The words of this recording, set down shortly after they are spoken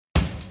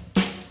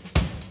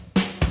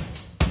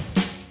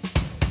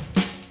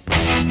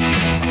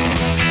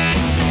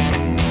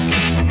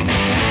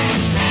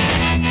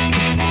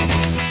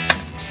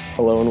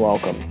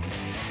welcome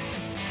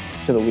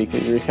to the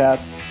weekly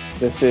recap.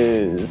 This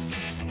is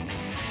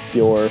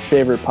your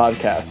favorite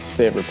podcast's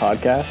favorite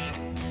podcast.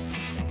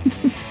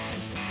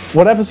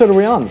 What episode are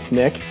we on,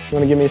 Nick? You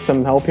want to give me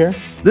some help here?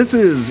 This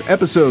is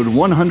episode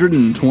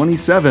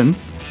 127.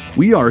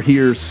 We are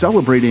here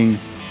celebrating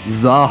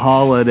the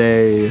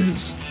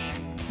holidays.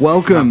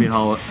 Welcome.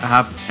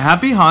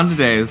 Happy Honda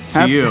Days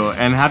to you,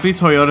 and happy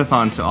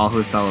Toyotathon to all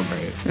who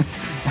celebrate.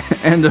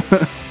 and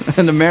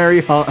a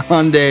merry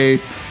Hyundai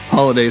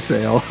holiday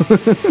sale.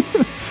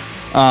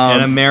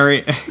 And a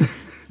merry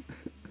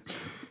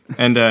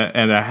and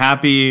a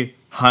happy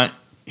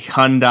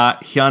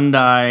Hyundai.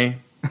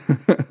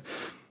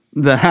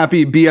 The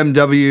happy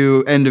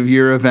BMW end of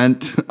year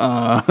event.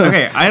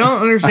 Okay, I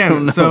don't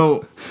understand.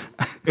 So,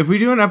 if we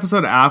do an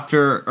episode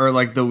after or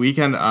like the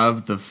weekend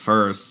of the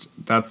first,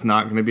 that's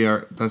not going to be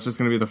that's just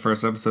going to be the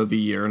first episode of the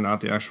year,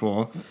 not the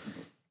actual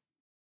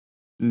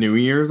New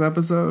Year's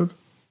episode.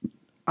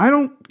 I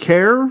don't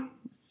care.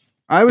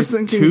 I was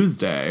thinking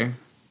Tuesday.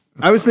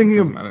 I was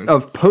thinking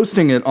of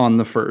posting it on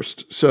the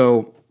first,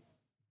 so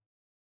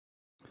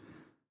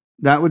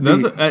that would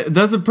be.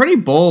 That's a pretty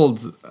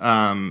bold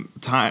time.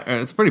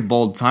 It's a pretty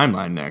bold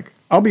timeline, Nick.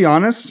 I'll be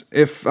honest.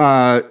 If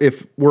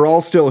we're all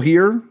still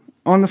here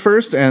on the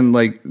first, and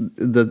like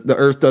the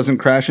Earth doesn't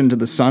crash into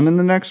the sun in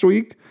the next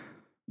week,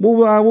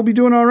 we'll be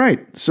doing all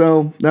right.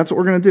 So that's what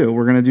we're gonna do.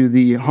 We're gonna do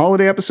the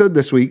holiday episode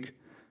this week,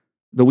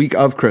 the week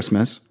of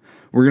Christmas.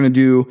 We're gonna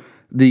do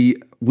the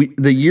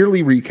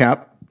yearly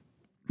recap,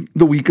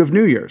 the week of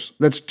New Year's.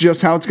 That's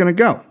just how it's gonna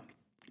go.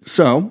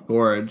 So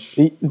Gorge.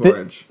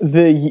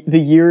 The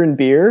year in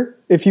beer,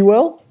 if you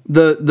will.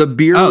 The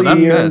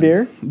beerly year in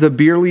beer. The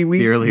beerly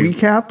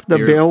recap.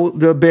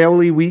 The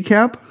Bailey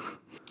recap.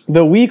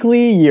 The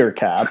weekly year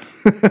cap.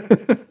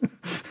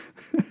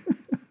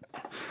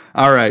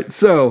 All right,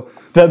 so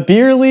the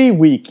Beerly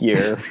week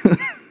year.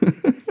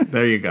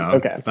 There you go.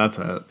 Okay, that's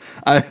it.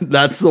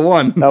 That's the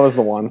one. That was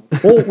the one.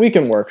 Well, we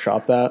can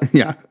workshop that.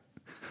 Yeah.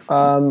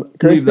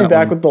 Great to be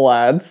back with the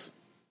lads.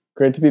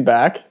 Great to be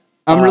back.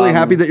 I'm really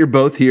happy that you're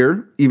both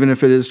here, even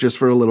if it is just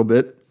for a little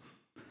bit.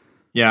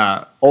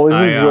 Yeah. Always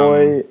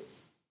enjoy.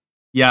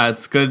 Yeah,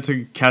 it's good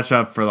to catch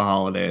up for the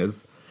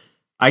holidays.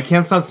 I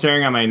can't stop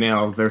staring at my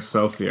nails. They're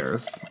so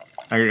fierce.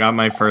 I got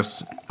my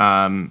first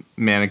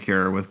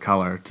manicure with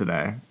color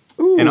today.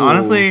 Ooh. And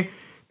honestly,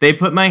 they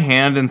put my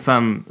hand in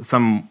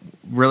some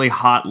really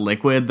hot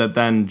liquid that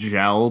then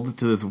gelled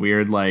to this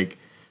weird like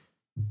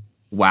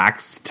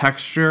wax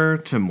texture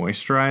to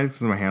moisturize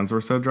because my hands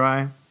were so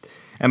dry.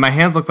 And my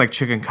hands looked like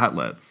chicken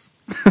cutlets.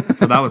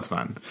 So that was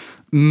fun.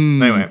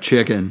 Anyway,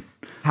 chicken.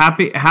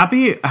 Happy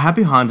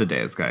Honda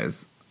Days,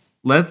 guys.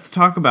 Let's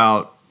talk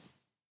about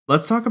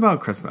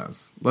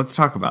Christmas. Let's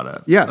talk about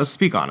it. Yes. Let's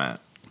speak on it.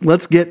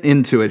 Let's get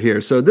into it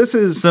here. So this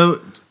is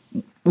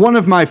one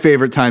of my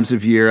favorite times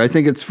of year. I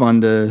think it's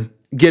fun to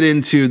get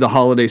into the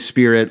holiday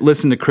spirit,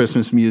 listen to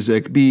Christmas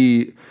music,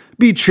 be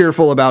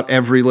cheerful about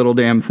every little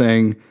damn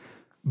thing.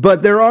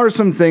 But there are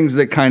some things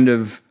that kind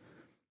of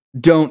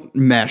don't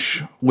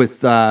mesh with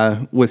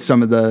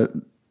some of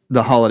the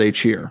holiday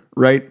cheer,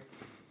 right?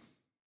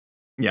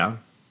 Yeah.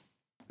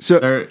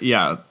 So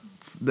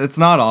it's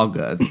not all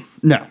good.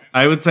 No.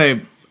 I would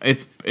say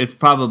it's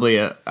probably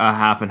a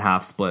half and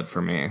half split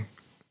for me.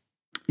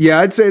 Yeah,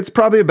 I'd say it's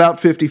probably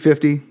about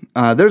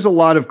 50-50. There's a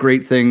lot of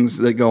great things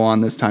that go on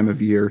this time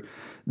of year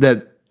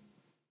that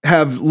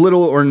have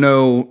little or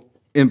no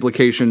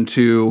implication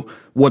to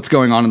what's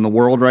going on in the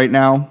world right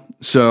now.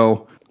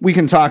 So we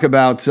can talk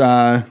about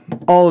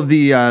all of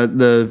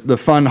the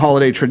fun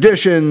holiday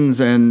traditions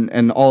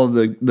and all of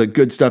the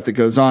good stuff that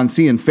goes on,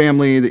 seeing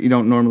family that you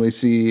don't normally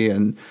see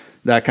and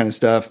that kind of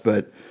stuff.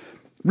 But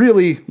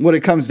really what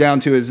it comes down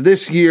to is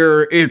this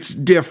year it's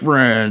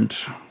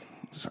different.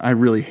 I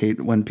really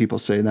hate when people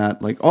say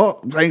that. Like,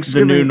 oh,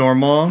 Thanksgiving. The new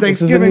normal.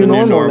 Thanksgiving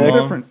is normal.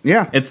 Different.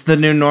 Yeah. It's the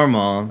new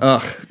normal.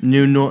 Ugh.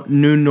 New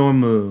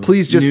normal.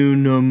 Please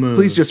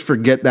just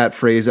forget that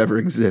phrase ever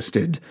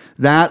existed.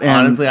 That and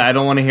honestly, I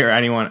don't want to hear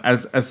anyone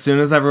as soon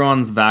as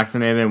everyone's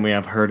vaccinated and we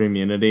have herd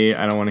immunity,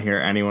 I don't want to hear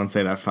anyone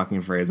say that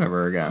fucking phrase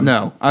ever again.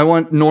 No. I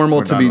want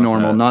normal to be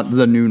normal, not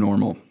the new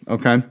normal.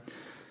 Okay?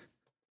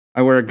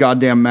 I wear a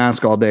goddamn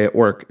mask all day at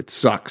work. It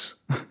sucks.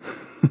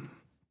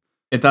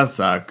 It does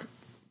suck.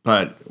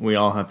 But we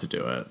all have to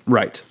do it.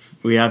 Right.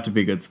 We have to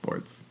be good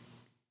sports.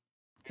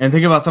 And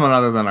think about someone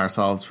other than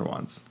ourselves for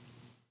once.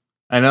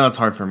 I know it's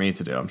hard for me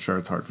to do. I'm sure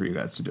it's hard for you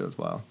guys to do as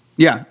well.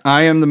 Yeah,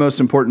 I am the most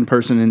important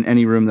person in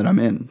any room that I'm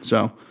in.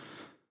 So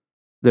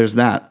there's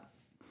that.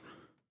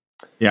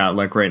 Yeah,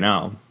 like right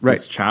now. Right.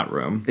 This chat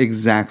room.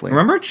 Exactly.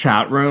 Remember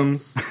chat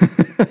rooms?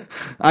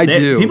 I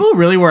do. People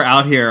really were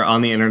out here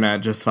on the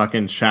internet just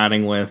fucking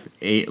chatting with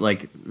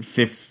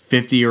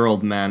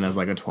 50-year-old men as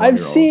like a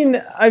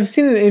 12-year-old. I've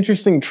seen an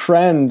interesting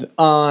trend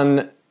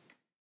on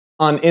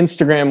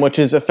Instagram, which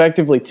is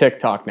effectively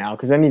TikTok now,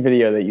 because any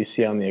video that you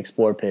see on the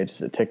Explore page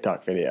is a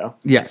TikTok video.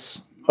 Yes.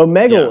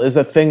 Omegle is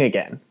a thing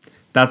again.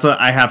 That's what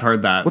I have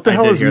heard that. What the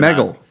hell is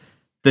Megal?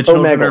 The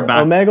children are Omegle.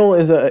 back. Omegle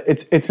is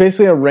it's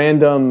basically a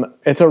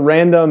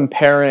random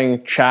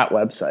pairing chat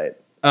website.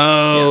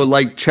 Oh,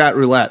 like chat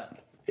roulette.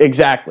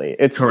 Exactly.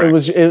 Correct. It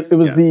was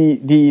Yes.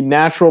 the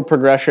natural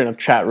progression of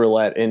chat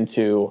roulette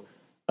into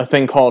a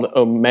thing called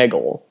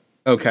Omegle.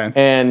 Okay.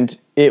 And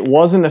it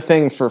wasn't a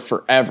thing for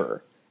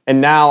forever.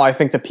 And now I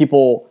think that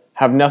people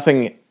have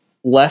nothing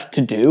left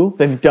to do.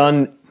 They've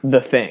done the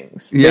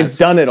things. Yes. They've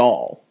done it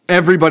all.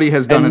 Everybody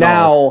has done And it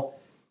all.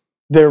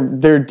 now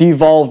they're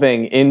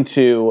devolving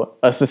into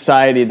a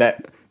society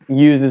that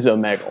uses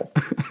Omegle.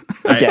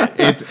 Again.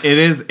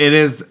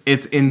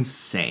 It's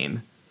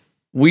insane.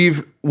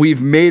 We've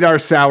made our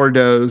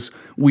sourdoughs.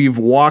 We've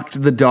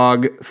walked the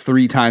dog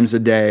 3 times a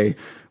day.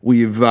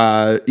 We've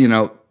worked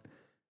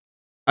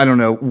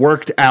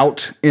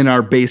out in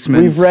our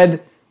basements.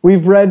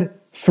 We've read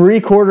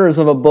 3/4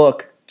 of a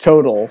book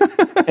total,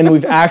 and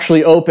we've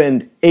actually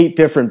opened 8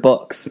 different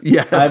books.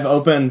 Yes. I've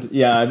opened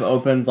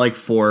like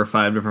 4 or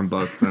 5 different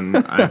books, and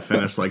I've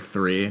finished like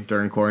 3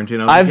 during quarantine.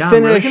 I've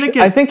finished.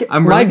 I think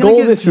my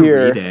goal this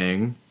year.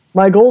 Reading.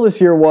 My goal this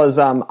year was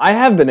I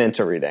have been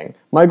into reading.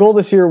 My goal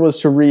this year was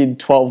to read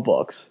 12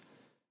 books,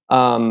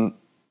 and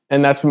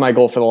that's been my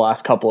goal for the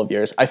last couple of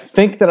years. I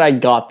think that I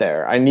got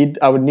there. I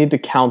would need to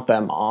count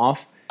them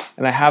off,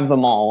 and I have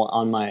them all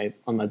on my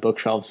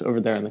bookshelves over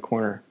there in the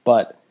corner.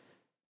 But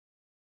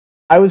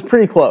I was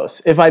pretty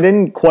close. If I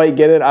didn't quite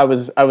get it, I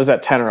was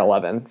at 10 or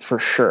 11 for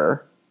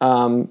sure.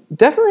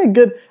 Definitely a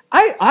good.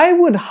 I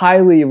would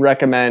highly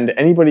recommend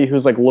anybody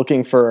who's like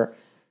looking for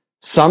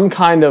some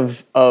kind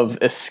of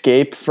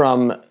escape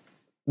from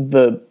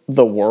the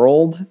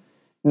world,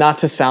 not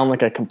to sound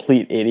like a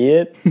complete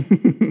idiot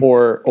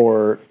or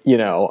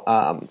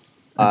super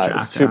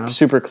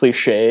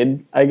cliched,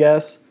 I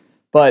guess.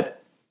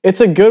 But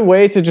it's a good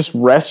way to just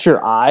rest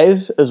your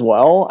eyes as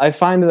well. I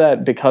find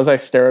that because I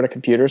stare at a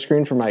computer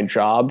screen for my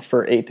job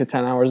for 8 to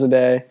 10 hours a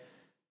day,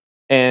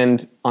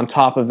 and on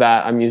top of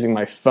that, I'm using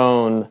my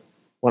phone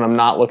when I'm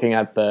not looking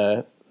at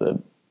the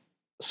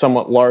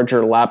somewhat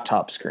larger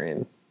laptop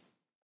screen,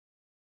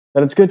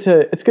 that it's good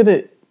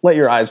to let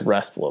your eyes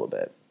rest a little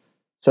bit.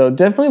 So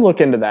definitely look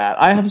into that.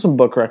 I have some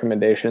book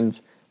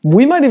recommendations.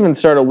 We might even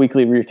start a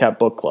weekly recap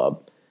book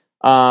club.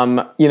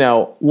 I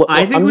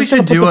think we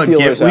should do a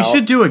gift. We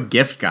should do a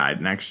gift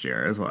guide next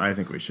year. Is what I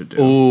think we should do.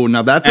 Oh,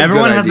 now that's a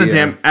everyone good has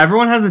idea.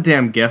 Everyone has a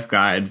damn gift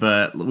guide,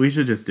 but we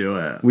should just do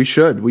it. We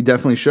should. We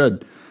definitely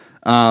should.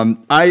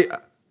 I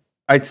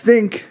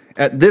think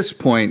at this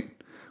point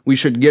we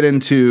should get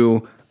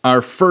into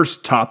our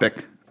first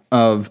topic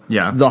of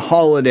the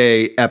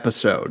holiday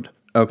episode.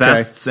 Okay.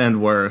 Bests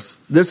and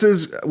worsts.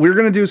 We're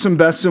going to do some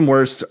bests and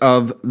worsts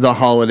of the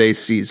holiday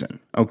season.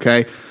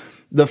 Okay.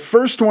 The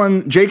first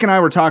one, Jake and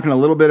I were talking a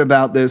little bit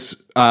about this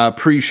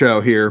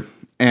pre-show here.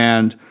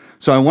 And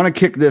so I want to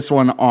kick this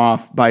one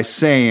off by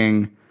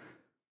saying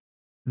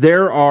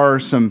there are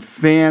some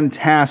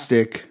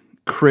fantastic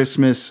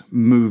Christmas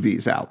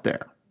movies out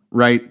there,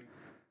 right?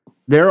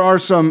 There are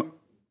some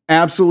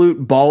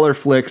absolute baller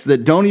flicks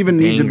that don't even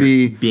need to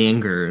be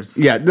bangers.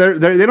 Yeah, they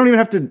don't even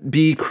have to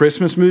be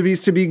Christmas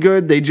movies to be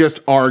good. They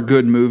just are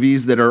good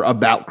movies that are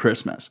about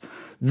Christmas.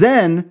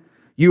 Then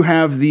you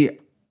have the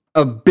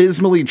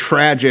abysmally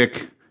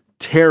tragic,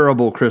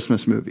 terrible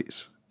Christmas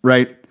movies,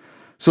 right?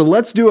 So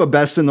let's do a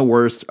best and the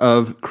worst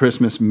of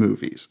Christmas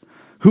movies.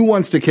 Who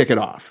wants to kick it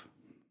off?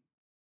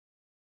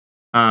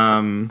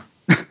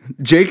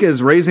 Jake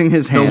is raising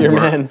his hand. Your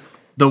man.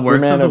 The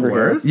worst of the over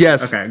here. worst?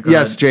 Yes. Okay,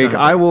 Yes, ahead. Jake,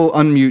 I will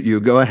unmute you.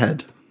 Go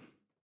ahead.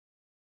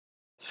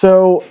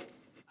 So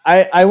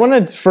I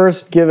want to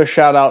first give a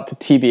shout out to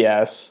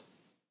TBS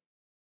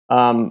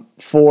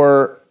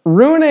for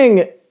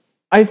ruining,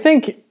 I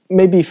think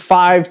maybe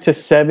 5 to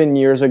 7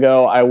 years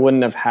ago, I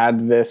wouldn't have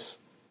had this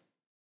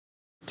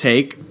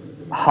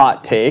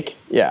hot take.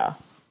 Yeah.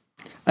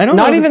 I don't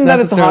Not know if even it's that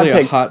it's necessarily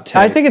a hot take.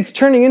 I think it's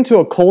turning into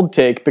a cold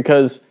take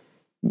because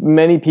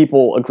many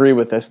people agree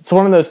with this. It's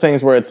one of those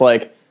things where it's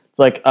like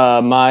what's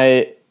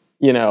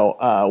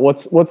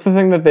the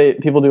thing that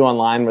people do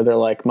online where they're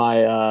like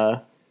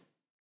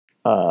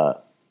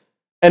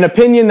an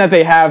opinion that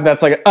they have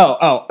that's like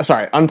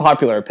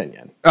unpopular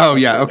opinion. Oh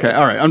yeah, okay,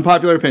 all right.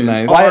 Unpopular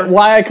opinions. Nice.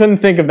 Why I couldn't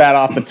think of that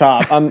off the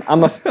top? I'm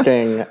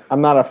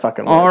not a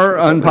fucking. Our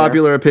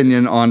unpopular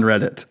opinion on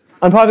Reddit.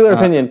 Unpopular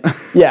opinion.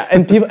 Yeah,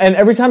 and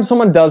every time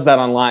someone does that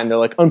online, they're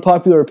like,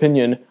 unpopular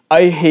opinion.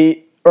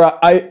 I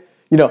like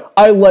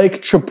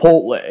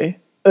Chipotle.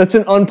 That's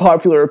an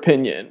unpopular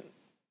opinion.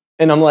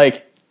 And I'm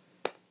like,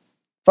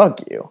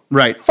 fuck you.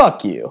 Right.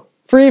 Fuck you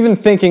for even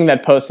thinking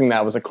that posting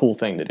that was a cool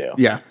thing to do.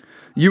 Yeah.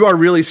 You are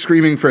really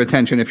screaming for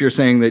attention if you're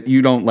saying that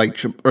you don't like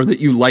or that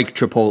you like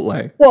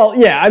Chipotle. Well,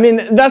 yeah, I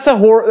mean, that's a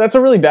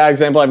really bad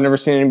example. I've never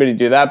seen anybody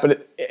do that,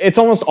 but it's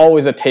almost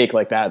always a take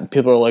like that.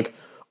 People are like,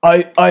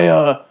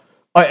 I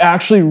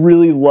actually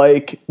really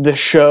like the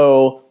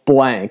show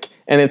blank,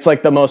 and it's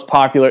like the most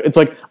popular. It's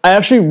like, I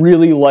actually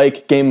really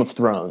like Game of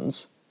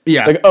Thrones.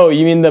 Yeah. Like, oh,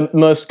 you mean the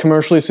most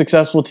commercially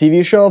successful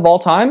TV show of all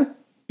time?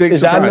 Big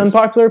Is surprise. that an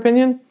unpopular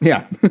opinion?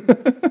 Yeah.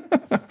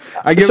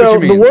 I get so what you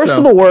mean. The worst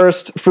of the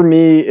worst for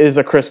me is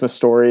A Christmas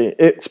Story.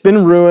 It's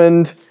been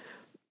ruined.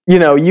 You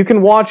know, you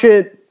can watch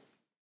it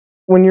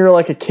when you're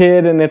like a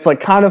kid and it's like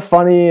kind of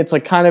funny. It's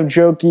like kind of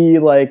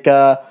jokey. Like,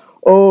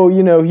 oh,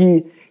 you know,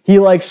 he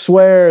like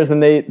swears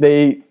and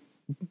they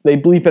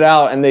bleep it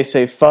out and they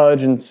say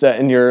fudge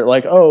and you're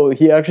like, oh,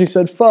 he actually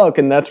said fuck,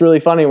 and that's really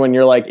funny when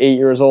you're like 8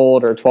 years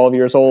old or 12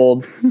 years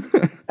old,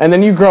 and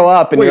then you grow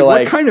up and Wait, you're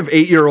like, what kind of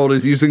 8-year-old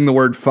is using the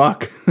word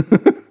fuck?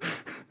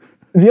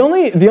 The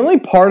only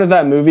part of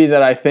that movie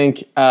that I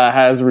think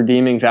has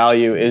redeeming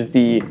value is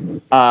the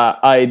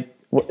I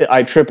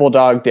triple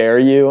dog dare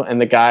you,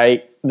 and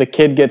the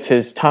kid gets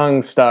his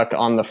tongue stuck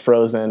on the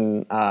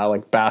frozen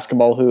like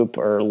basketball hoop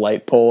or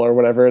light pole or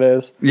whatever it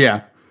is.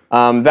 Yeah.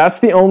 That's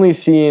the only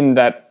scene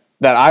that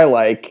I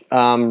like.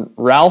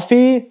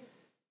 Ralphie,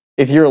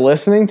 if you're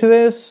listening to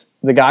this,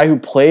 the guy who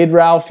played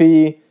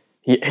Ralphie,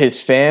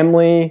 his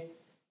family,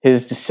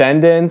 his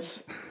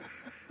descendants,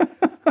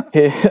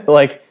 his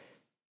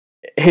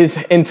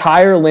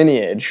entire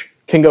lineage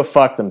can go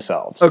fuck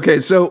themselves. Okay,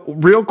 so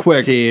real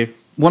quick,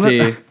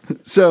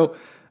 so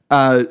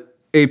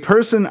a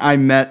person I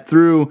met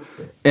through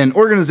an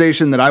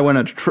organization that I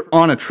went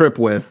on a trip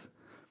with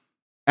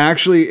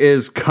actually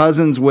is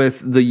cousins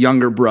with the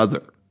younger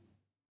brother.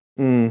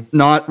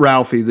 Not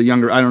Ralphie, the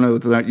younger. I don't know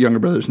what the younger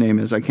brother's name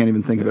is. I can't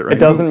even think of it right now. It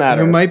doesn't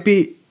matter.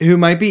 Who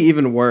might be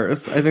even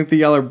worse. I think the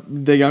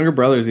younger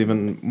brother's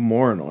even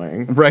more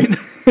annoying. Right.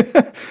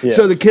 Yes.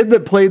 So the kid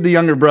that played the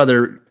younger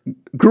brother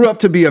grew up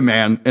to be a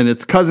man, and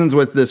it's cousins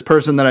with this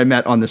person that I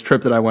met on this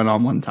trip that I went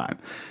on one time.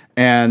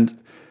 And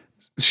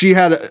she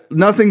had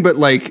nothing but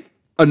like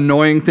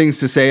annoying things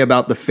to say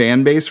about the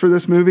fan base for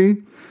this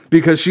movie,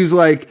 because she's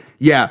like,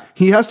 yeah,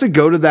 he has to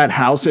go to that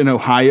house in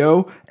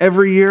Ohio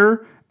every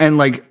year and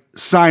like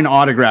sign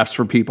autographs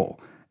for people.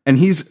 And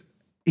he's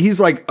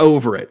like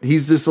over it.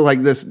 He's just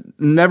like this,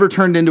 never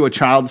turned into a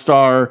child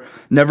star,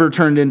 never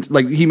turned into,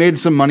 like, he made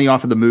some money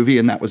off of the movie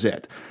and that was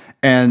it.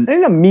 And I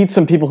need to meet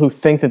some people who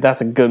think that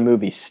that's a good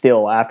movie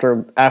still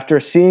after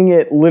seeing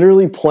it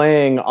literally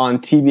playing on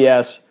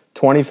TBS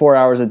 24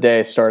 hours a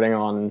day starting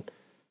on,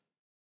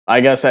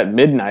 I guess, at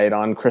midnight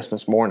on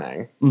Christmas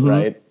morning,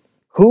 right?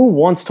 Who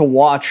wants to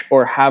watch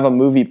or have a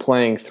movie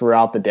playing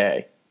throughout the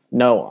day?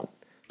 No one.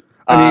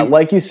 I mean,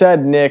 like you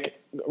said,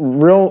 Nick,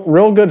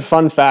 real good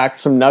fun fact,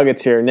 some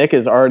nuggets here. Nick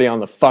is already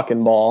on the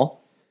fucking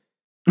ball.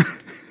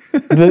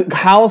 The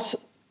house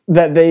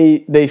that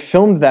they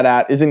filmed that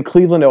at is in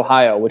Cleveland,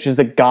 Ohio, which is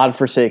a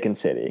godforsaken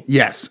city.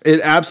 yes, it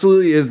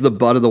absolutely is the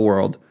butt of the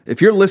world.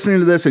 If you're listening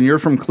to this and you're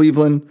from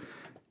Cleveland,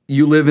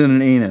 you live in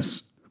an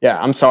anus. Yeah,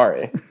 I'm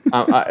sorry.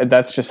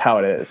 That's just how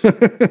it is.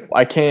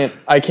 I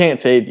can't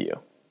save you.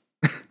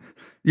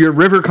 Your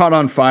river caught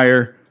on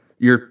fire.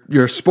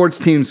 Your sports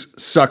teams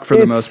suck for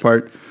the most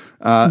part.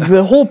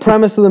 The whole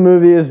premise of the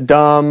movie is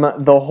dumb.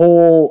 The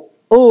whole,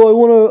 I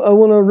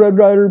want a Red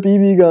Ryder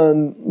BB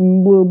gun.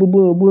 Blah blah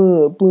blah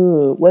blah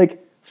blah.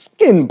 Like,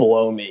 fucking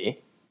blow me.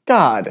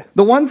 God.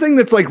 The one thing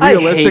that's like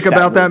realistic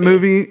about that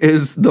movie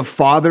is the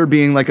father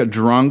being like a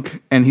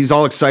drunk and he's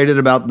all excited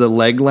about the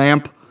leg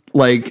lamp.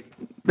 Like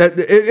that,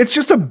 it's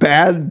just a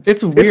bad.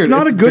 It's weird. It's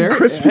not a good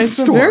Christmas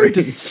story. It's a very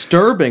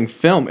disturbing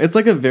film. It's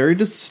like a very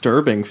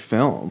disturbing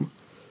film.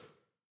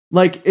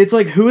 Like, it's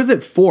like, who is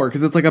it for?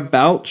 Because it's like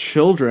about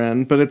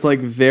children, but it's like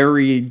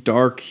very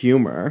dark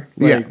humor.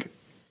 Like,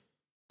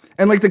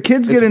 and like the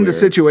kids get into weird.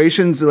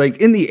 situations like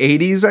in the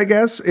 80s, I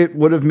guess it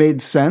would have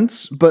made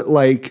sense, but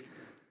like,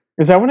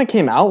 Is that when it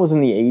came out? Was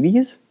in the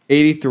 80s?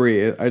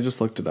 83. I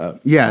just looked it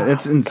up. yeah,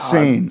 it's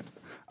insane.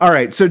 All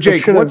right, so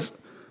Jake,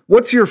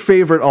 what's your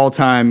favorite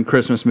all-time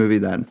Christmas movie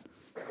then?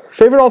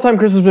 Favorite all-time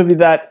Christmas movie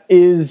that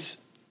is...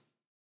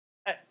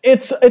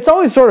 It's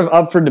always sort of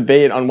up for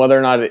debate on whether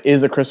or not it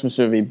is a Christmas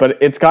movie, but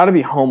it's got to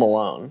be Home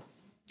Alone.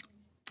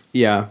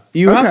 Yeah.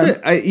 You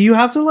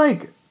have to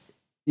like...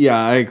 Yeah,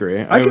 I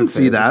agree. I can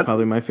see that. It's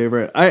probably my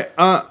favorite.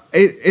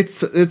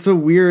 It's a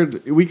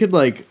weird... We could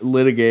like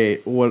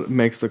litigate what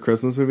makes the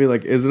Christmas movie.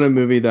 Like, is it a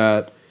movie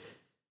that...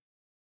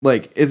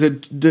 Like, is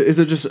it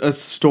just a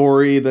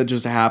story that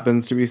just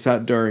happens to be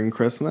set during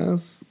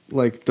Christmas?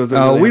 Like, does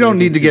it? We don't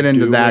need to get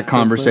into that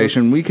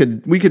conversation. We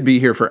could be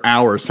here for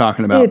hours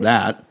talking about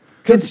that.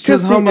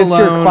 Because Home Alone,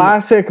 it's your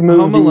classic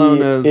movie. Home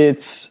Alone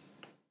is.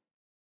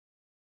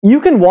 You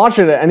can watch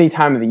it at any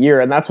time of the year,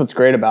 and that's what's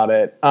great about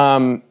it.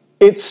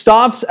 It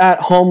stops at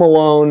Home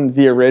Alone,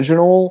 the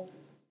original.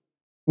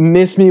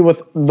 Miss me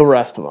with the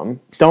rest of them.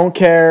 Don't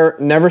care.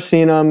 Never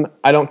seen them.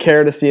 I don't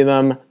care to see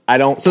them. I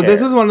don't. So care.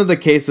 this is one of the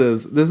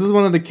cases. This is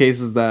one of the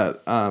cases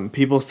that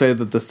people say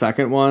that the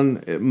second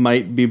one it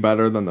might be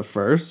better than the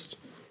first.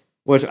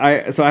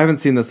 I haven't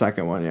seen the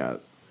second one yet.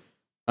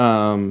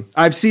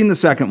 I've seen the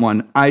second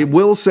one. I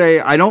will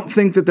say I don't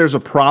think that there's a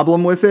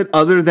problem with it,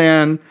 other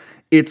than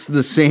it's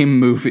the same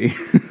movie.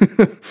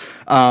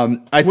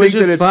 I Which think that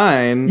is it's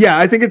fine. Yeah,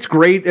 I think it's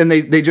great, and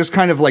they just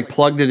kind of like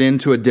plugged it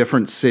into a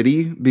different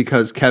city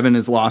because Kevin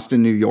is lost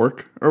in New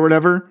York or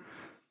whatever.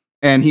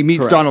 and he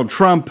meets Correct. Donald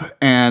Trump,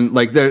 and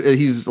like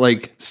he's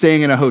like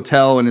staying in a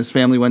hotel, and his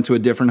family went to a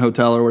different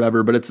hotel or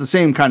whatever. But it's the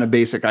same kind of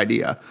basic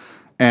idea.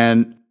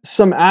 And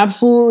some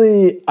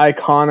absolutely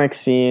iconic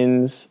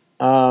scenes.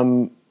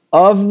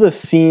 Of the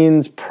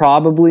scenes,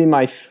 probably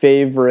my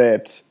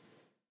favorite,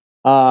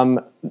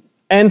 and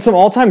some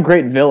all-time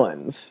great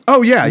villains.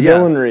 oh yeah,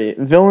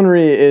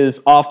 Villainry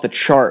is off the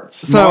charts.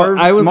 So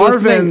I was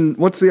Marvin. listening.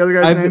 What's the other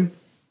guy's name?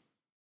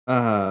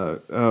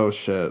 Oh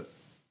shit,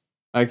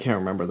 I can't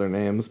remember their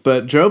names.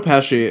 But Joe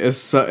Pesci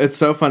it's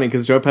so funny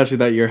because Joe Pesci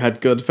that year had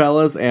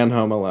Goodfellas and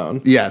Home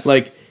Alone. Yes.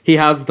 like he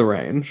has the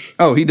range.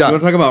 Oh, he does. You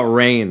want to talk about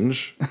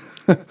range?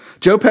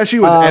 Joe Pesci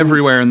was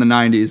everywhere in the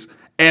 90s.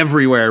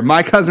 Everywhere.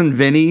 My Cousin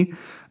Vinny,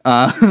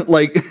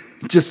 like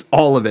just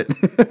all of it.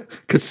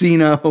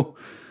 Casino.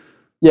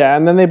 Yeah,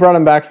 and then they brought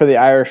him back for The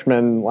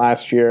Irishman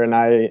last year, and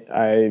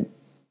I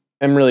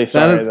am really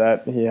sorry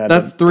that he had.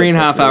 That's to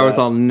 3.5 through hours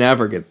that. I'll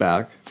never get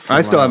back.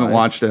 I still haven't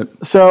watched it.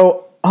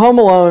 So Home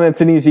Alone,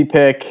 it's an easy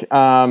pick.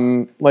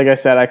 Like I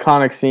said,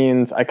 iconic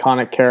scenes,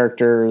 iconic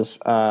characters.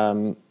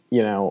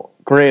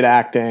 Great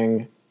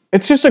acting.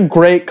 It's just a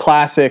great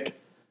classic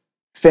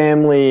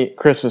family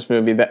Christmas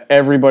movie that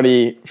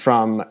everybody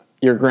from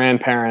your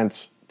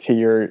grandparents to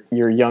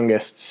your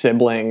youngest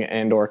sibling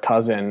and or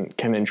cousin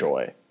can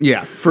enjoy.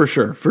 Yeah, for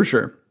sure.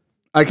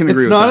 I can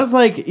agree It's with not that. as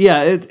like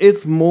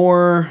it's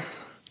more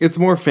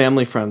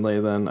family friendly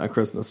than A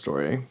Christmas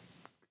Story.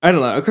 I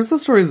don't know. A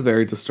Christmas Story is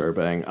very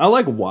disturbing. I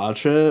like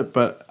watch it,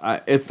 but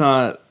it's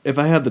not. If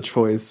I had the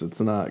choice, it's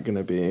not going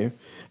to be.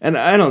 And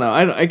I don't know.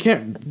 I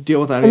can't deal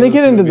with that. And they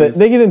get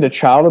into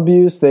child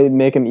abuse. They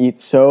make them eat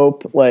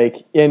soap,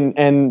 and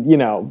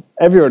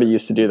everybody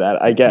used to do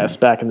that, I guess,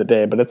 back in the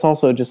day. But it's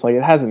also just like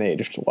it hasn't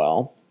aged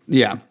well.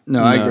 Yeah.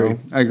 No, I agree.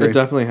 It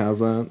definitely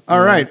hasn't.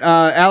 All right.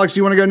 Alex,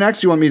 you want to go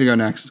next? You want me to go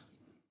next?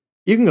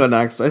 You can go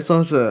next. I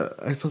still have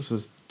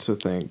to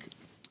think.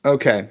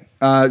 Okay.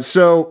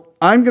 So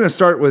I'm going to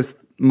start with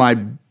my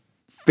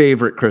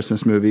favorite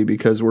Christmas movie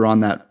because we're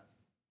on that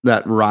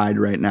ride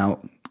right now.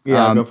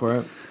 Yeah, go for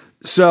it.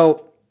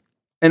 So,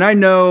 and I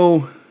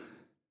know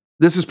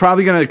this is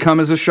probably going to come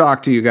as a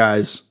shock to you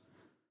guys,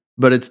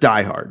 but it's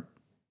Die Hard.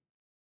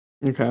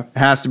 Okay. It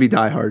has to be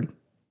Die Hard.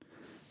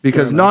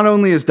 Because not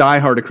only is Die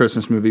Hard a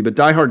Christmas movie, but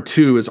Die Hard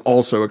 2 is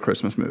also a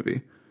Christmas movie.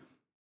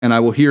 And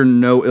I will hear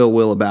no ill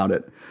will about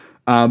it.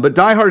 But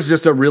Die Hard is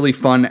just a really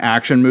fun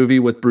action movie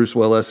with Bruce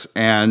Willis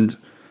and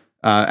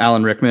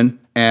Alan Rickman.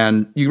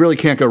 And you really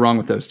can't go wrong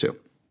with those two.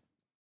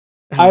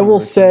 I will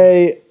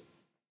say,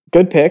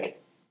 good pick.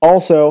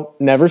 Also,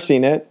 never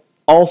seen it.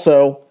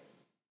 Also,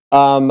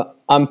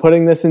 I'm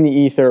putting this in the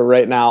ether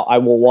right now. I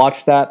will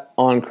watch that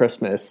on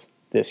Christmas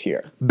this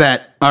year.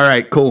 Bet. All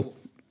right, cool.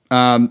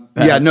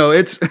 Yeah, no,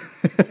 it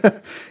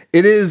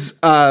is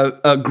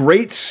a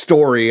great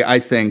story, I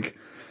think,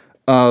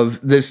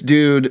 of this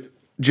dude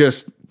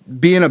just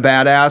being a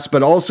badass,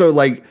 but also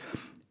like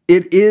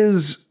it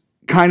is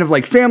kind of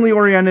like family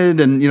oriented,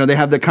 and they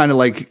have the kind of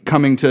like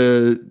coming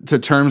to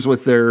terms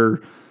with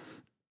their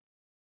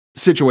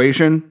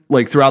situation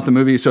like throughout the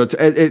movie. So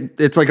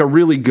it's like a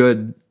really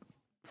good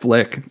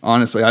flick.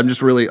 Honestly, I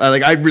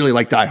really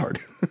like Die Hard.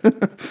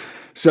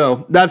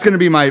 So that's going to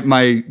be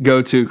my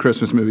go-to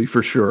Christmas movie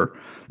for sure.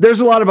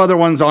 There's a lot of other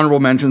ones, honorable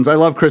mentions. I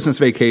love Christmas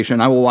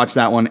Vacation. I will watch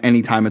that one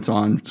anytime it's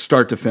on,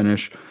 start to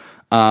finish.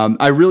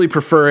 I really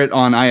prefer it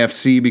on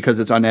IFC because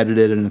it's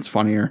unedited and it's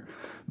funnier.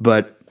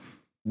 But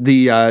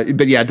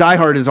yeah, Die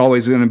Hard is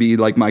always going to be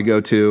like my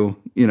go-to,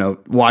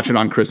 watch it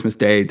on Christmas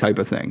Day type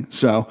of thing.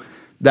 So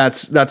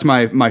that's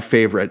my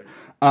favorite.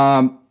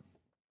 My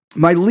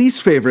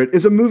least favorite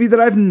is a movie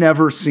that I've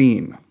never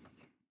seen.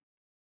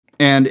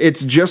 And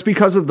it's just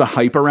because of the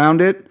hype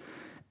around it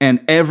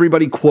and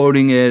everybody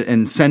quoting it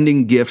and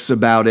sending gifs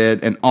about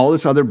it and all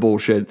this other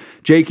bullshit.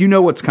 Jake, you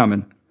know what's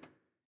coming.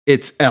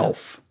 It's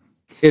Elf.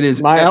 It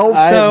is Elf.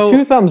 I have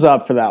 2 thumbs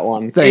up for that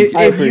one.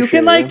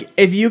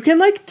 If you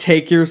can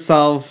take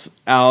yourself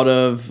out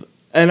of,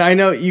 and I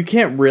know you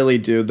can't really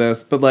do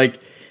this, but like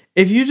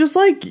if you just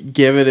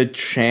give it a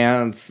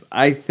chance,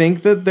 I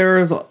think that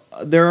there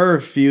are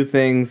a few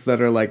things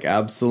that are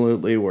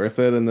absolutely worth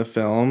it in the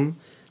film.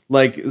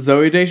 Like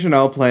Zooey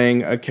Deschanel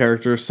playing a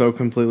character so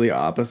completely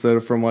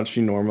opposite from what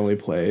she normally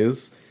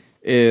plays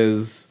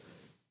is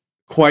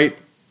quite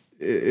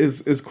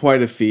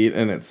a feat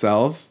in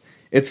itself.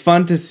 It's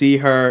fun to see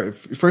her.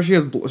 First, she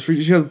has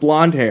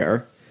blonde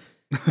hair,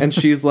 and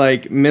she's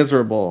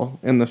miserable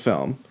in the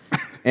film,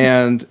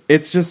 and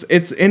it's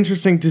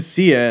interesting to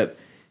see it.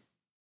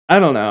 I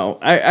don't know.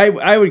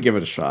 I would give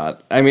it a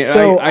shot. I mean,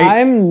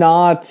 I'm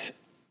not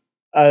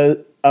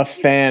a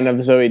fan of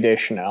Zooey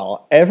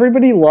Deschanel.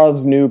 Everybody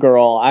loves New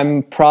Girl.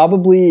 I'm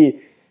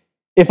probably,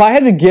 if I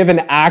had to give an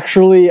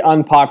actually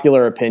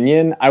unpopular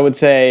opinion, I would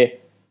say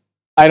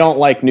I don't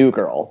like New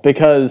Girl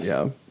because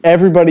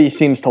everybody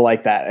seems to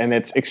like that, and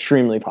it's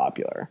extremely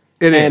popular.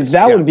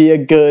 That would be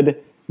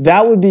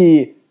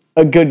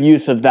a good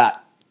use of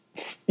that,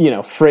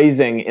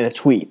 phrasing in a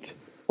tweet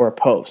or a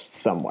post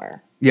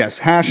somewhere. Yes,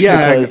 #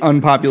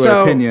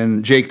 unpopular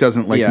opinion. Jake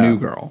doesn't like New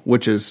Girl,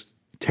 which is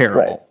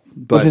terrible. Right.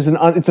 but which is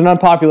it's an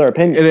unpopular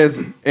opinion. It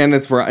is, and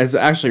it's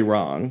actually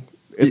wrong.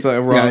 It's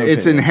a wrong. Yeah,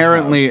 it's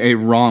inherently a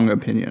wrong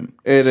opinion.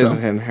 It is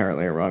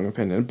inherently a wrong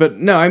opinion. But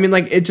no, I mean,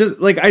 like, it just,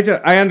 like,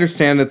 I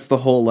understand it's the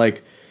whole,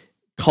 like,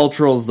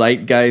 cultural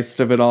zeitgeist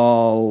of it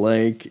all.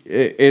 Like,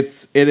 it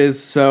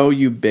is so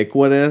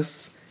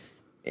ubiquitous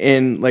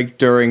in, like,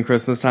 during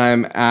Christmas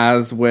time,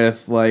 as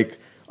with, like,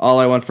 All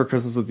I Want for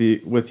Christmas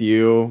with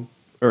You,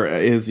 or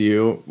Is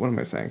You. What am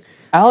I saying?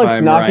 Alex By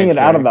knocking Mariah it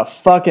out Carey. of the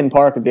fucking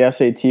park with the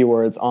SAT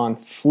words on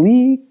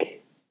fleek.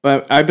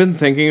 But I've been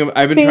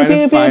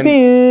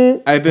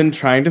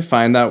trying to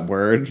find that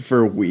word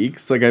for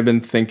weeks. Like, I've been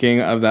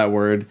thinking of that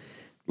word,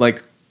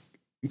 like,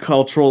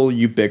 cultural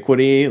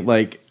ubiquity.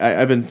 Like,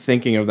 I've been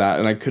thinking of that,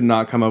 and I could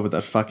not come up with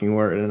that fucking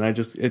word, and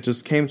it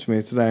just came to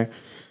me today.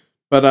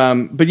 But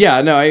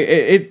yeah, no,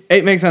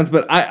 it makes sense.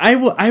 But I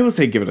will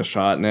say give it a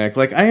shot, Nick.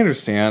 Like, I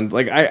understand.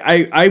 Like,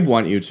 I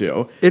want you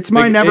to. It's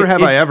my like, never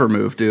have I ever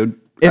move, dude.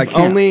 I If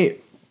can't. only.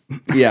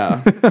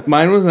 Yeah,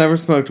 mine was never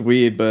smoked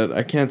weed, but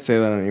I can't say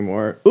that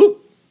anymore. Ooh,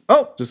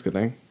 Oh, just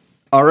kidding.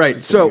 all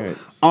right. So, kidding.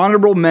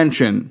 honorable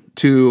mention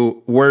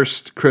to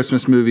worst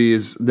Christmas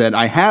movies that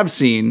I have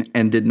seen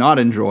and did not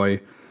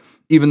enjoy,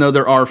 even though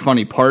there are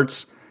funny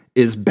parts,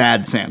 is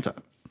Bad Santa.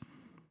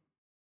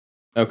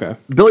 Okay.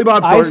 Billy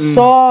Bob Thornton.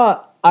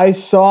 I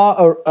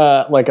saw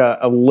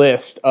a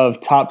list of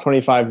top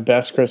 25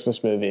 best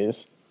Christmas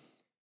movies.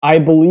 I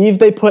believe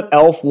they put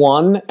Elf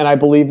 1, and I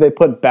believe they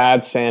put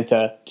Bad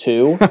Santa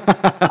 2.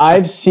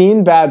 I've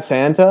seen Bad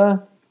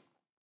Santa.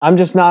 I'm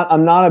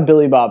not a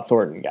Billy Bob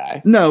Thornton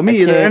guy. No,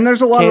 me either. can't- And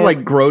there's a lot of can't-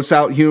 like gross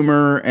out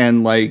humor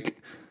and like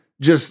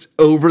just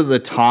over the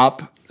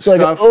top Like,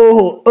 stuff.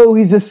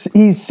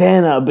 he's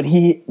Santa, but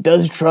he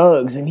does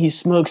drugs and he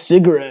smokes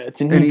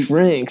cigarettes and, he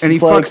drinks and he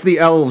It's like, fucks the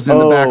elves in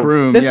the back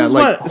room. This yeah, is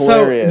like what.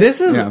 So hilarious.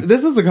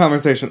 this is a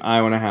conversation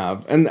I want to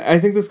have, and I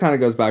think this kind of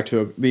goes back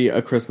to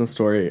a Christmas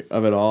Story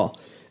of it all.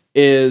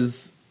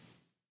 Is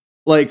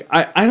like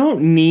I don't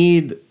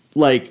need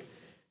like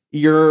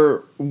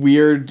your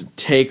weird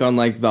take on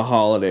like the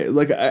holiday.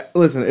 Like,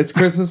 listen, it's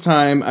Christmas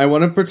time. I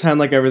want to pretend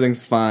like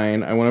everything's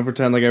fine. I want to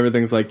pretend like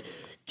everything's like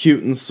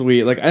cute and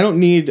sweet. Like, I don't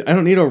need a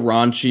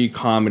raunchy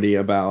comedy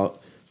about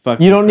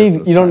fucking. You don't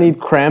Christmas need time.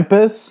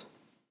 Krampus.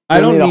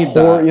 I don't need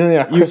horror. that. You don't need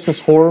a Christmas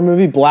horror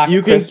movie. Black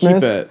You can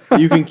Christmas. keep it.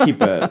 You can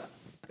keep it.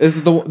 Is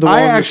it the one with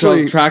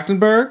actually- Michelle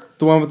Trachtenberg?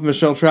 The one with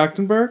Michelle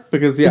Trachtenberg?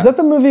 Because yes. Is that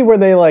the movie where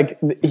they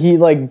he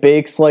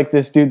bakes like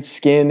this dude's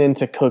skin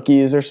into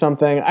cookies or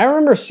something? I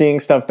remember seeing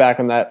stuff back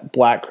when that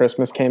Black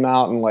Christmas came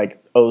out in like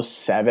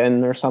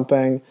 2007 or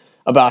something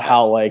about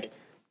how like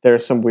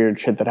there's some weird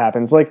shit that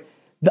happens. Like,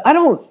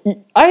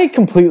 I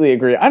completely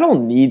agree. I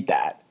don't need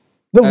that.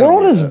 The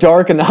world is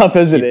dark enough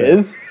as it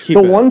is. Keep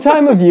The it. one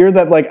time of year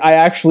that like I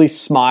actually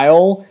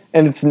smile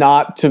and it's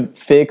not to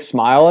fake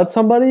smile at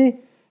somebody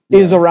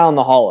is around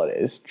the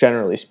holidays,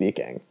 generally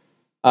speaking.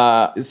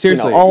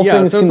 Seriously, all yeah,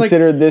 things so it's like,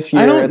 considered this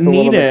year, I don't it's a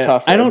little need bit it.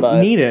 tougher. I don't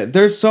but need it.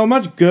 There's so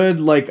much good,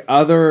 like,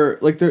 other,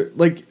 like, there,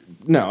 like,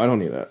 no, I don't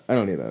need it. I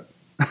don't need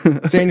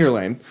it. Stay in your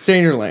lane. Stay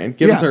in your lane.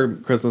 Give us Yeah. our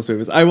Christmas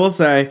movies. I will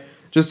say,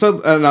 just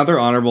another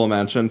honorable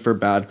mention for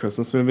bad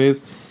Christmas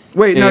movies.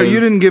 Wait, no, you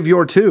is- didn't give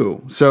your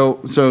two.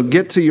 So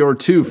get to your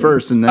two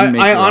first, and then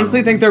make I your honestly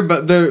own. think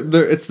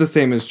they're it's the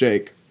same as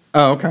Jake,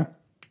 Oh, okay.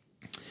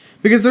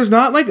 because there's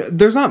not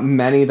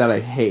many that I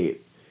hate.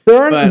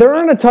 there but-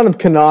 aren't a ton of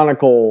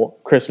canonical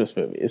Christmas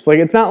movies. Like,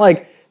 it's not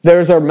like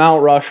there's a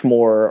Mount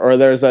Rushmore or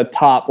there's a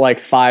top like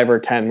 5 or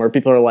 10 where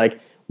people are like,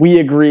 we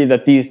agree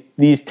that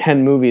these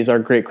 10 movies are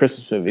great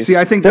Christmas movies. See,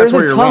 I think There's that's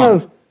where a you're ton wrong.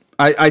 of-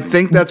 I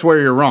think that's where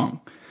you're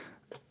wrong,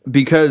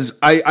 because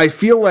I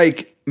feel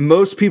like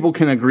most people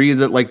can agree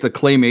that like the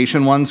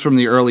claymation ones from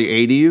the early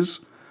 '80s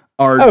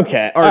are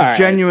Okay, all right.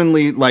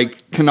 genuinely like In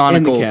the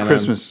canonical canon.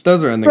 Christmas.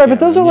 Those are in the Right, canon.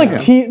 but those are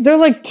like yeah. they're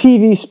like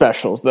TV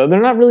specials though.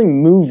 They're not really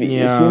movies.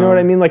 Yeah. You know what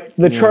I mean? Like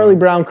the Charlie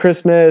Brown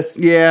Christmas,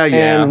 Yeah,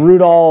 yeah. and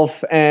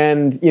Rudolph,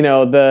 and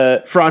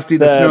the Frosty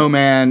the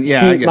Snowman,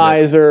 yeah, I Heat get it.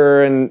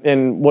 Miser,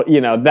 and what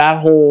that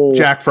whole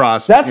Jack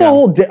Frost. That's yeah. a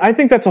whole. I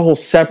think that's a whole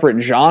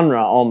separate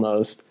genre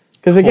almost.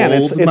 Because again,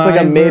 it's Cold like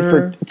a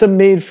Miser.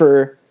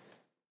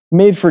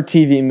 made for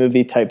TV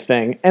movie type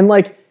thing, and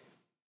like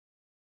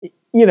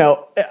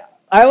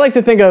I like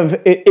to think of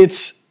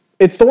it's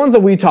the ones that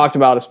we talked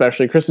about,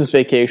 especially Christmas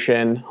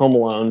Vacation, Home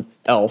Alone,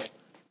 Elf,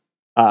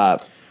 A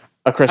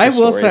Christmas I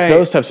will Story, say-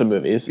 those types of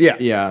movies. Yeah.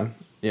 Yeah.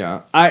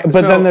 But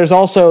then there's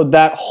also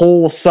that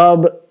whole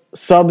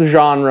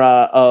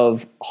subgenre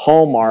of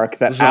Hallmark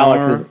that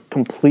Alex Genre. is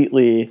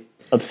completely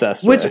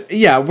obsessed which with.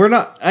 we're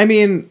not. I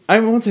mean, I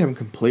won't say I'm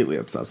completely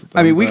obsessed with them.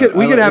 I mean, we but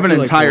could have an do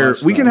like to entire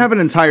watch we can them. have an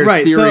entire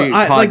Right, theory so we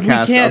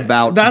podcast can't-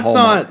 about that's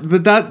Hallmark. not,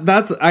 but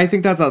that's I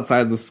think that's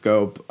outside the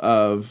scope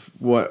of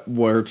what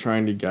we're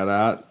trying to get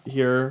at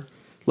here.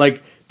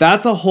 Like,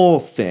 that's a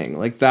whole thing.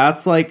 Like,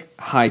 that's like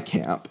high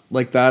camp.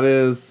 Like, that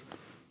is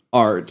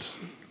art,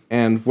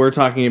 and we're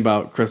talking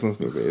about Christmas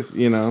movies.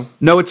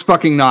 No, it's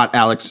fucking not,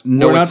 Alex.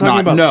 No, We're not it's talking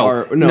not. about No.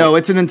 art. no, No.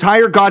 it's an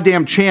entire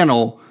goddamn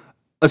channel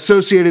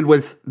associated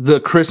with the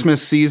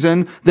Christmas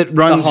season that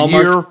runs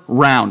Hallmark- year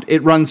round.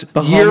 It runs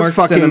The year Hallmark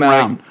fucking cinematic-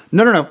 round.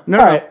 No. All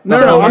right,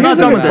 so I'm not here's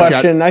a done good with this yet.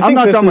 question. I I'm think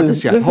not this done with is-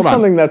 this yet. This Hold is on.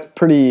 something that's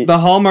pretty. The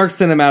Hallmark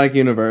Cinematic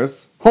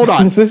Universe. Hold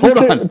on. This is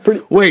Hold on.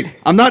 pretty- Wait,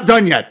 I'm not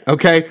done yet,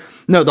 okay?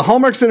 No, the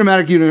Hallmark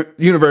Cinematic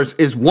Universe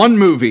is one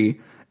movie,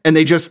 and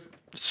they just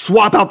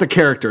swap out the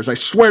characters. I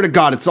swear to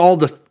God, it's all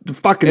the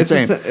fucking It's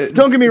same. the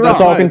Don't get me wrong.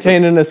 That's all Right.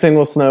 contained in a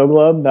single snow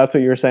globe. That's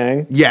what you're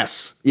saying.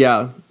 Yes.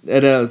 Yeah,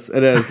 it is.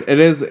 It is. It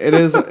is. It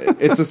is.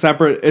 It's a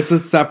separate. It's a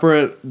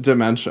separate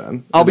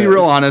dimension. I'll It be is.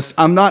 real honest.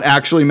 I'm not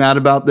actually mad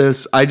about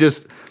this. I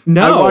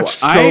No, watch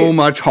so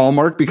much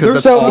Hallmark because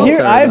that's There's all So here,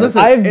 Sarah I've does.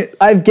 Listen,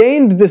 I've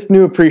gained this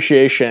new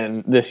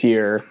appreciation this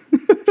year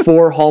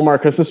for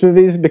Hallmark Christmas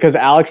movies because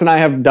Alex and I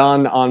have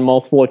done on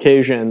multiple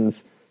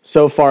occasions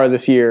so far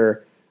this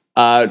year,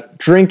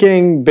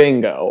 drinking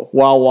bingo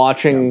while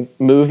watching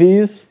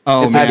movies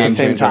Oh, It's a at game the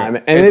same changer. time,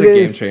 It's a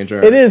game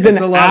changer. It is It's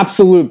an a lot-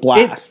 absolute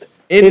blast.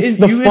 It's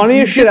the you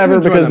funniest get shit to ever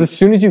enjoy because them. as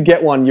soon as you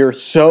get one, you're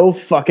so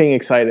fucking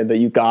excited that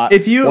you got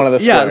If you one of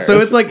the yeah, squares. so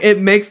it's like it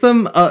makes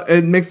them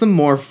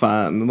more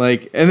fun,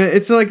 like, and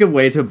it's like a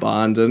way to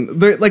bond, and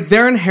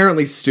they're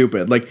inherently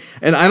stupid, like,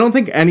 and I don't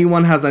think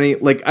anyone has any,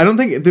 like, I don't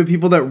think the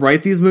people that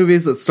write these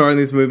movies, that star in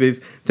these movies,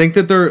 think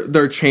that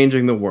they're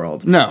changing the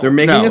world. No, they're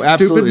making no, a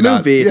absolutely stupid not.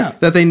 movie Yeah.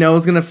 that they know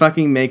is gonna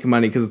fucking make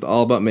money because it's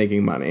all about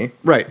making money.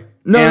 Right.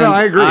 No, And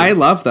I agree. I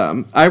love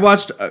them. I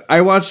watched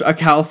A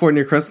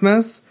California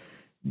Christmas.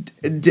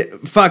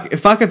 Fuck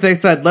if they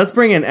said let's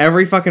bring in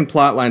every fucking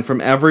plot line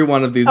from every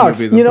one of these Alex,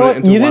 movies. And you know put it what?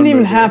 into You didn't one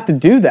even movie. have to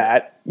do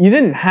that. You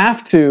didn't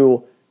have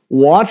to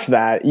watch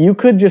that. You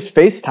could just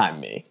FaceTime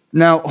me.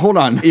 Now, hold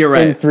on. You're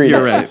in right. 3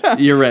 You're days. right.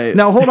 You're right.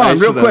 Now, hold I on,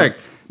 real should've. quick.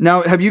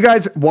 Now, have you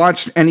guys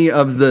watched any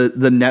of the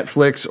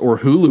Netflix or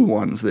Hulu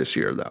ones this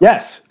year, though?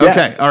 Yes. Okay,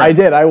 Yes, all right. I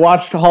did. I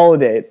watched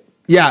Holiday.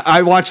 Yeah,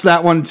 I watched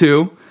that one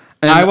too.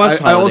 And I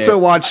watched I also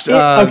Holiday. watched.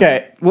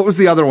 Okay. What was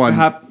the other one?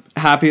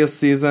 Happiest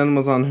Season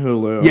was on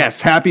Hulu. Yes,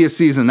 Happiest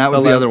Season. That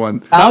was the other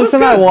one. Alex was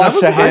and I good. That watched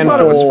was a good. I handful.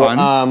 thought it was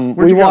fun.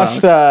 Where'd We you go,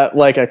 watched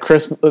like a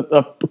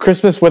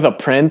Christmas with a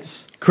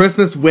Prince,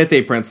 Christmas with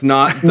a Prince,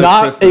 not the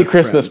not Christmas a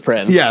Christmas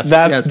Prince. Yes,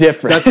 that's yes.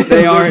 different.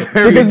 They are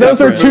because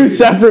those are two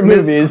separate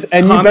movies,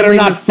 and you better Commonly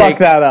not fuck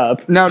that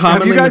up. Now, have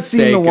Commonly you guys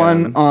seen the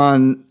mistaken. one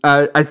on?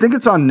 I think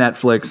it's on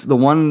Netflix. The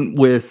one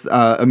with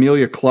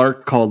Amelia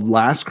Clark called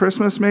Last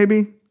Christmas,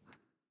 maybe.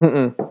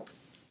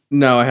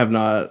 No, I have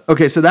not.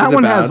 Okay, so that Is it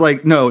one has bad?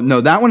 like no,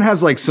 that one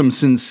has like some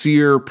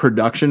sincere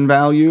production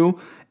value,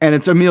 and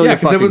it's Amelia. Yeah,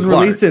 because it was fucking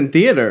released Clark. in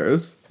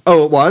theaters.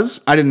 Oh, it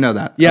was. I didn't know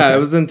that. Yeah, Okay. it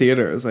was in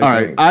theaters. All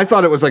right, I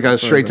thought it was like a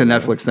straight to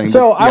Netflix thing.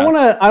 So but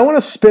yeah. I wanna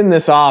spin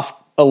this off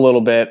a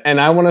little bit, and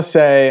I want to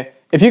say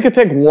if you could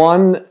pick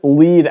one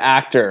lead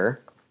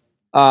actor,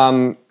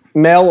 male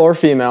or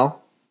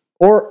female,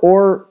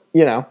 or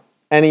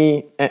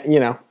any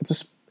it's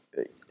just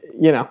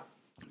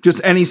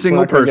just any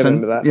single not gonna get person.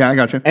 into that. Yeah, I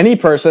got you. any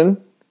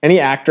person, any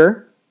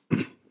actor,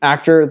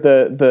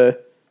 the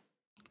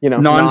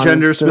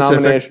Non-gender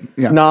specific.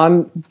 Yeah.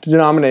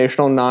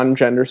 non-denominational,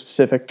 non-gender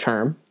specific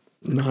term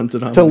to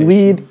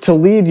Non-denominational.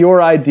 lead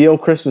your ideal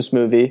Christmas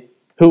movie.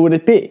 Who would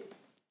it be?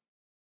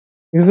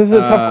 Because this is a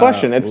tough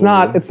question. It's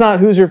not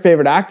who's your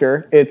favorite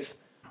actor. It's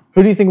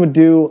who do you think would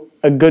do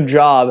a good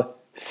job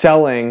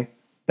selling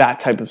that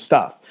type of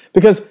stuff?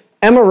 Because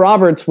Emma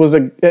Roberts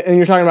and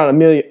you're talking about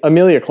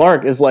Amelia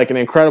Clark is like an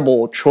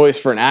incredible choice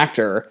for an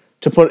actor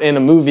to put in a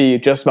movie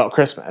just about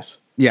Christmas,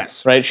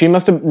 Yes. right? She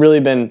must have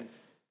really been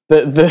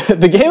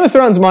the Game of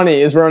Thrones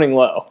money is running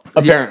low,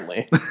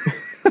 apparently.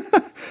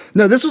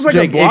 No, this was like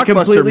Jake, a it blockbuster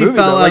completely movie.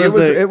 fell Though. Like out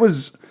of it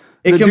was.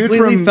 It the dude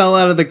completely from, fell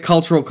out of the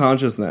cultural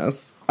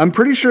consciousness I'm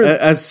pretty sure.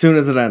 as soon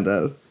as it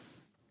ended.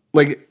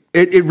 Like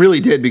it really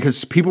did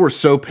because people were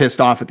so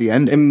pissed off at the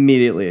ending.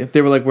 Immediately,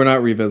 they were like, "We're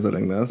not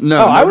revisiting this."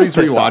 No, Oh, I was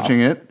nobody's pissed off. rewatching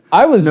it.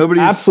 I was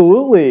Nobody's-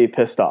 absolutely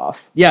pissed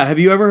off. Yeah, have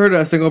you ever heard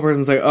a single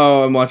person say,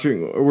 "Oh,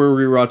 we're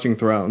rewatching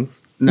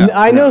Thrones"? No,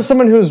 I know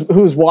someone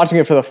who's watching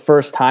it for the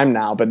first time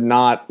now, but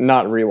not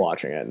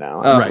rewatching it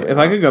now. Oh, Right. If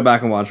I could go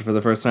back and watch it for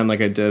the first time,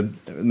 like I did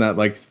in that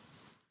like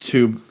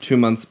two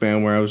month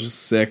span where I was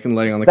just sick and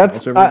laying on the That's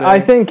couch every day.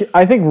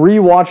 I think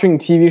rewatching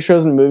TV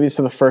shows and movies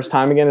for the first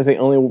time again is the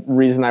only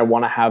reason I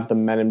want to have the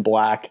Men in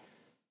Black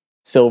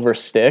silver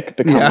stick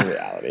become a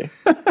reality.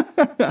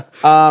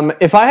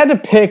 If I had to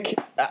pick,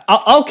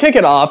 I'll kick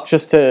it off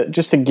just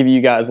to give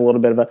you guys a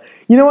little bit of a.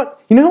 You know what?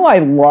 You know who I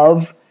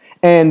love,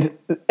 and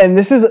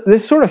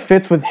this sort of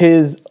fits with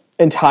his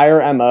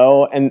entire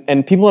MO,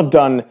 and people have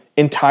done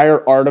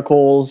entire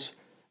articles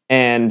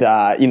and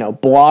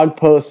blog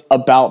posts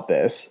about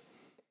this.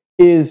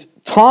 Is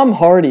Tom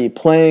Hardy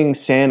playing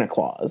Santa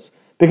Claus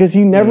because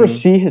you never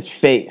see his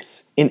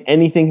face in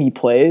anything he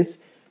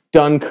plays.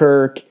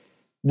 Dunkirk,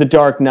 The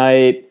Dark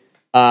Knight,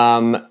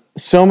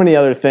 so many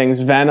other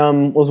things.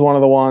 Venom was one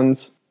of the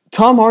ones.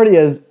 Tom Hardy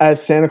as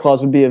Santa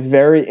Claus would be a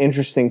very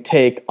interesting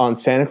take on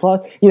Santa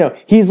Claus. You know,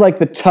 he's like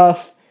the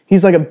tough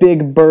he's like a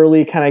big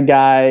burly kind of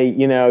guy.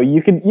 You know,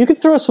 you could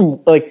throw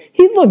some, like,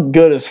 he'd look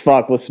good as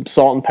fuck with some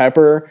salt and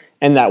pepper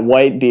and that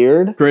white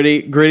beard.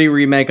 Gritty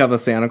remake of a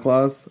Santa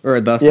Claus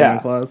or the Santa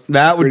Claus.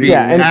 That would be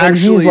and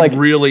he's like,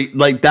 really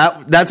like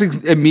that. That's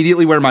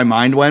immediately where my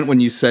mind went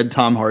when you said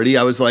Tom Hardy.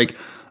 I was like,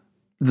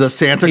 the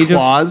Santa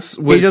Claus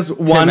with he just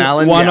Tim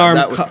Allen.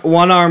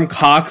 one arm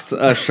cocks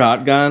a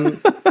shotgun.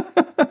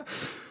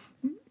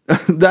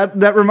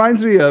 that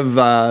reminds me of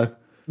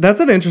that's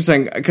an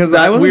interesting, because that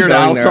I wasn't Weird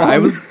Al there. song. I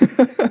was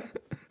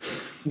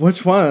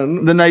which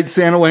one? The Night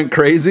Santa Went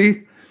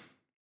Crazy.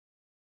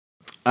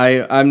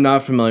 I'm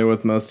not familiar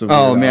with most of.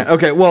 Oh man,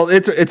 okay. Well,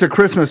 it's a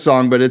Christmas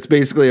song, but it's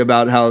basically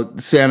about how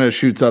Santa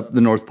shoots up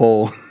the North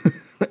Pole,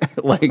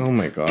 like, oh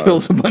my god,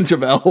 kills a bunch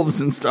of elves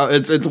and stuff.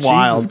 It's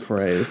wild. Jesus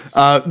Christ.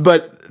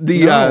 But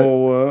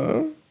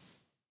the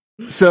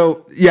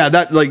so yeah,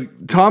 that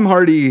like Tom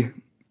Hardy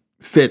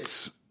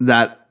fits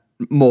that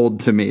mold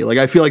to me. Like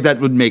I feel like that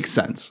would make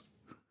sense.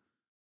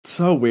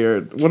 So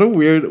weird. What a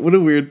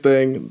weird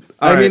thing.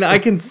 I mean, I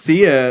can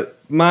see it.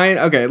 Mine.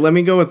 Okay, let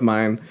me go with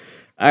mine.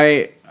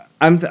 So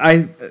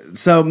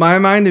my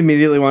mind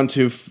immediately went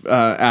to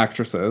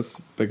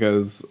actresses,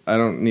 because I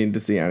don't need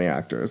to see any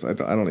actors. I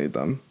don't need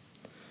them.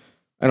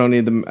 I don't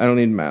need them. I don't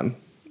need men.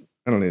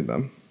 I don't need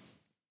them.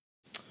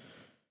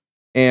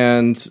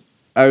 And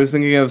I was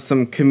thinking of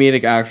some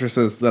comedic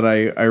actresses that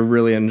I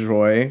really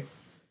enjoy.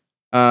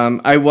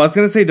 I was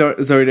going to say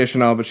Zooey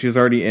Deschanel, but she's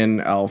already in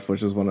Elf,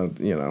 which is one of,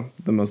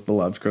 the most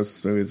beloved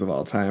Christmas movies of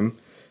all time.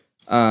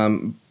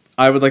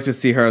 I would like to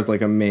see her as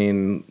like a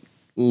main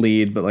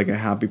lead, but like a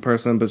happy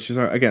person. But she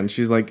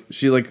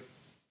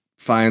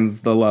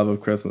finds the love of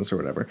Christmas or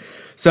whatever.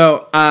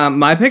 So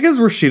my pick is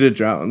Rashida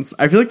Jones.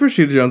 I feel like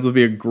Rashida Jones would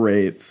be a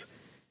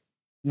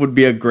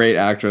great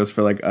actress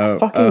for like a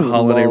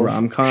holiday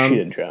rom-com.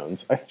 Rashida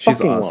Jones.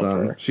 She's awesome.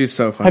 Love her. She's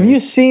so funny. Have you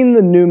seen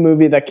the new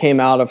movie that came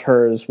out of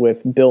hers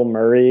with Bill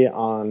Murray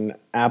on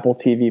Apple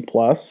TV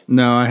Plus?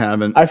 No, I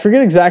haven't. I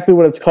forget exactly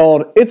what it's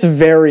called. It's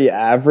very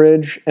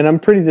average, and I'm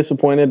pretty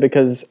disappointed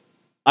because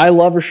I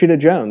love Rashida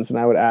Jones, and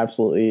I would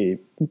absolutely...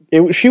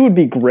 she would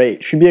be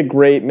great. She'd be a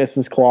great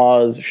Mrs.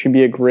 Claus. She'd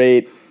be a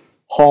great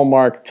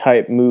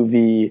Hallmark-type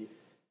movie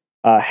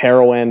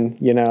heroine,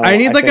 I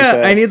need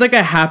like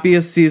a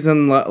happiest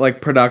season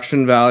like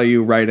production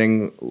value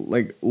writing,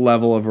 like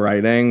level of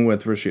writing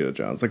with Rashida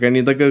Jones. Like I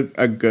need like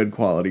a good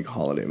quality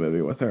holiday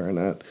movie with her in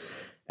it.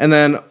 And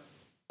then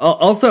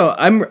also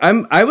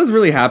I was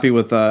really happy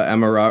with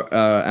Emma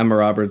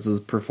Roberts'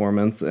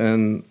 performance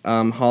in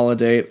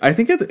Holiday. I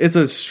think it's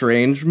a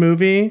strange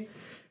movie,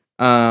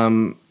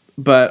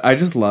 but I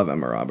just love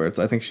Emma Roberts.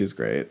 I think she's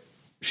great.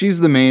 She's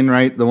the main,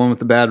 right? The one with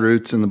the bad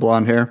roots and the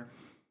blonde hair.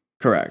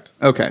 Correct.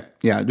 Okay.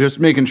 Yeah.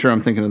 Just making sure I'm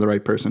thinking of the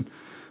right person.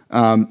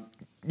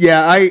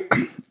 Yeah.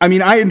 I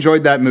mean, I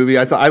enjoyed that movie.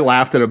 I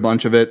laughed at a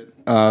bunch of it.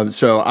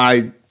 So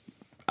I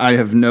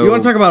have no. You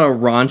want to talk about a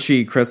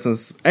raunchy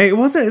Christmas?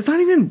 It's not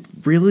even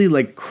really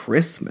like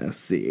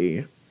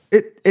Christmassy.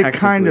 It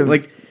kind of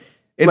like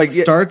it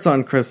starts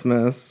on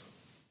Christmas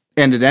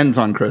and it ends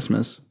on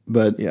Christmas.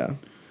 But yeah.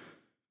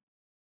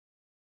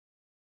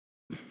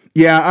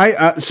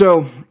 Yeah.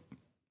 So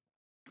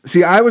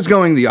see, I was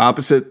going the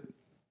opposite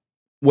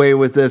way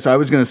with this. I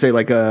was going to say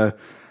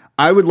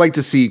I would like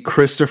to see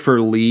Christopher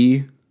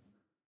Lee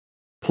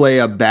play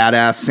a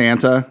badass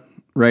Santa,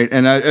 right?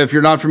 And if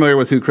you're not familiar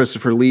with who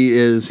Christopher Lee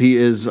is, he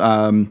is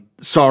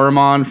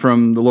Saruman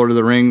from The Lord of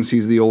the Rings.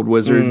 He's the old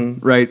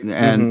wizard, right?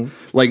 And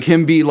like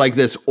him be like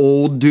this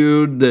old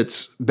dude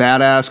that's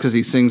badass because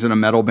he sings in a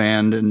metal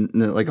band and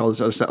like all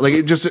this other stuff.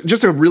 Like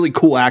just a really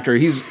cool actor.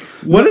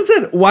 What is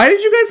it? Why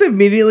did you guys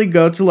immediately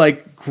go to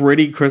like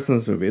gritty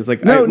Christmas movies?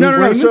 Like no.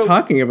 Even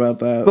talking about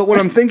that. But what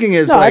I'm thinking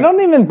is, I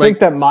don't even think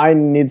that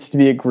mine needs to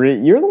be a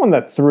gritty. You're the one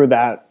that threw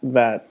that.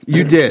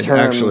 You did term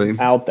actually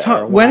out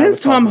there. When has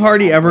Tom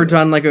Hardy ever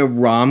done like a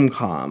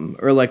rom-com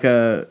or like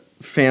a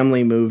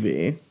family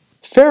movie?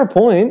 Fair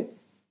point.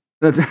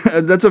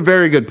 That's a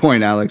very good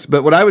point, Alex.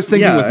 But what I was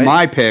thinking with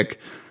my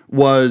pick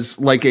was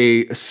like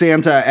a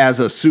Santa as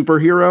a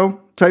superhero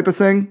type of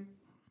thing.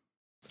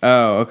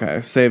 Oh,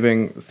 okay.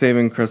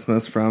 Saving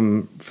Christmas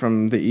from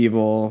the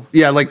evil.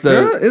 Yeah, like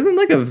there isn't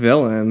like a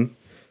villain.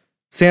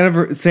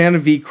 Santa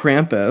v.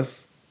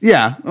 Krampus.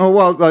 Yeah. Oh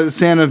well,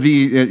 Santa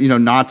v.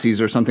 Nazis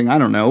or something. I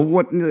don't know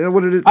what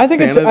it is. I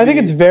think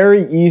it's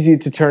very easy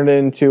to turn it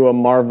into a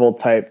Marvel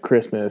type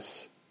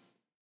Christmas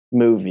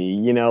movie.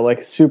 Like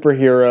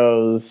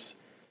superheroes.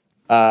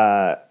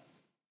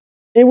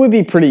 It would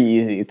be pretty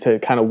easy to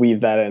kind of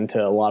weave that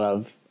into a lot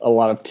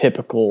of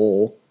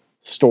typical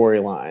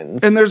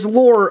storylines. And there's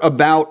lore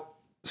about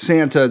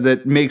Santa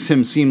that makes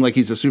him seem like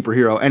he's a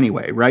superhero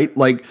anyway, right?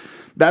 Like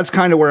that's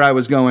kind of where I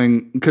was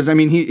going, because I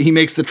mean he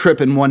makes the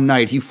trip in one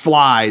night. He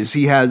flies.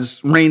 He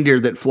has reindeer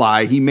that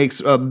fly. He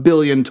makes 1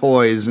 billion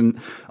toys and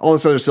all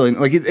this other silly.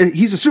 Like he's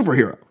a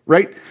superhero,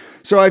 right?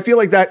 So I feel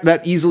like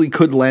that easily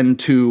could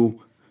lend to.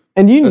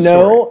 And he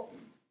shits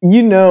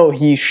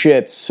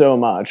so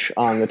much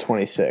on the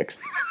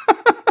 26th.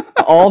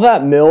 all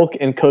that milk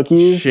and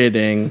cookies.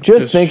 Shitting.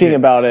 Just thinking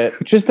about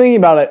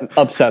it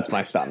upsets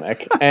my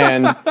stomach.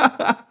 And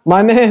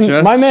my man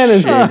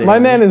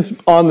is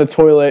on the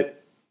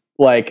toilet.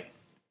 Like,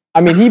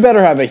 I mean, he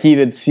better have a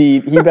heated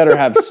seat. He better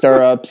have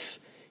stirrups.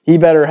 He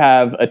better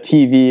have a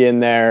TV in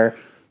there.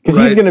 Because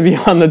he's going to be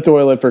on the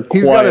toilet for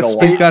quite a while.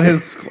 He's got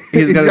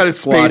his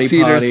space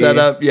heater set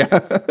up. Yeah,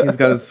 he's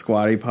got his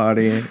squatty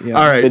potty. Yeah.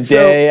 All right, the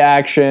day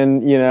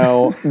action,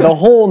 the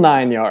whole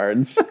 9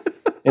 yards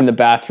in the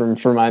bathroom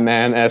for my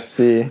man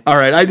SC. All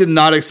right, I did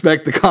not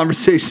expect the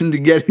conversation to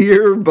get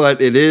here,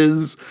 but it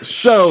is.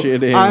 So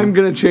I'm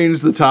going to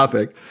change the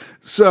topic.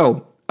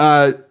 So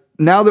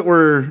now that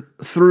we're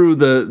through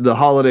the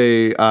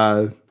holiday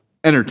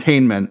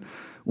entertainment,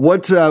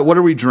 what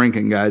are we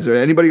drinking, guys?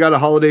 Anybody got a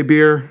holiday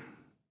beer?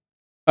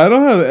 I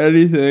don't have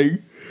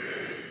anything.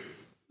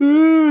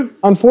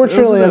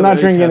 Unfortunately, I'm not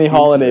drinking any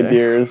holiday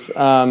beers.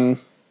 I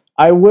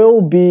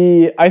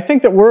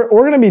think that we're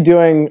going to be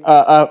doing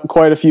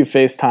quite a few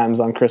FaceTimes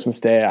on Christmas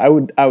Day. I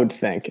would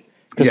think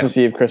Christmas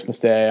Eve, Christmas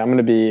Day. I'm going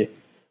to be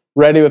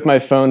ready with my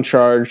phone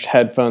charged,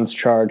 headphones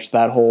charged,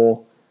 that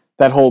whole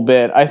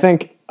bit. I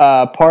think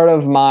part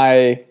of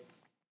my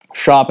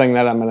shopping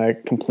that I'm going to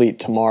complete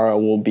tomorrow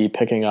will be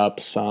picking up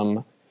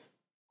some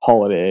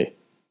holiday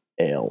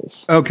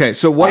ales. Okay,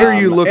 so what are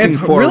you looking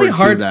forward really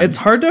hard, to then? It's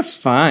hard to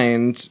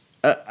find.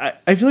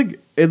 I feel like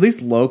at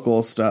least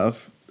local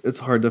stuff, it's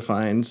hard to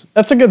find.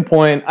 That's a good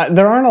point.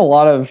 There aren't a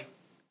lot of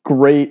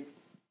great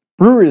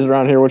breweries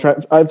around here, which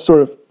I've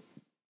sort of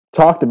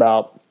talked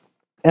about.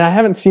 And I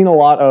haven't seen a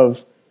lot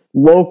of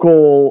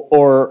local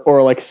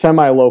or like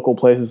semi-local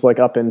places like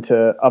up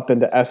into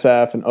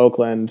SF and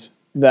Oakland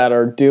that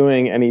are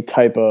doing any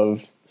type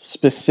of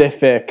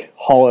specific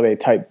holiday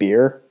type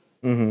beer.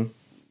 Mm-hmm.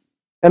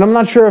 And I'm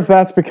not sure if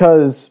that's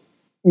because,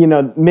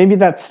 maybe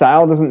that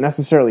style doesn't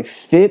necessarily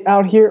fit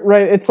out here,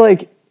 right? It's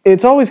like,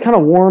 it's always kind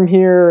of warm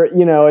here,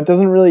 it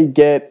doesn't really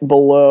get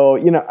below,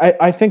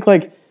 I think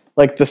like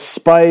the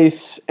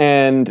spice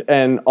and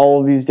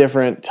all of these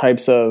different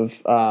types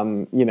of,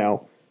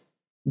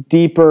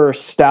 deeper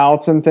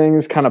stouts and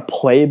things kind of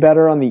play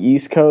better on the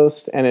East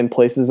Coast and in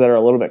places that are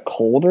a little bit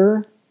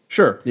colder.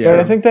 Sure. Yeah.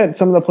 I think that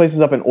some of the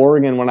places up in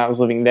Oregon when I was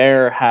living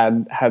there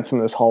had some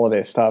of this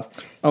holiday stuff.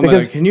 Oh my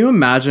God. Can you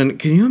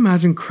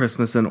imagine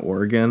Christmas in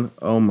Oregon?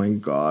 Oh my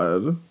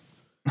God.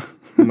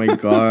 Oh my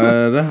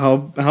God.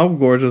 How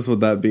gorgeous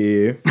would that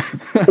be?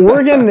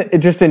 Oregon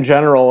just in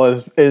general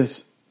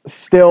is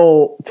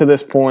still to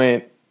this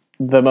point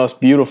the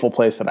most beautiful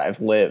place that I've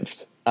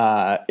lived.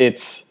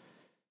 It's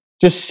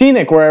just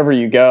scenic wherever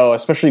you go,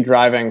 especially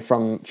driving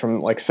from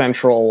like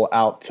central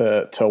out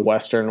to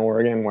western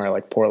Oregon, where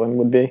like Portland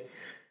would be.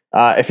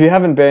 If you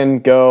haven't been,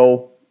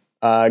 go.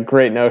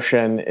 Great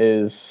Notion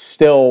is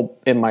still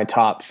in my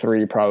top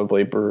 3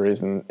 probably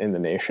breweries in the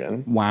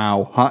nation.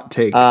 Wow, hot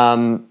take.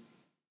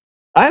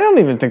 I don't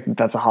even think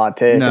that's a hot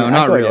take. No,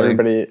 not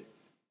really.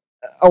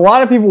 A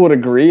lot of people would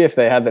agree if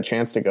they had the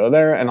chance to go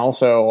there, and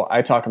also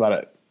I talk about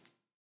it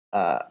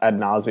ad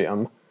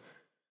nauseum.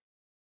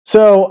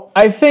 So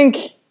I think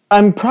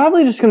I'm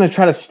probably just going to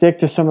try to stick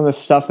to some of the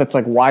stuff that's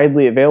like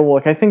widely available.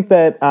 Like I think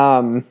that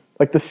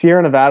like the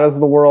Sierra Nevadas of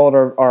the world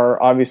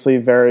are obviously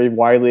very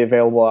widely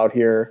available out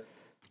here.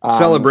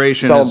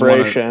 Celebration is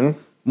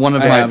one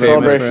of my favorites.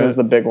 Celebration is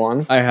the big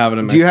one. I have it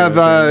in my Do you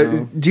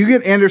have do you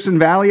get Anderson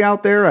Valley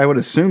out there? I would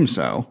assume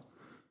so.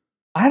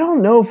 I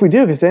don't know if we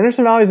do, because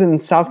Anderson Valley is in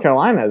South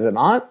Carolina, is it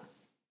not?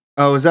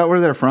 Oh, is that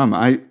where they're from?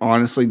 I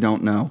honestly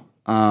don't know.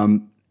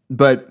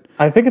 But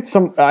I think it's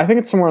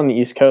somewhere on the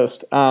East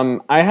Coast. I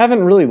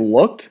haven't really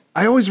looked.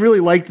 I always really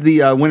liked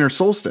the Winter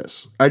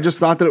Solstice. I just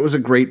thought that it was a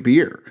great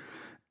beer.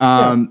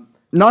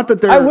 Not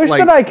that they're. I wish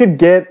that I could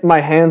get my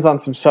hands on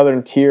some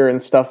Southern Tier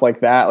and stuff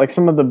like that, like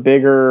some of the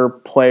bigger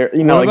players.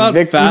 What about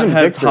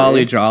Fathead's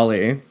Holly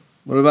Jolly?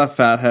 What about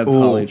Fathead's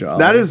Holly Jolly?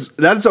 That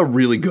is a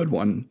really good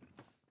one.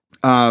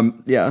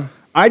 Yeah,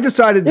 I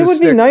decided it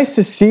would be nice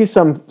to see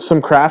some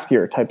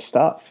craftier type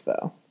stuff,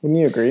 though. Wouldn't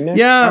you agree, Nick?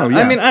 Yeah,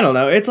 I mean, I don't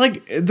know. It's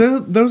like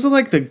those are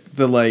like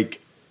the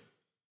like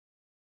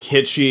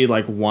kitschy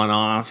like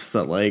one-offs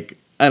that like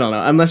I don't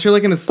know. Unless you're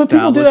like an established. But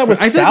people do that with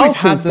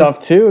stouts and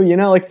stuff too.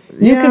 Like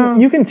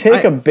you can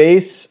take a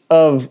base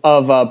of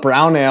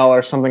brown ale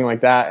or something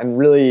like that and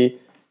really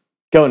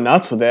go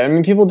nuts with it. I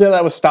mean, people do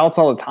that with stouts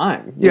all the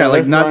time. Yeah,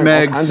 like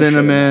nutmeg,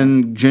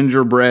 cinnamon,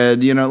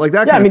 gingerbread. Like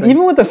that. Yeah, kind of thing.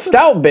 Even with a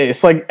stout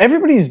base, like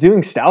everybody's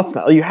doing stouts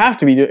now. You have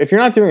to be. If you're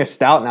not doing a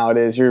stout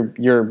nowadays,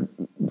 you're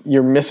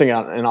missing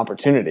out on an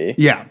opportunity.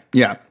 Yeah.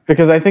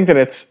 Because I think that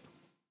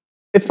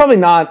it's probably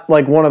not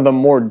like one of the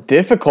more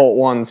difficult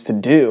ones to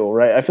do,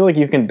 right? I feel like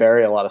you can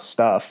bury a lot of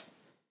stuff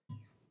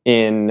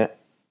in,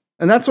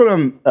 and that's what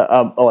I'm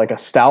like a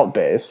stout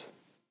base.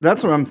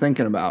 That's what I'm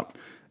thinking about.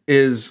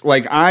 Is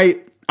like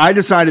I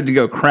decided to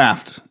go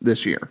craft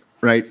this year,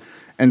 right?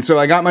 And so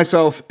I got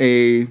myself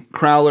a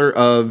crowler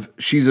of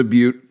She's a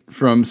Beaut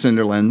from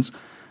Cinderlands.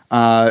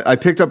 I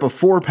picked up a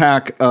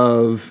 4-pack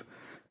of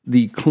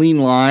the Clean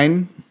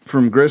Line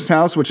from Grist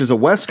House, which is a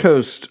West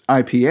Coast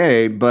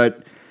IPA,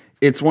 but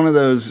it's one of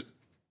those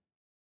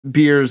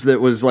beers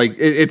that was like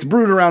it's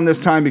brewed around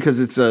this time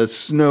because it's a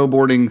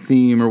snowboarding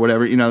theme or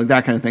whatever,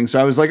 that kind of thing. So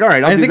I was like, all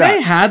right, I'll do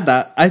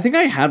that. I think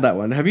I had that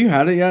one. Have you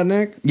had it yet,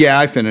 Nick? Yeah,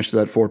 I finished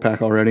that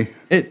 4-pack already.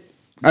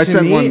 I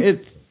sent one.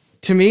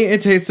 To me,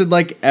 it tasted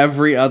like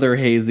every other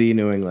hazy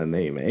New England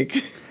that you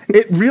make.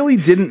 It really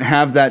didn't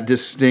have that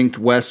distinct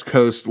West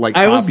Coast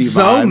I was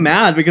so vibe.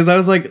 mad because I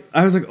was like,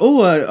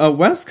 oh, a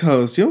West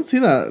Coast. You don't see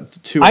that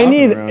too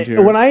often around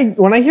here.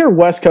 When I hear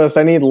West Coast,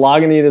 I need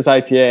Lagunitas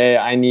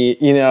IPA. I need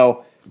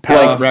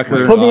Palate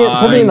Wrecker. Put me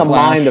in the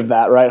Flash. mind of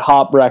that, right?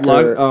 Hop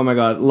Wrecker. Oh my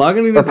god,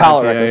 Lagunitas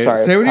Palate IPA. Wrecker,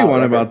 sorry. Say what you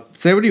want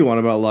Palate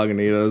about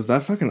Lagunitas.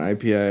 That fucking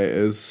IPA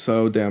is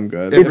so damn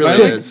good. It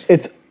really is.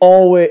 It's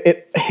always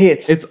it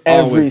hits. It's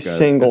every always good.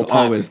 single It's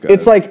time. always good.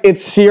 It's like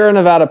it's Sierra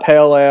Nevada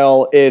Pale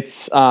Ale.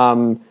 It's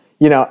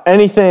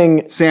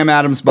anything Sam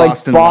Adams like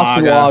Boston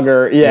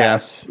Lager.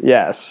 Yes.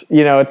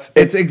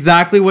 It's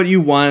exactly what you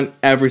want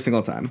every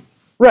single time.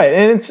 Right,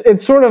 and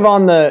it's sort of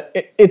on the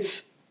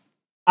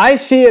I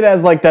see it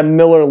as like that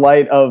Miller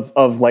Lite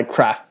of like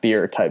craft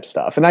beer type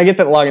stuff, and I get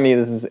that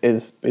Lagunitas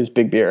is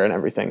big beer and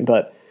everything,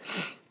 but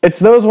it's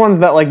those ones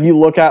that like you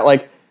look at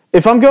like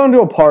if I'm going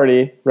to a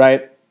party,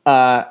 right?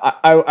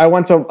 I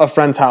went to a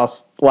friend's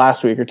house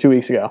last week or 2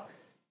 weeks ago,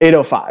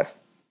 805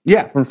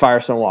 Yeah, from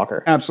Firestone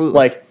Walker. absolutely.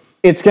 Like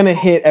it's going to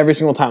hit every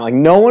single time. Like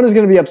no one is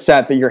going to be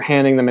upset that you're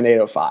handing them an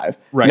 805.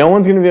 Right. No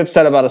one's going to be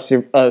upset about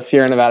a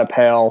Sierra Nevada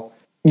Pale.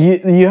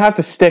 You have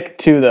to stick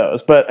to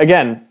those, but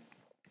again.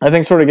 I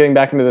think sort of getting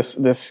back into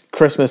this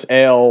Christmas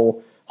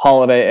ale,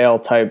 holiday ale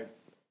type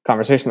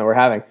conversation that we're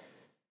having,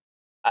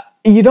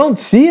 you don't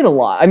see it a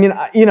lot. I mean,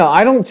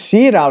 I don't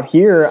see it out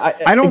here.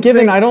 I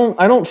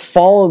don't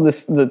follow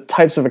the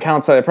types of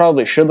accounts that I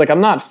probably should. Like,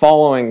 I'm not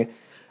following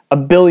a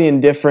billion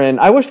different.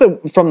 I wish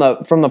that from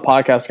the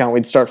podcast account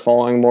we'd start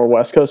following more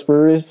West Coast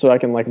breweries so I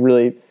can like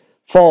really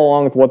follow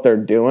along with what they're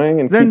doing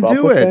and then keep up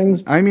do with it.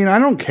 things. I mean, I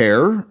don't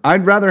care.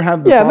 I'd rather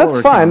have the that's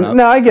follower fine. count up.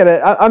 No, I get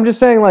it. I'm just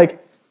saying like.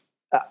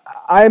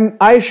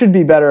 I should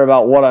be better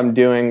about what I'm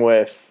doing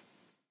with,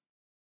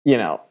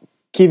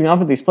 keeping up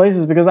with these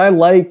places because I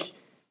like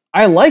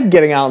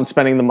getting out and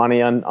spending the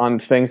money on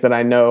things that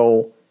I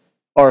know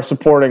are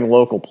supporting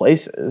local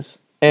places.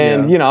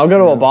 And, I'll go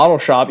to a bottle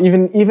shop,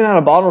 even at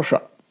a bottle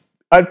shop.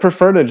 I'd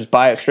prefer to just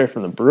buy it straight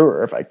from the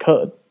brewer if I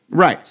could.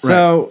 Right.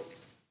 So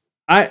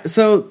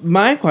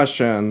my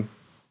question,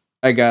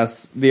 I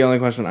guess, the only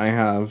question I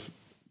have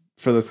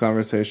for this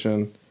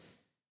conversation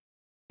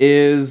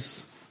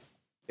is,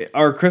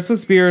 are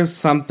Christmas beers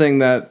something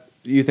that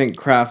you think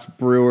craft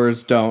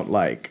brewers don't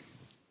like?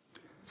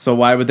 So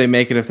why would they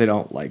make it if they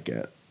don't like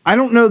it? I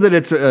don't know that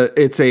it's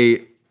a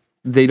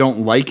they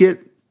don't like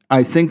it.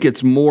 I think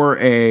it's more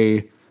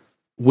a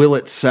will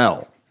it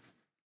sell?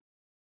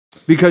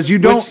 Because you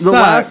don't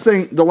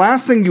the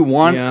last thing you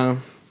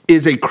want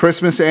is a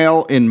Christmas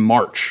ale in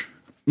March.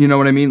 You know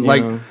what I mean? Yeah.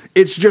 Like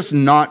it's just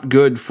not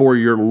good for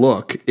your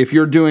look. If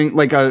you're doing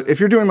like a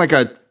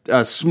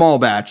small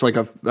batch, like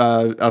a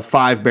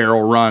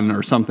 5-barrel run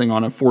or something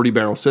on a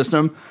 40-barrel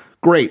system,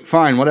 great,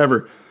 fine,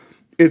 whatever.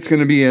 It's going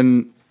to be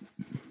in,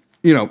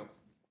 you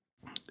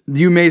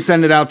may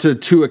send it out to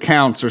 2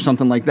 accounts or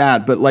something like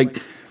that. But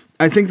like,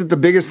 I think that the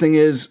biggest thing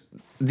is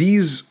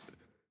these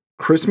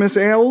Christmas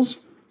ales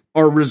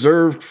are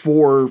reserved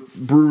for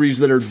breweries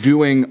that are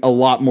doing a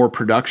lot more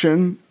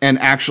production and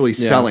actually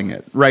selling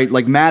it, right?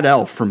 Like Mad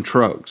Elf from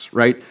Trogs,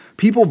 right?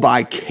 People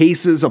buy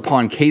cases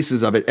upon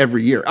cases of it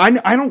every year.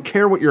 I don't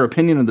care what your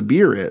opinion of the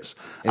beer is.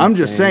 Insane. I'm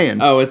just saying.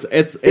 Oh, it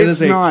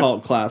is a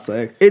cult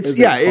classic. It's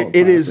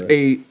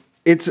the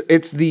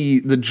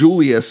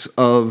Julius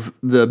of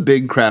the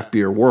big craft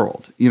beer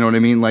world. You know what I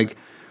mean? Like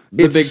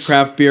the big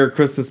craft beer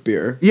Christmas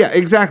beer. Yeah,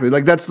 exactly.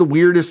 Like that's the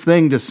weirdest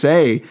thing to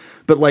say,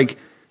 but like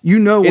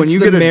when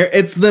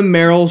it's the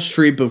Meryl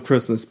Streep of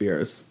Christmas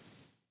beers.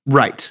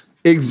 Right.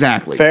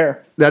 Exactly.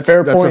 Fair. That's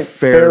point. a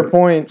fair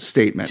point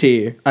statement.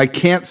 I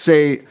can't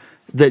say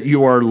that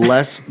you are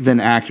less than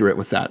accurate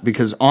with that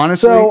because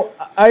honestly, so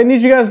I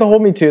need you guys to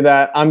hold me to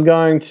that. I'm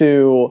going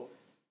to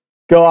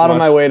go out of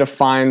my way to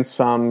find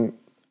some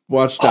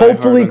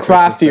hopefully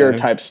craftier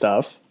type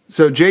stuff.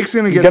 So Jake's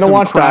going to get some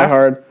watch Die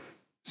Hard.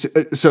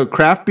 So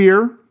craft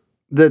beer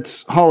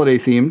that's holiday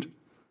themed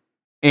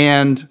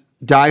and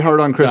Die Hard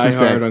on Christmas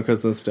Day. Die Hard on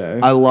Christmas Day.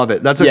 I love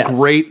it. That's a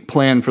great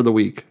plan for the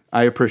week.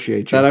 I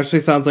appreciate you. That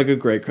actually sounds like a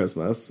great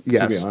Christmas,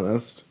 to be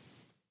honest.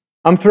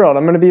 I'm thrilled.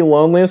 I'm going to be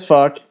lonely as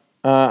fuck.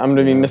 I'm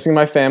going to be missing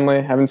my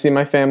family. Haven't seen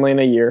my family in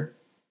a year.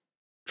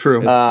 True.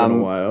 It's been a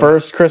while.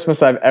 First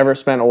Christmas I've ever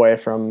spent away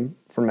from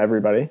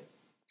everybody.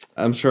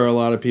 I'm sure a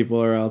lot of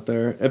people are out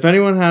there. If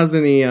anyone has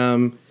any,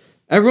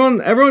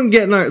 everyone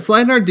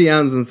slide in our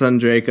DMs and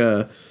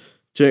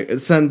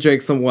send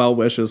Jake some well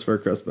wishes for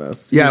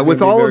Christmas. Yeah,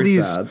 with all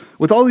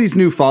these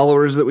new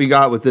followers that we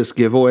got with this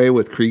giveaway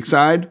with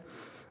Creekside,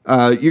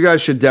 you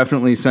guys should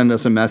definitely send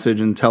us a message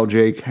and tell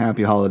Jake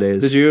happy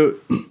holidays.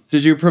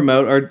 Did you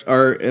promote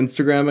our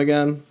Instagram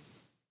again?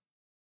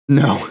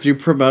 No. Did you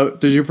promote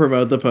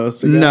the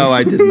post again? No,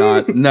 I did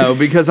not. No,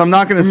 because I'm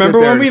not going to sit there. Remember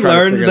when and we try to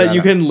learned figure that you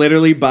out. can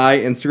literally buy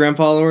Instagram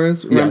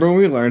followers? Remember Yes.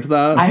 when we learned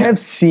that? I have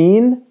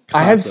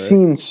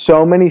seen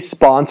so many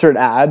sponsored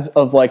ads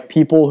of like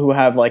people who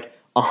have like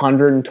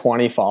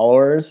 120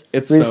 followers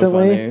It's so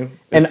recently. funny.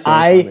 And It's so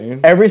funny.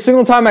 every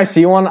single time I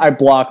see one, I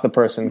block the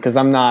person because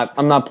I'm not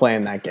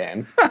playing that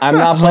game. I'm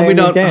not playing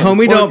these games.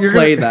 Homie, Well, don't you're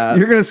play gonna- that.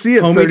 you're gonna see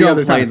it Homie, 30 don't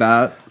other play times.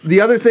 that.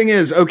 The other thing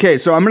is, okay,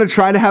 so I'm going to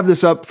try to have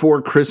this up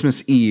for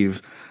Christmas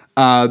Eve.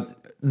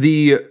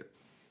 The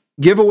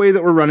giveaway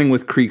that we're running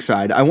with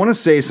Creekside, I want to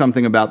say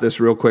something about this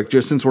real quick,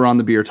 just since we're on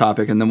the beer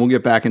topic, and then we'll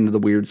get back into the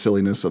weird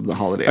silliness of the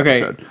holiday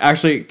Okay, episode.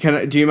 actually,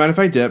 do you mind if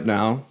I dip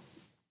now?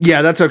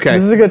 Yeah, that's okay.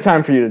 This is a good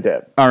time for you to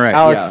dip. All right,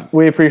 Alex, yeah.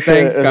 we appreciate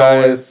Thanks, it as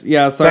guys. always.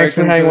 Yeah, sorry Thanks I for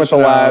couldn't hanging with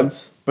finish the it out,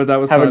 lads. but that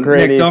was Have a fun.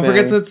 great Nick, don't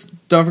evening.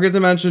 forget to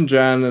mention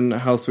Jen and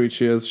how sweet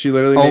she is. She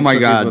literally Oh made my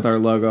cookies God. with our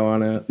logo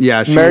on it.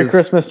 Yeah, she Merry was-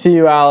 Christmas to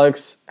you,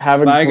 Alex.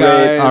 Have a Bye, great.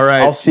 guys. All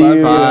right. I'll see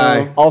you.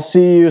 Bye. I'll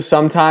see you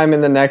sometime in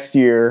the next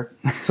year.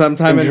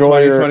 Sometime in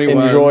Enjoy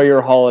 2021.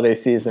 your holiday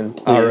season.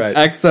 Please. All right.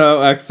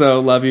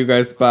 XOXO. Love you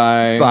guys.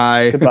 Bye.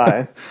 Bye.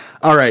 Goodbye.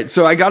 All right,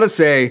 so I got to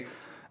say,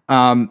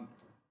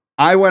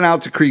 I went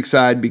out to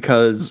Creekside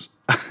because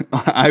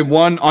I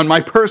won on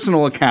my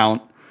personal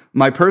account,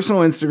 my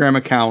personal Instagram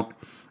account.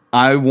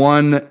 I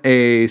won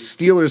a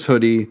Steelers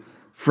hoodie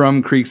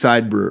from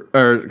Creekside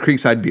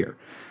Beer,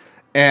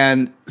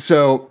 and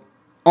so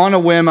on a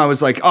whim, I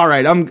was like, "All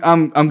right, I'm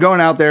going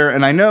out there,"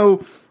 and I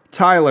know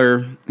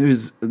Tyler,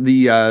 who's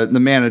the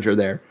manager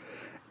there,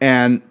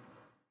 and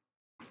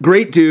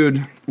great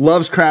dude,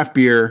 loves craft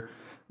beer,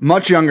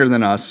 much younger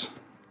than us,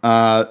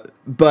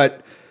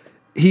 but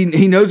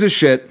he knows his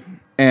shit.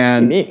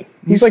 And Me.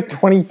 He's like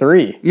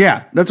 23.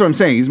 yeah, that's what I'm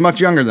saying. He's much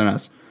younger than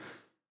us.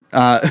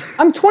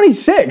 I'm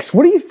 26.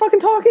 What are you fucking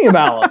talking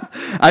about?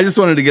 I just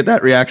wanted to get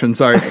that reaction.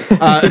 Sorry.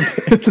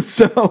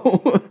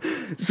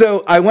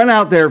 So I went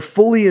out there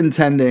fully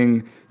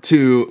intending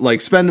to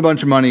like spend a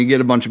bunch of money,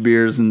 get a bunch of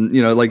beers, and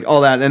like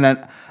all that. And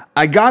then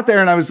I got there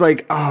and I was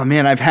like, oh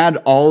man, I've had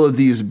all of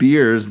these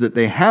beers that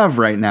they have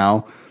right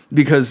now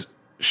because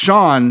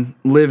Sean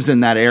lives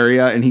in that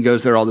area and he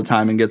goes there all the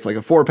time and gets like a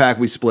 4-pack.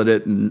 We split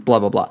it and blah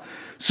blah blah.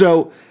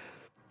 So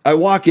I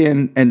walk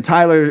in and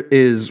Tyler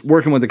is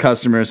working with the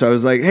customer. So I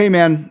was like, hey,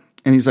 man.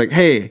 And he's like,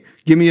 hey,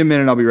 give me a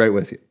minute. I'll be right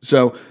with you.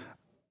 So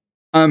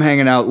I'm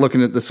hanging out,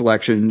 looking at the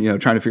selection,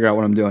 trying to figure out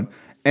what I'm doing.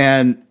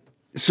 And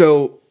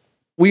so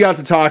we got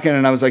to talking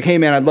and I was like, hey,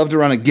 man, I'd love to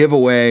run a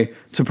giveaway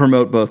to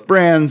promote both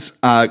brands.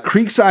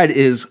 Creekside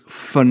is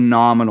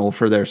phenomenal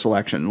for their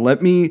selection.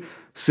 Let me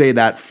say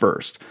that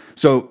first.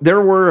 So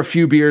there were a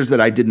few beers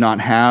that I did not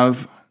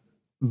have,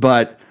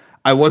 but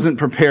I wasn't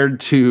prepared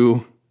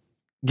to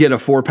get a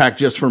 4-pack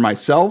just for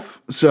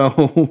myself.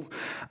 So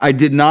I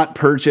did not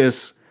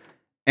purchase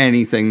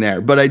anything there,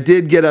 but I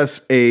did get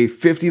us a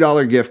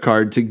 $50 gift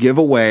card to give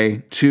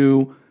away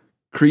to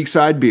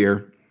Creekside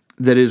Beer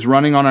that is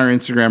running on our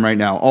Instagram right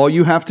now. All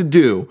you have to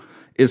do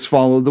is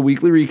follow the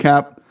weekly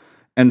recap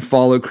and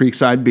follow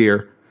Creekside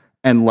Beer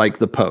and like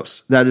the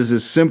post. That is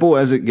as simple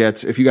as it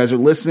gets. If you guys are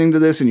listening to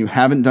this and you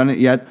haven't done it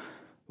yet,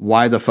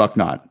 why the fuck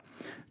not?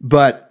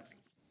 But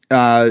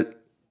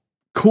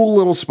cool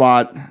little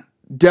spot.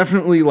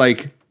 Definitely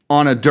like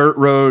on a dirt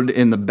road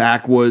in the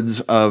backwoods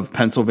of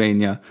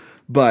Pennsylvania,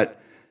 but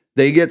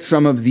they get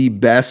some of the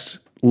best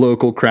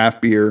local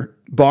craft beer,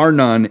 bar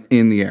none,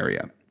 in the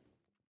area.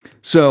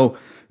 So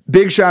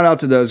big shout out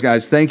to those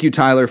guys. Thank you,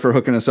 Tyler, for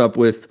hooking us up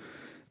with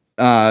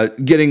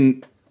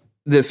getting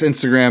this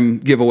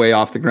Instagram giveaway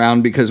off the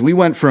ground, because we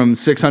went from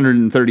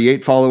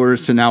 638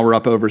 followers to now we're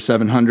up over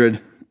 700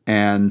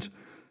 and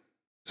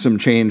some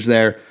change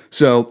there.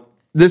 So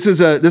this is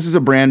a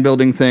brand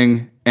building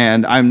thing,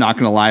 and I'm not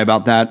going to lie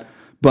about that.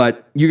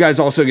 But you guys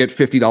also get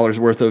 $50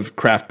 worth of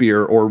craft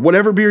beer or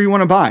whatever beer you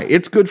want to buy.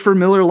 It's good for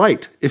Miller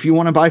Lite if you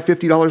want to buy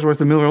 $50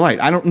 worth of Miller Lite.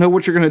 I don't know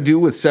what you're going to do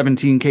with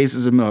 17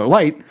 cases of Miller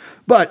Lite,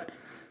 but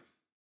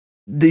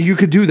you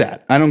could do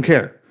that. I don't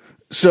care.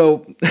 So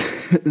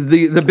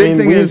the big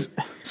thing is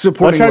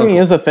supporting butt chugging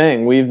local. is a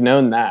thing. We've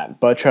known that.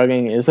 Butt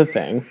chugging is a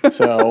thing.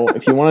 So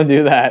if you want to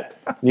do that,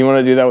 you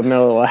want to do that with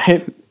Miller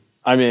Lite,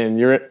 I mean,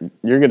 you're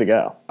good to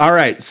go. All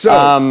right,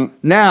 so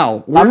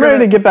now I'm ready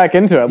to get back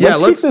into it.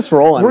 Let's keep this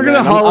rolling. We're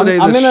gonna holiday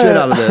the shit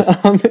out of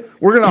this.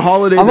 We're gonna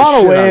holiday. I'm the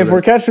on shit a out of wave. this.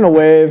 We're catching a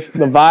wave.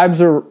 The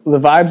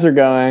vibes are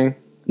going.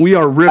 We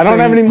are riffing. I don't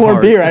have any more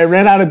hard. beer. I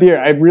ran out of beer.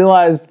 I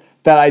realized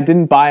that I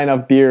didn't buy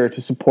enough beer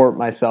to support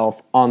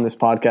myself on this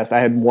podcast.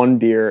 I had one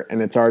beer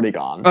and it's already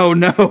gone. Oh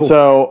no.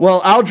 So well,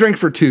 I'll drink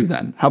for two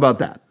then. How about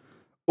that?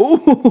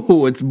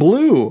 Ooh, it's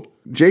blue.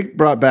 Jake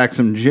brought back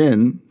some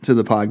gin to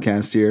the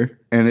podcast here,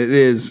 and it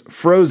is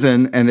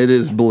frozen and it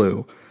is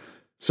blue.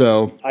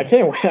 So I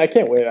can't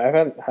wait. I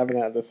haven't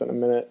had this in a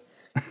minute.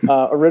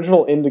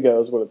 Original Indigo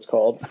is what it's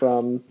called,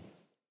 from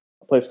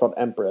a place called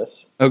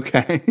Empress.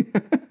 okay.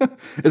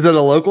 Is it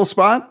a local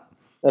spot?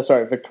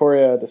 Sorry,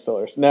 Victoria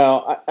Distillers.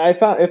 No, I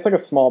found it's like a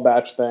small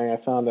batch thing. I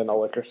found in a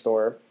liquor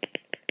store.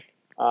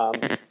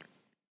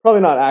 Probably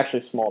not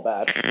actually small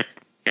batch.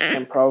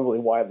 and probably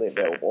widely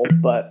available,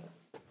 but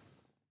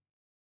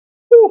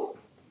whew,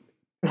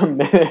 a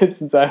minute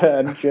since I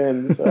had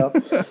gin, so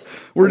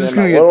We're just I'm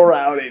gonna a get little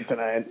rowdy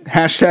tonight.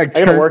 hashtag I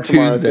gotta turn work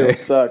tomorrow too, Tuesday. which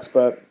sucks,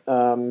 but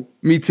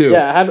Me too.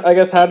 yeah, I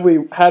guess had we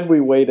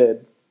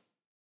waited,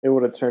 it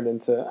would have turned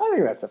into. I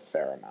think that's a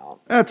fair amount.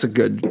 That's a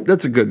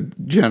good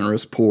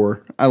generous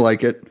pour. I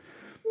like it.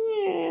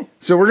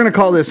 So we're gonna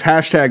call this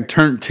hashtag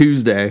turn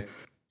Tuesday.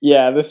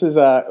 Yeah, this is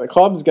the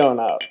club's going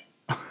up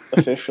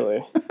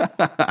officially.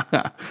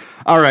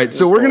 All right,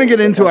 so we're going to get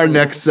into our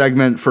next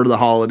segment for the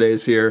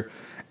holidays here.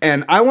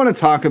 And I want to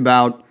talk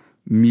about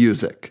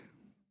music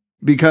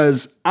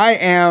because I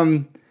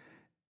am,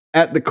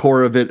 at the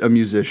core of it, a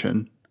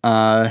musician.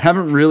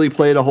 Haven't really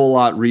played a whole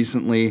lot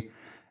recently,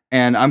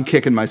 and I'm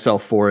kicking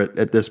myself for it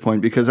at this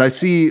point because I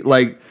see,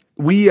 like,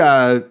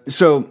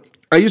 so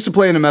I used to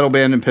play in a metal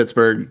band in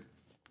Pittsburgh.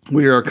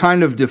 We are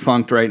kind of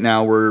defunct right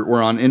now.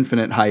 We're on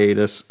infinite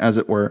hiatus, as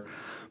it were.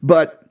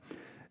 But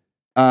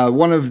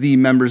one of the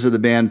members of the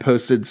band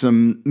posted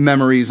some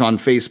memories on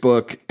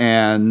Facebook,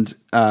 and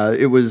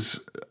it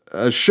was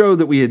a show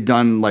that we had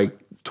done like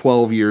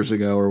 12 years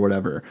ago or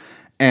whatever.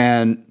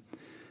 And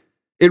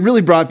it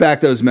really brought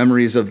back those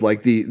memories of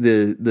like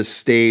the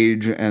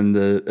stage and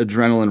the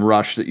adrenaline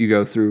rush that you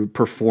go through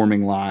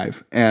performing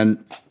live.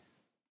 And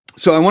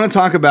so I want to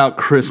talk about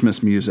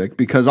Christmas music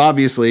because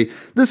obviously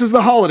this is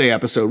the holiday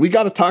episode. We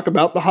got to talk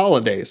about the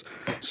holidays.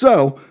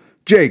 So,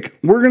 Jake,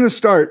 we're going to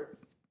start.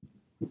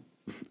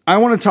 I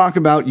want to talk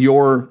about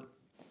your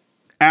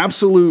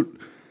absolute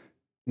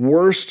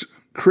worst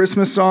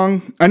Christmas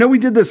song. I know we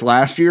did this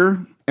last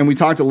year and we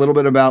talked a little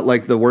bit about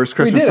like the worst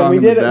Christmas song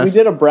and the best. We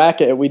did a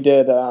bracket. We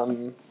did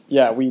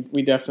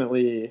we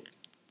definitely.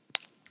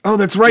 Oh,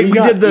 that's right. We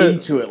got did the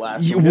into it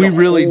last year. We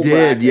really whole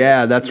did. bracket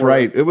Yeah, that's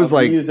right. It was of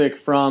like music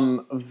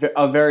from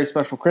A Very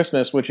Special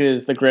Christmas, which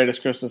is the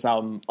greatest Christmas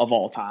album of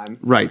all time.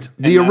 right.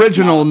 The that's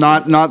original,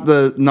 not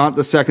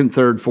the second,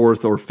 third,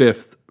 fourth, or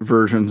fifth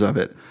versions of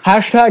it.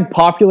 Hashtag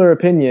popular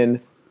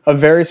opinion. A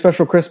Very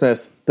Special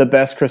Christmas, the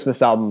best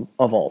Christmas album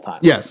of all time.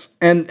 Yes,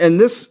 and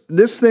this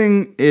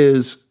thing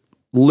is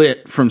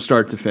lit from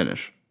start to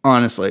finish.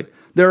 Honestly,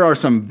 there are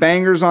some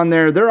bangers on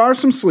there. There are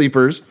some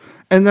sleepers,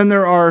 and then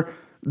there are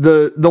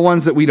the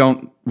ones that we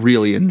don't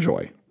really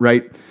enjoy,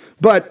 right?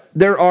 But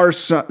there are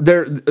some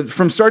there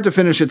from start to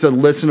finish. It's a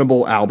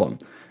listenable album,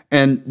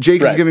 and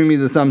Jake is giving me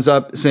the thumbs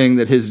up, saying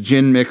that his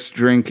gin mixed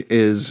drink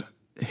is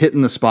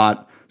hitting the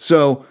spot.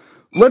 So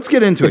let's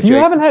get into it. If you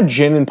Jake. haven't had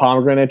gin and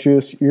pomegranate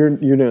juice, you're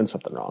doing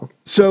something wrong.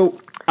 So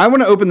I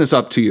want to open this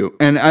up to you,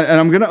 and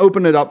I'm going to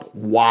open it up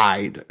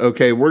wide.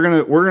 Okay, we're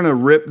gonna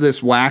rip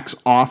this wax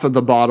off of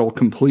the bottle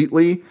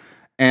completely,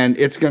 and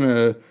it's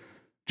gonna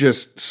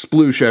just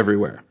sploosh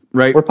everywhere.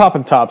 Right? We're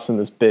popping tops in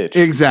this bitch.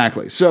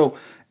 Exactly. So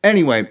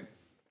anyway,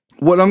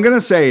 what I'm gonna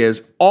say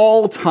is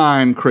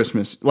all-time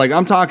Christmas. Like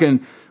I'm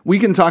talking, we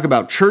can talk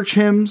about church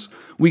hymns.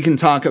 We can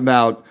talk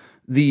about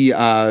the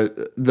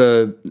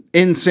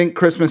NSYNC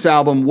Christmas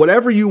album.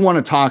 Whatever you want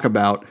to talk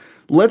about.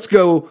 Let's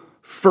go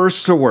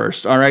first to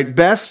worst. All right,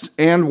 best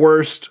and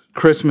worst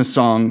Christmas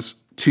songs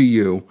to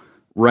you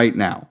right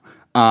now.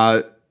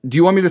 Do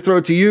you want me to throw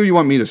it to you? You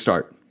want me to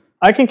start?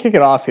 I can kick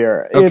it off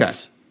here. Okay.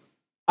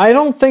 I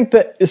don't think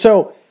that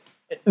so.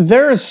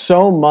 There is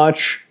so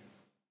much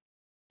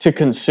to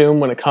consume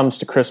when it comes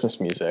to Christmas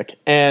music,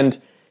 and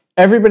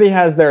everybody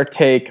has their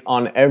take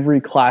on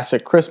every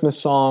classic Christmas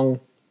song,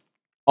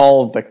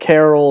 all of the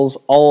carols,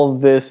 all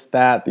of this,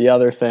 that, the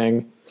other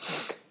thing.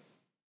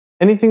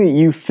 Anything that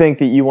you think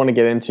that you want to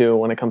get into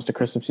when it comes to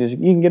Christmas music,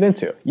 you can get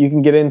into. You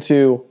can get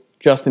into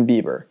Justin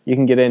Bieber. You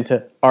can get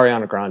into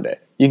Ariana Grande.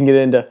 You can get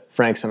into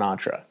Frank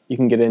Sinatra. You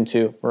can get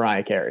into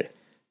Mariah Carey.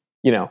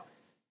 You know.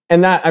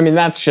 And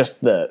that's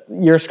just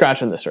you're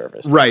scratching the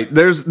surface. Right.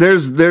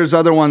 There's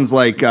other ones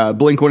like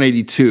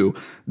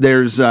Blink-182.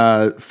 There's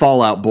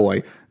Fall Out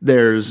Boy.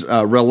 There's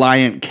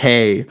Reliant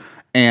K.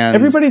 And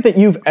everybody that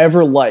you've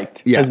ever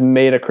liked has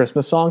made a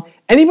Christmas song.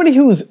 Anybody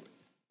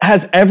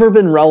has ever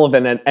been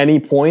relevant at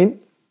any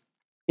point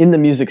in the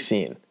music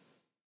scene,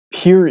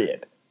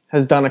 period,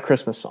 has done a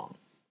Christmas song.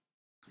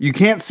 You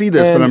can't see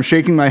this, but I'm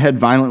shaking my head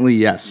violently.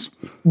 Yes,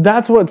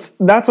 that's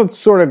what's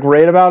sort of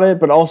great about it.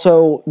 But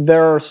also,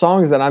 there are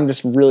songs that I'm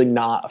just really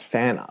not a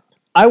fan of.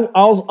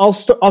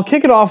 I'll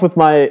kick it off with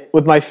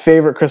my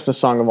favorite Christmas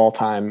song of all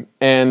time,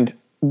 and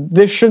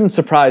this shouldn't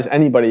surprise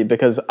anybody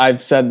because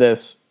I've said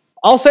this.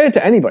 I'll say it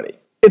to anybody.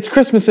 It's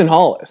Christmas in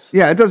Hollis.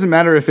 Yeah, it doesn't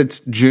matter if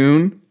it's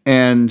June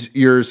and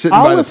you're sitting by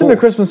the pool. I'll listen to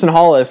Christmas in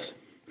Hollis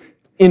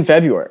in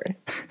February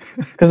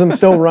because I'm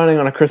still running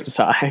on a Christmas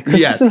high.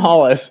 Christmas in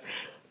Hollis.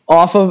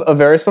 Off of A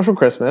Very Special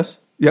Christmas.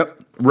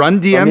 Yep. Run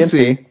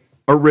DMC.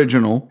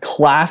 Original.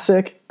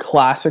 Classic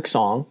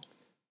song.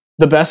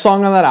 The best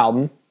song on that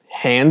album,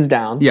 hands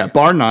down. Yeah,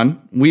 bar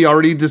none. We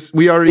already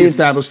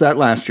established that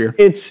last year.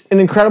 It's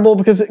an incredible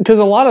because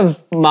a lot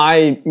of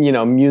my,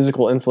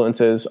 musical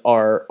influences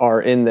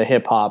are in the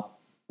hip hop,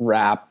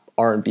 rap,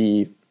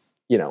 R&B,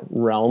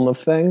 realm of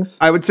things.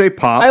 I would say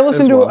pop. I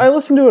listen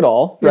to it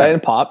all, right? Yeah.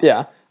 And pop,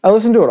 yeah. I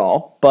listen to it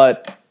all,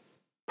 but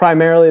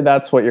primarily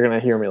that's what you're going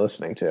to hear me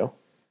listening to.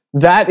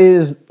 That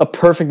is a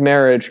perfect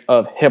marriage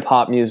of hip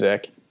hop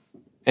music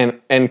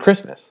and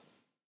Christmas.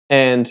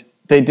 And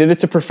they did it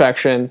to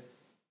perfection.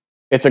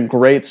 It's a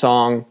great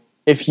song.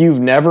 If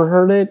you've never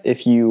heard it,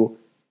 if you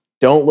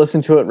don't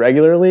listen to it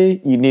regularly,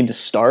 you need to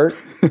start.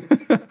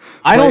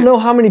 I don't know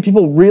how many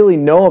people really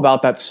know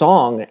about that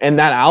song and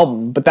that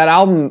album, but that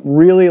album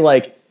really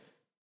like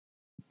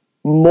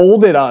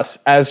molded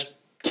us as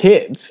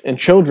kids and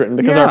children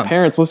because our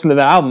parents listened to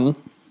the album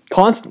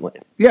constantly.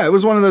 Yeah, it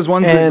was one of those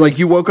ones that like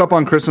you woke up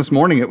on Christmas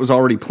morning, it was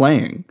already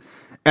playing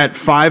at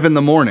 5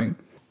 a.m.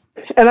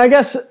 And I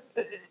guess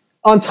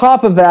on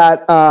top of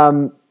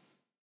that,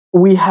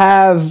 we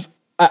have.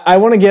 I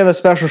want to give a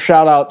special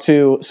shout out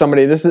to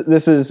somebody. This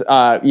is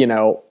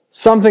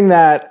something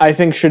that I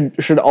think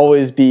should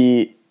always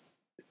be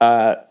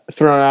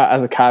thrown out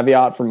as a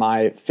caveat for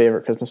my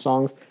favorite Christmas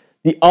songs.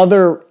 The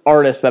other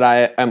artist that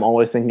I am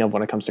always thinking of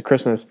when it comes to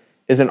Christmas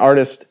is an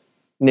artist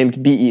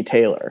named B.E.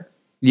 Taylor.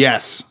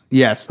 Yes,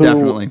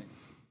 definitely.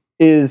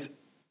 Is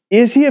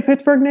he a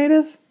Pittsburgh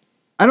native?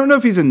 I don't know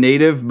if he's a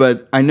native,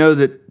 but I know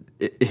that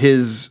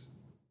his.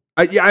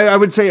 I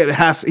would say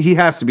he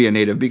has to be a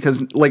native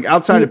because like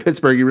outside of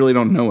Pittsburgh, you really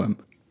don't know him.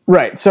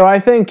 Right. So I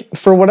think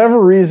for whatever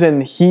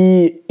reason,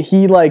 he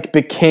like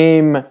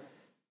became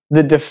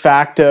the de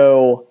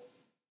facto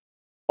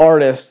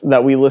artist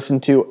that we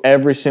listened to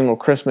every single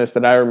Christmas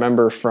that I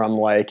remember from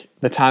like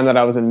the time that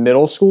I was in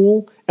middle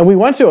school. And we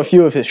went to a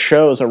few of his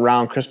shows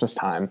around Christmas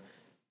time,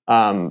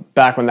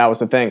 back when that was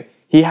the thing.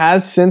 He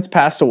has since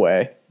passed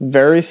away.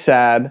 Very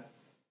sad.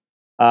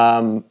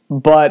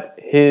 But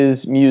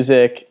his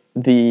music,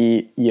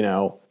 the,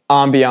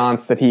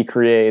 ambiance that he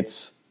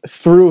creates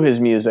through his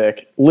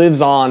music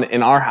lives on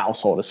in our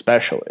household,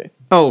 especially.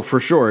 Oh, for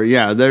sure.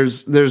 Yeah.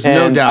 There's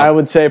no doubt. I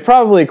would say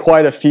probably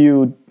quite a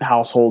few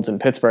households in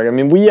Pittsburgh. I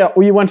mean,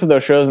 we went to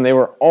those shows and they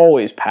were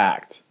always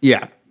packed.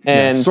 Yeah.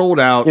 And sold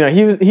out.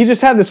 He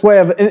just had this way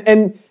of,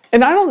 and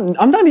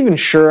I'm not even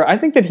sure. I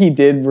think that he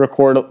did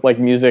record like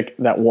music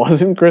that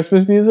wasn't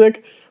Christmas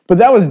music, but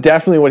that was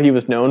definitely what he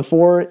was known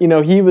for.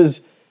 He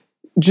was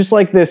just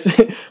like this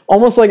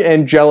almost like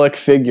angelic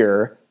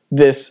figure,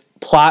 this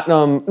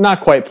platinum, not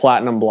quite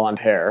platinum blonde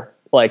hair,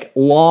 like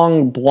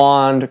long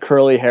blonde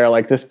curly hair,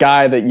 like this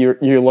guy that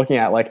you're looking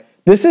at, like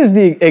this is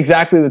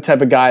exactly the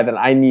type of guy that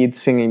I need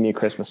singing me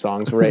Christmas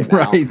songs right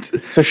now. Right.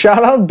 So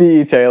shout out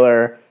B.E.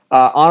 Taylor,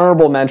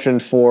 honorable mention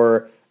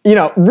for,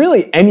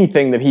 really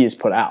anything that he's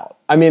put out.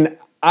 I mean,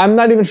 I'm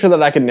not even sure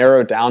that I could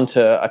narrow it down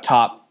to a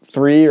top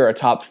 3 or a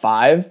top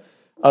 5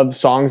 of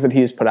songs that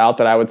he's put out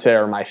that I would say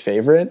are my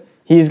favorite.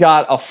 He's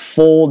got a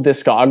full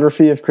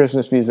discography of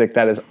Christmas music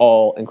that is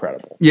all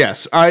incredible.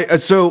 Yes.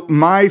 So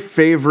my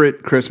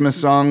favorite Christmas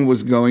song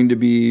was going to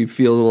be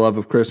Feel the Love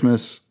of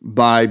Christmas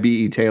by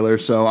B.E. Taylor.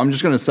 So I'm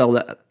just going to sell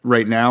that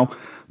right now.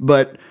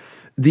 But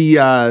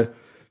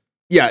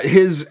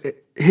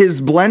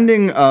his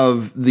blending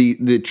of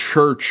the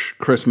church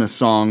Christmas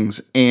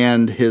songs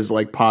and his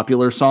like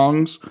popular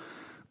songs,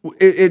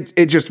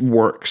 it just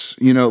works.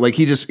 Like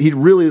he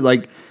really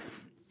like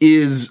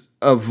is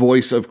a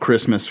voice of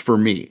Christmas for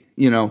me.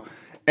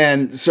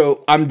 And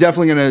so I'm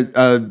definitely going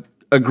to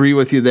agree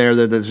with you there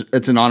that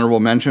it's an honorable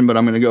mention, but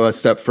I'm going to go a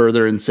step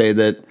further and say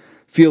that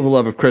Feel the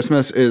Love of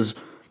Christmas is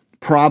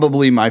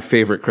probably my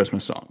favorite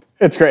Christmas song.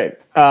 It's great.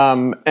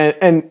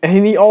 And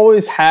he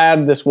always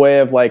had this way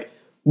of like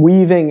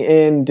weaving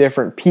in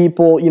different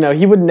people.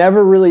 He would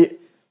never really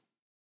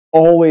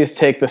always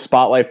take the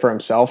spotlight for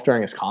himself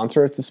during his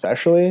concerts,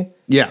 especially.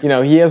 Yeah.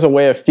 He has a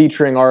way of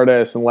featuring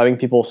artists and letting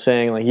people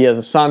sing. Like he has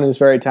a son who's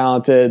very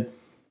talented.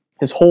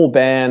 His whole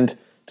band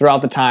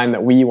throughout the time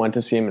that we went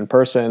to see him in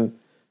person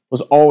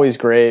was always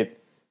great.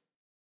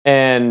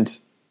 And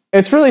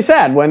it's really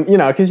sad when,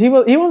 because he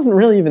wasn't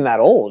really even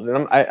that old.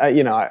 And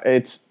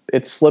it's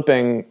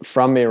slipping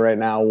from me right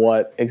now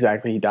what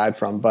exactly he died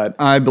from. But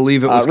I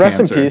believe it was rest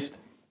cancer. in peace.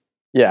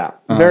 Yeah,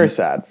 very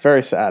sad.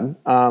 Very sad.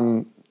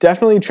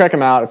 Definitely check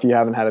him out if you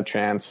haven't had a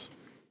chance.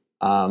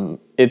 You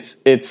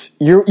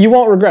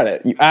won't regret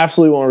it. You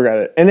absolutely won't regret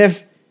it. And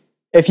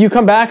if you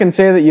come back and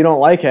say that you don't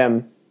like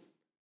him,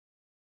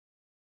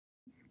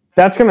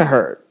 that's going to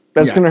hurt.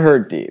 That's going to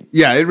hurt deep.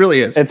 Yeah, it really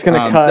is. It's going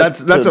to cut.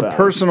 That's a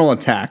personal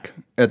attack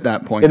at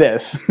that point. It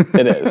is.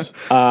 It is.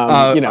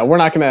 I'm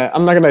not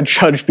going to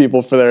judge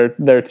people for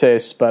their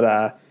tastes,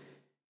 but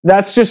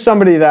that's just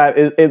somebody that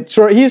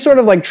he sort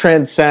of like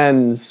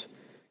transcends.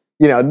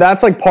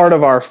 That's like part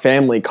of our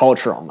family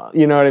culture almost.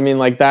 You know what I mean?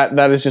 Like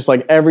that is just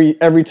like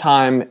every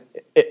time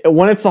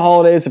when it's the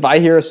holidays, if I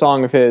hear a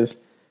song of his,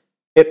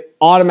 it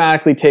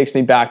automatically takes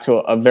me back to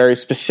a very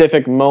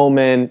specific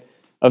moment,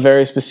 a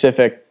very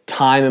specific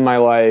time in my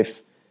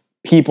life,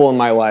 people in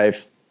my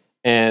life,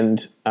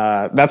 and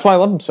that's why I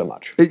love him so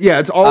much.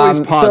 It's always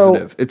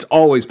positive. It's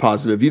always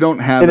positive. You don't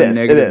have a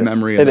negative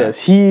memory of that.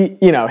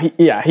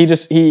 It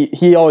is.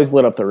 He always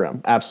lit up the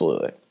room.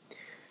 Absolutely.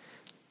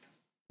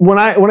 When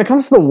it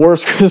comes to the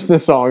worst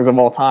Christmas songs of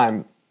all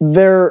time,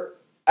 they're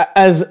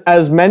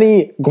as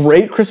many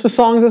great Christmas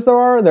songs as there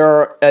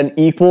are an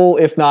equal,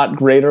 if not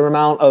greater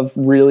amount of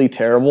really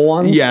terrible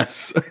ones.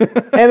 Yes.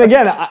 And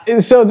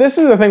again, so this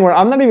is the thing where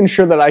I'm not even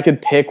sure that I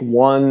could pick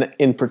one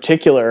in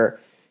particular.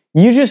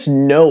 You just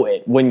know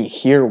it when you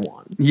hear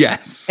one.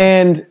 Yes.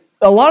 And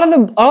a lot of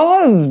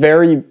the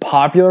very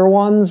popular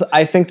ones,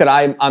 I think that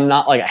I'm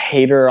not like a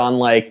hater on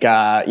like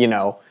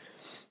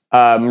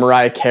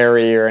Mariah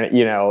Carey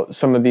or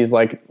some of these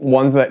like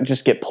ones that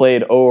just get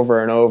played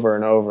over and over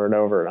and over and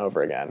over and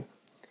over again.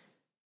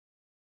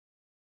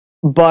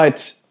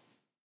 But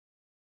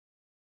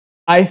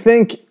I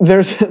think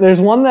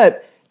there's one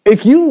that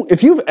if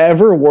you've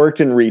ever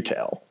worked in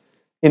retail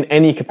in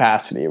any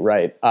capacity,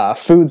 right?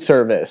 Food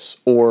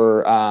service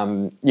or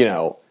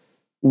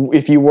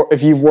if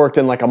you've worked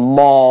in like a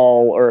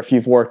mall or if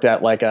you've worked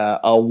at like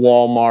a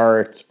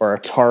Walmart or a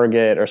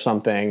Target or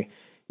something,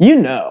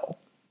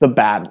 the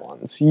bad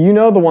ones.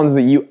 The ones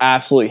that you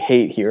absolutely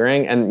hate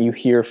hearing and you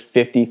hear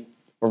 50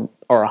 or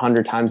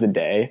 100 times a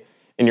day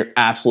and you're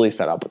absolutely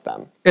fed up with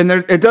them. And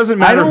it doesn't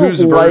matter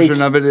whose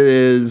version of it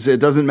is. It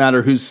doesn't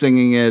matter who's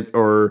singing it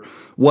or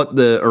what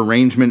the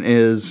arrangement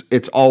is.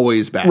 It's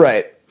always bad.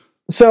 Right.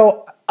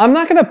 So I'm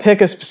not going to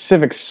pick a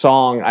specific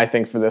song, I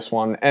think, for this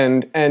one.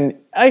 And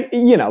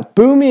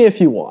boo me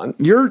if you want.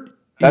 You're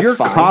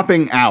fine.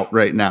 Copping out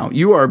right now.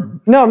 You are.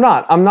 No, I'm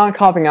not. I'm not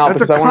copping out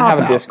because I want to have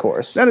a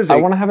discourse. I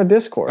want to have a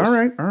discourse. All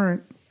right.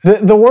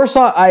 The worst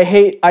song, I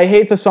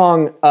hate the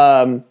song,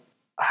 I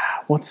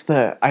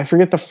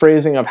forget the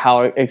phrasing of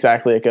how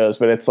exactly it goes,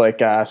 but it's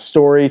like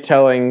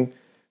storytelling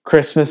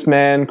Christmas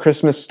man,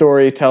 Christmas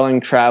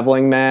storytelling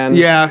traveling man.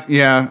 Yeah.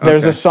 Okay.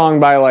 There's a song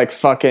by like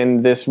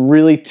fucking this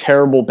really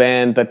terrible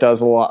band that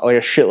does a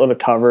shitload of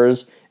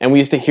covers, and we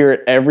used to hear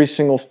it every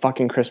single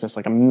fucking Christmas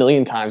like a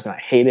million times, and I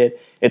hate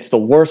it. It's the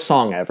worst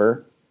song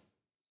ever.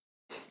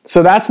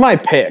 So that's my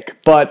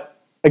pick,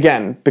 but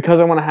again,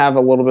 because I want to have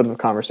a little bit of a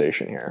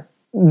conversation here.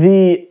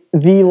 The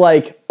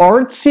like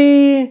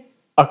artsy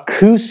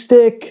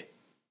acoustic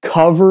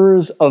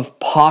covers of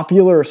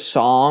popular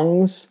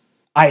songs,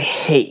 I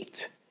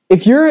hate.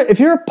 If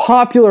you're a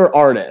popular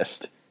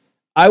artist,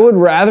 I would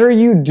rather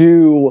you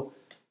do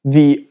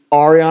the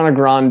Ariana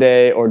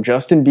Grande or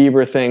Justin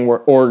Bieber thing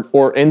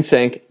or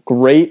NSYNC.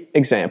 Great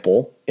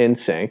example,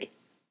 NSYNC.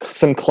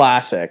 Some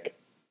classic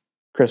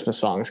Christmas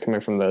songs coming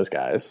from those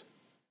guys.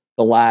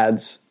 The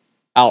lads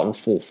out in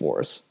full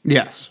force.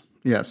 Yes.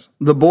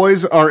 The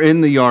boys are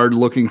in the yard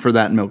looking for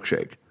that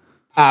milkshake.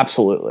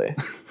 Absolutely.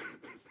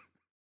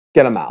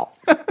 Get them out.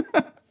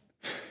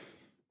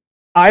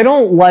 I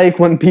don't like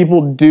when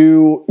people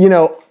do,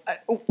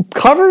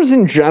 covers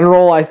in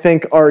general, I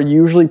think are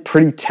usually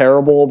pretty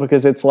terrible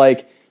because it's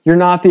like, you're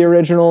not the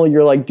original.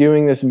 You're like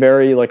doing this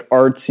very like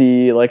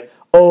artsy, like,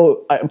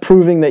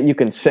 proving that you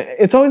can sing.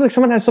 It's always like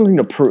someone has something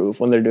to prove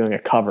when they're doing a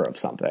cover of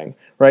something,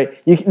 right?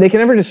 They can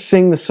never just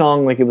sing the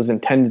song like it was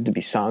intended to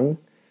be sung.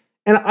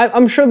 And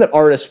I'm sure that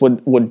artists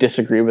would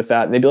disagree with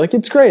that. And they'd be like,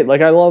 it's great.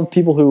 Like, I love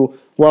people who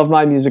love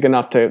my music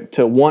enough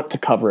to want to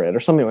cover it or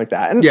something like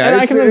that. And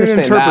I can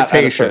understand that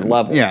at a certain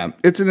level. Yeah,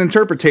 it's an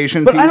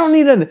interpretation but piece. I don't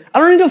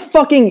need a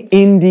fucking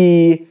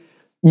indie,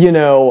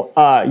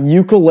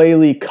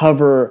 ukulele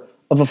cover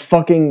of a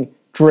fucking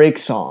Drake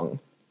song,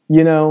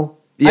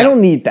 Yeah. I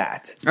don't need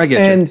that. I get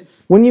you. And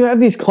when you have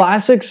these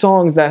classic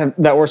songs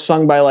that were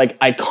sung by like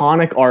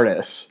iconic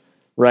artists,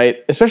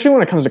 right? Especially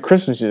when it comes to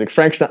Christmas music,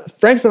 Frank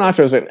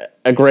Sinatra is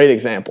a great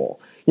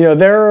example.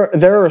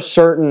 There are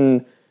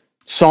certain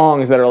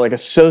songs that are like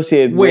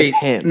associated with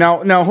him.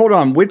 Now hold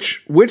on.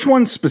 Which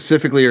one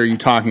specifically are you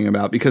talking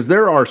about? Because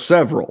there are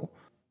several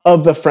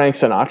of the Frank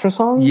Sinatra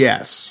songs.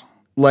 Yes.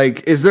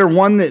 Like, is there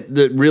one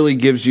that really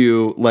gives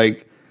you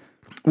like?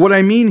 What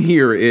I mean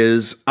here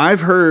is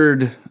I've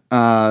heard.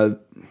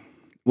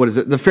 What is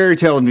it? The Fairy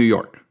Tale of New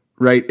York,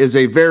 right, is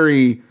a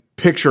very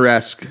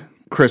picturesque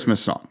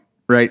Christmas song,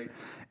 right?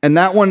 And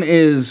that one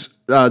is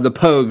the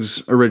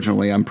Pogues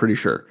originally, I'm pretty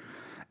sure.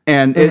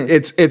 And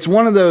it's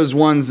one of those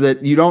ones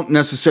that you don't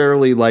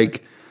necessarily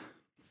like.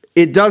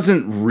 It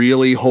doesn't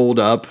really hold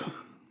up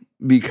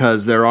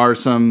because there are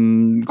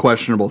some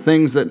questionable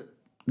things that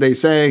they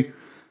say.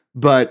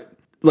 But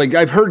like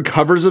I've heard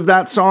covers of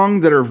that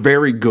song that are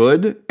very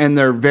good and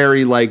they're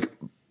very like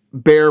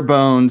bare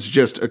bones,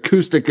 just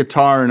acoustic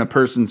guitar and a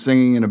person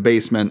singing in a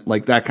basement,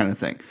 like that kind of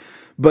thing.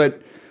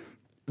 But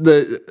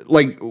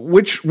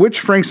which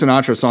Frank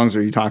Sinatra songs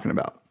are you talking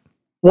about?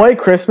 White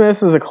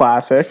Christmas is a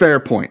classic. Fair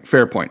point.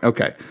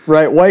 Okay.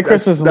 Right. White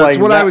Christmas is that's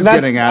what I was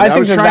getting at. I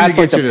was trying to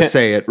get you to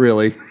say it,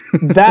 really.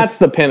 That's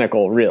the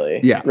pinnacle,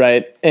 really. Yeah.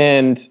 Right.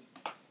 And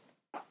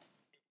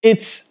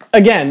it's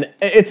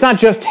not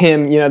just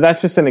him,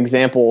 that's just an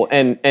example.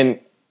 And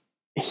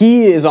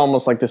he is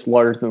almost like this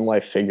larger than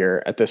life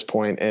figure at this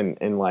point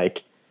in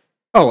like.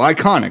 Oh,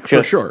 iconic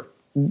for sure.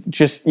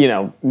 Just,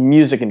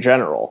 music in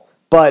general.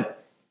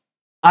 But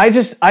I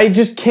just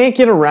can't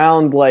get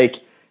around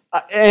like,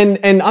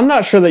 and I'm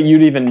not sure that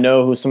you'd even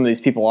know who some of these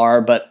people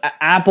are, but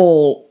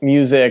Apple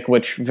Music,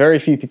 which very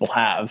few people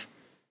have,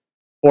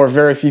 or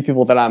very few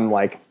people that I'm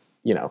like,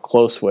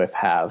 close with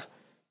have,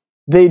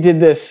 they did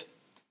this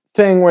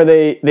thing where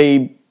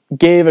they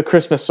gave a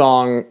Christmas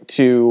song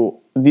to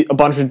a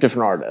bunch of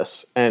different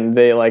artists, and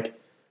they like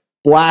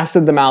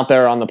blasted them out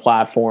there on the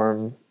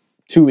platform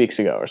 2 weeks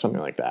ago or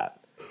something like that.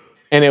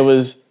 And it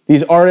was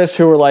these artists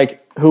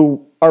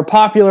who are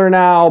popular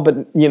now,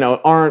 but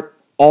aren't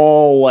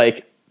all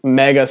like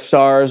mega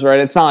stars, right?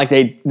 It's not like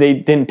they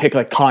didn't pick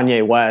like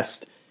Kanye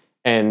West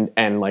and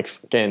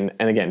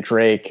again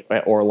Drake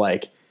or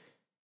like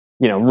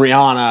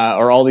Rihanna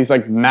or all these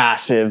like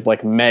massive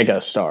like mega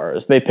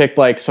stars. They picked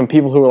like some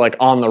people who were like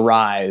on the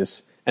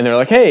rise, and they're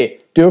like, hey,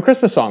 do a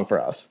Christmas song for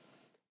us.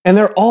 And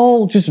they're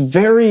all just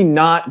very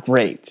not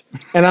great.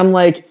 And I'm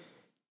like,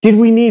 did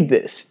we need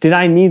this? Did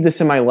I need this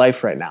in my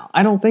life right now?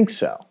 I don't think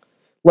so.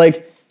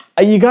 Like,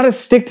 you got to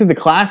stick to the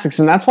classics.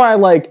 And that's why I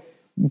like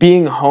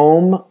being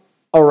home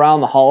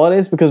around the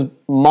holidays, because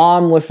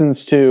mom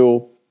listens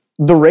to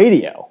the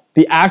radio,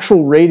 the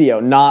actual radio,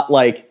 not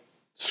like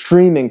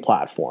streaming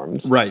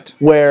platforms. Right.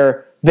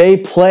 Where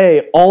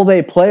all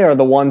they play are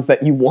the ones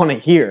that you want to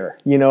hear.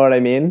 You know what I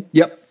mean?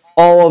 Yep.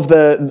 All of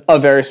A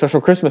Very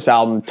Special Christmas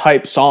Album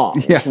type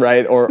songs, yeah.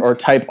 right? Or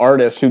type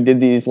artists who did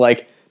these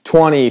like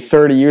 20,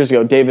 30 years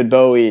ago. David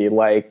Bowie,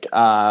 like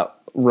Run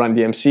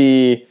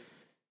DMC,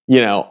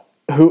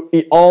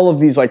 all of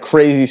these like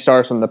crazy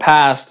stars from the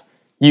past,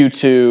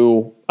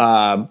 U2,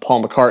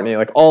 Paul McCartney,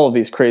 like all of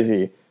these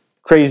crazy,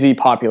 crazy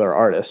popular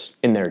artists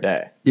in their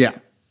day. Yeah.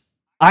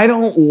 I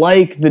don't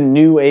like the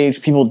new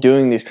age people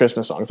doing these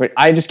Christmas songs. Like,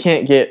 I just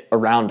can't get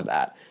around to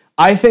that.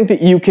 I think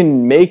that you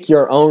can make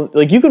your own,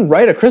 like you can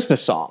write a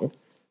Christmas song,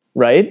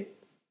 right?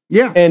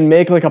 Yeah. And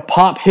make like a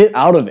pop hit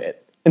out of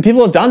it. And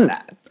people have done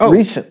that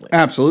recently.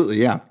 Absolutely,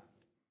 yeah.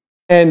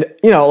 And,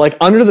 like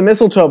Under the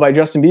Mistletoe by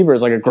Justin Bieber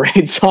is like a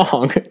great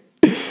song.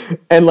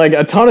 And like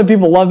a ton of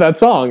people love that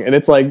song. And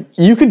it's like,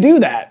 you could do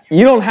that.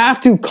 You don't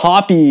have to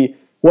copy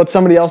what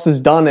somebody else has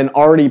done and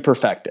already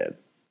perfected.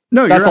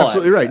 No, you're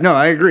absolutely right. No,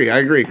 I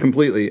agree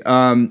completely.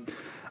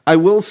 I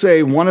will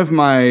say one of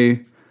my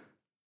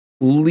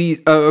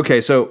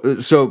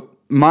so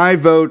my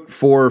vote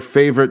for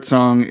favorite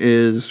song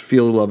is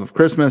Feel the Love of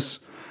Christmas.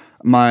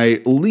 My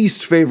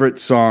least favorite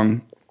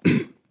song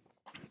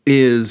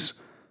is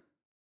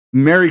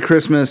Merry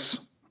Christmas,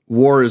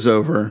 War is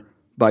Over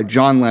by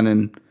John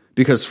Lennon,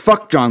 because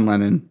fuck John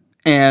Lennon.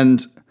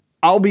 And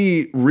I'll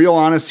be real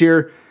honest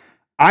here,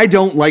 I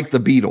don't like the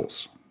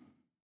Beatles.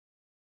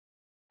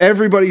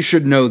 Everybody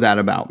should know that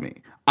about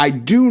me. I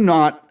do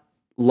not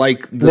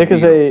like the Nick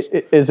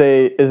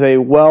Beatles. is a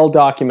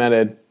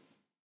well-documented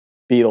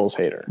Beatles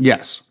hater.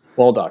 Yes.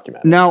 Well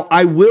documented. Now,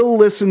 I will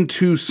listen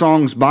to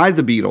songs by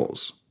the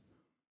Beatles,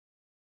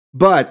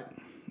 but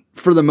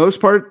for the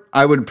most part,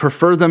 I would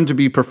prefer them to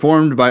be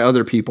performed by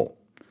other people.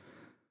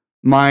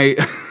 My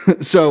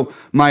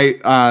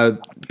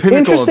pinnacle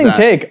Interesting of that,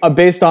 take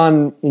based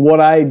on what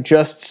I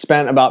just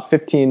spent about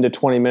 15 to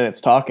 20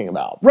 minutes talking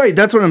about. right?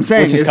 That's what I'm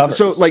saying. Which is covers.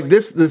 So, like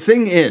this, the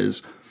thing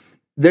is,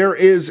 there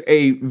is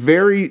a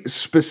very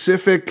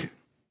specific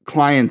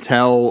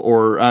clientele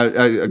or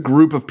a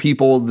group of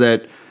people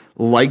that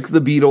like the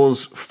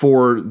Beatles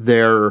for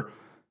their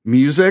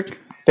music.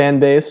 Fan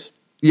base.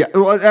 Yeah,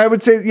 well, I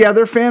would say, yeah,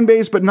 their fan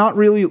base, but not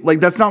really, like,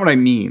 that's not what I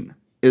mean,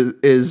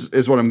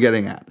 is what I'm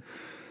getting at.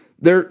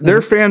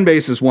 Their fan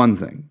base is one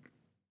thing.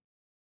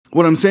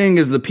 What I'm saying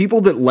is the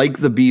people that like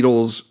the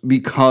Beatles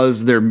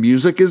because their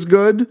music is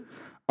good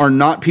are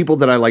not people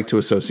that I like to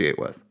associate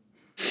with.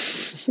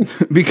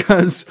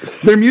 Because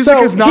their music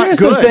is not here's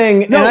good. The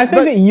thing, and I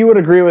think that you would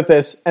agree with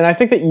this, and I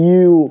think that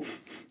you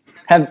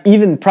have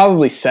even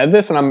probably said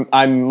this, and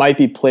I might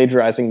be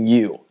plagiarizing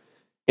you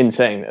in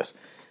saying this.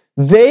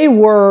 They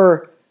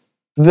were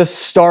the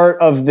start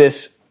of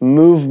this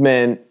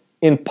movement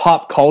in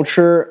pop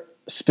culture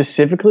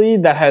specifically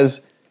that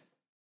has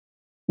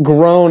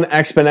grown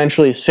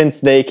exponentially since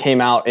they came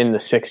out in the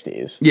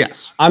 60s.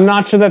 Yes. I'm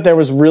not sure that there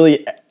was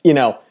really,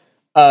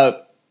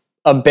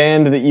 a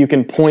band that you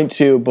can point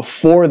to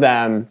before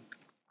them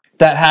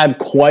that had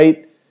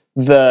quite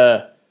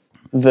the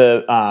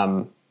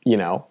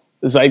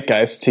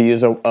zeitgeist, to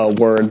use a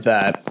word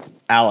that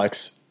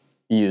Alex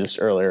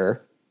used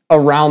earlier,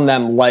 around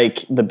them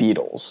like the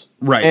Beatles.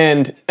 Right.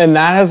 And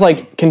that has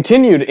like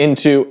continued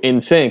into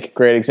NSYNC,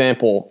 great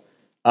example.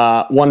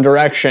 One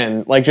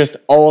Direction, like just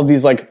all of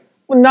these like,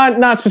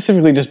 not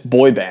specifically just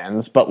boy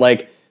bands, but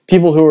like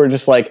people who are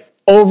just like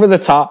over the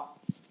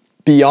top,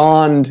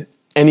 beyond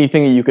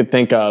anything that you could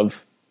think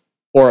of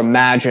or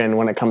imagine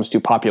when it comes to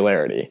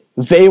popularity.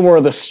 They were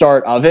the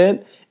start of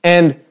it,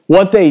 and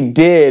what they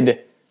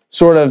did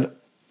sort of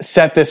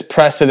set this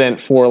precedent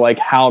for like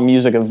how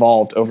music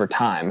evolved over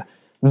time.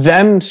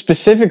 Them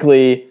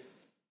specifically,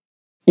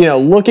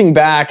 looking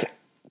back,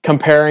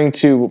 comparing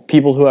to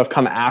people who have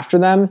come after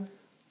them,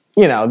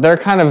 they're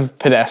kind of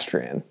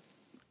pedestrian.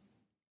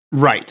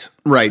 Right.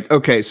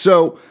 Okay,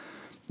 so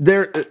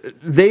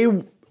they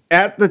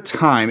at the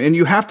time, and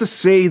you have to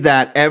say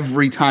that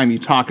every time you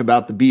talk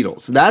about the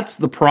Beatles. That's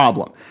the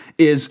problem,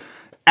 is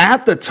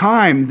at the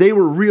time, they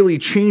were really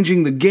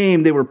changing the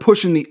game. They were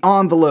pushing the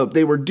envelope.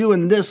 They were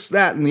doing this,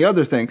 that, and the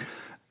other thing.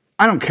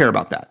 I don't care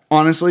about that.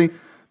 Honestly,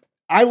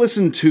 I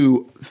listen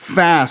to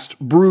fast,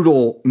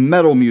 brutal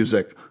metal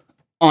music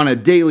on a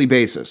daily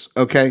basis,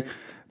 okay?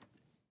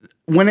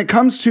 When it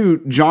comes to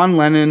John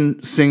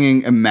Lennon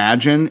singing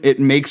Imagine, it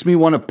makes me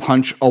want to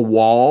punch a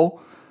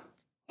wall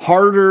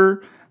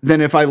harder than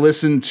if I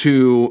listen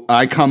to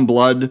I Come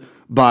Blood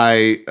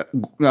by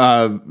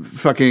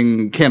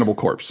fucking Cannibal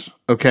Corpse,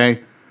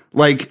 okay?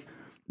 Like,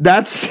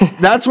 that's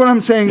what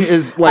I'm saying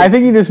is like... I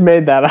think you just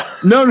made that up.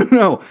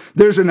 No.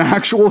 There's an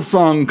actual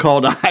song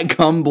called I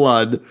Come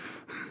Blood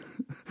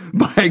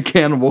by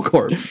Cannibal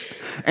Corpse.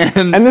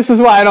 And this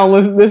is why I don't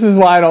listen. This is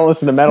why I don't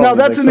listen to metal. now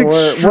that's music. an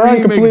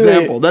extreme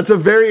example. That's a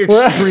very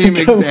extreme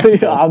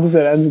example.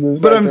 Opposite ends of this.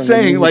 But I'm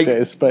saying, like,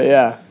 taste, but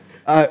yeah,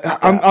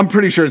 I'm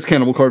pretty sure it's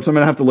Cannibal Corpse. I'm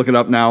gonna have to look it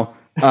up now.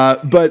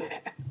 But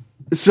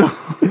so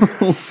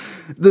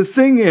the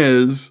thing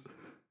is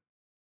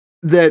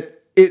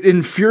that it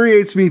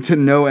infuriates me to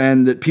no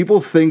end that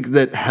people think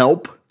that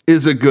 "Help"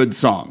 is a good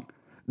song.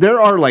 There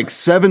are like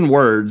 7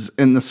 words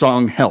in the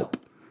song "Help,"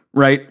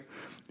 right?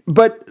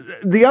 But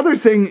the other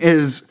thing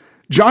is,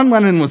 John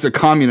Lennon was a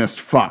communist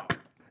fuck.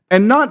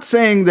 And not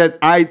saying that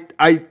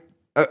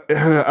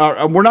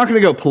we're not going to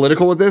go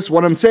political with this.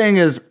 What I'm saying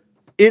is,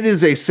 it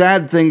is a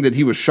sad thing that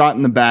he was shot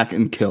in the back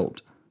and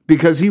killed.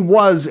 Because he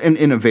was an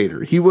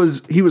innovator. He was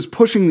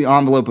pushing the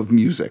envelope of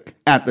music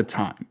at the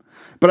time.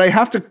 But I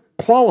have to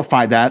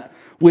qualify that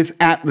with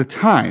 "at the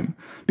time."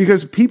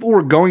 Because people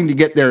were going to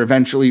get there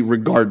eventually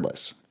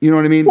regardless. You know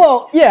what I mean?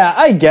 Well, yeah,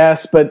 I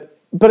guess, but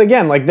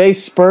again, like, they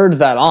spurred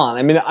that on.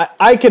 I mean,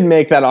 I could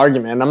make that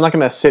argument. I'm not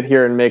going to sit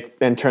here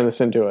and turn this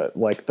into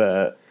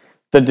the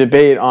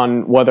debate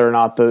on whether or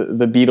not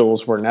the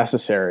Beatles were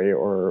necessary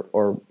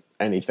or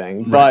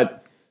anything. Right.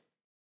 But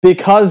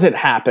because it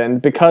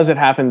happened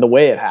the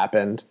way it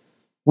happened,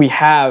 we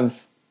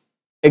have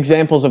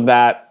examples of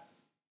that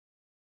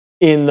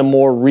in the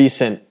more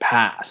recent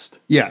past.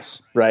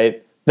 Yes.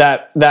 Right?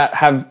 That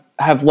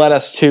have led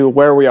us to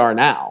where we are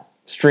now,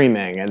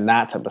 streaming and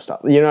that type of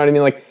stuff. You know what I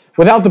mean? Like,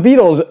 without the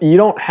Beatles, you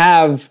don't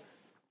have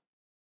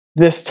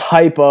this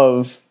type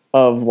of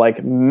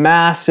like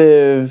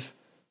massive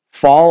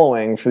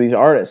following for these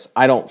artists,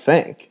 I don't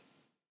think.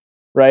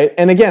 Right?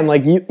 And again,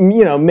 like, you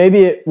know,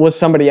 maybe it was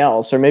somebody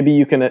else, or maybe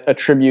you can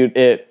attribute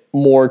it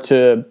more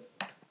to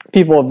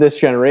people of this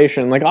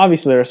generation. Like,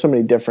 obviously there are so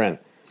many different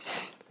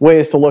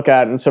ways to look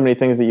at it and so many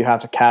things that you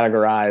have to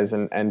categorize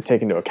and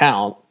take into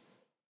account.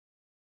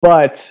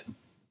 But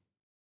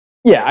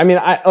yeah, I mean,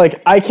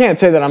 I can't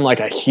say that I'm like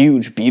a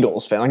huge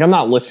Beatles fan. Like, I'm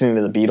not listening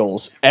to the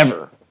Beatles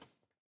ever.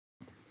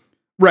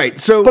 Right.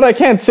 So, but I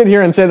can't sit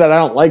here and say that I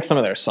don't like some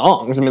of their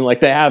songs. I mean, like,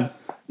 they have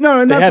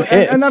and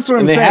that's what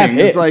I'm saying.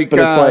 Hits, it's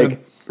like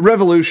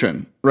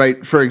 "Revolution,"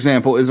 right? For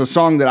example, is a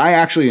song that I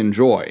actually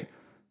enjoy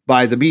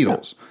by the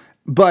Beatles. Yeah.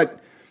 But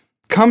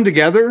 "Come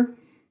Together"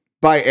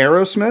 by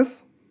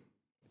Aerosmith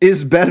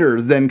is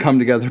better than "Come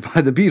Together"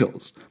 by the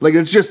Beatles. Like,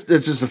 it's just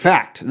a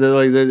fact.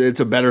 It's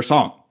a better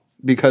song.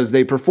 Because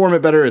they perform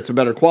it better, it's a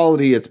better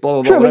quality, it's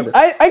blah, blah, blah, whatever.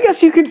 I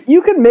guess you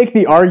could make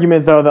the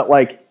argument, though, that,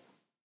 like,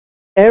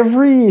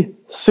 every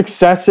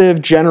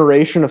successive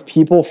generation of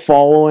people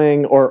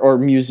following or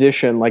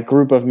musician, like,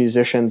 group of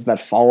musicians that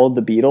followed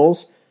the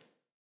Beatles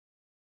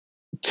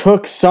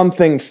took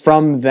something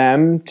from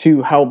them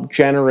to help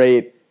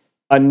generate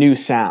a new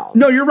sound.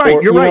 No, you're right.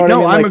 You're right.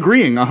 No, I'm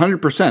agreeing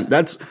 100%.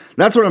 That's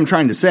what I'm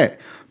trying to say.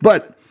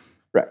 But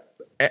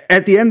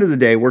at the end of the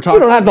day, we're talking.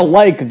 You don't have to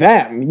like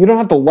them. You don't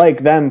have to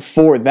like them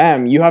for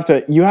them. You have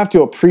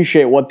to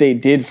appreciate what they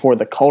did for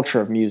the culture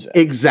of music.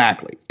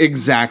 Exactly.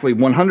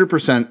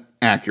 100%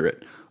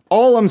 accurate.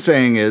 All I'm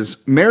saying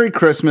is, "Merry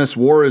Christmas,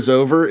 War Is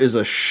Over" is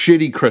a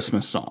shitty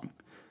Christmas song.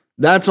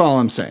 That's all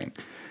I'm saying.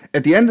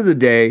 At the end of the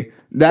day,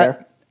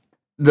 that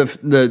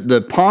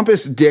the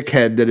pompous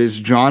dickhead that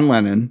is John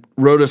Lennon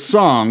wrote a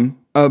song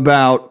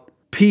about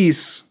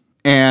peace,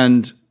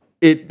 and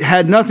it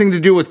had nothing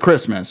to do with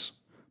Christmas.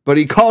 But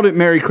he called it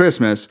 "Merry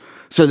Christmas"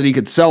 so that he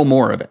could sell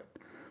more of it.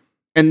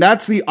 And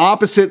that's the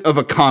opposite of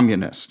a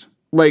communist.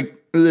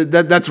 Like,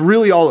 that's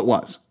really all it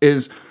was.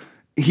 Is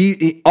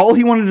all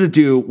he wanted to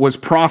do was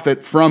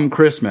profit from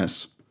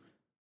Christmas.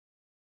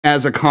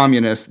 As a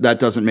communist, that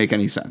doesn't make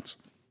any sense.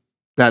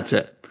 That's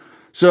it.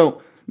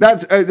 So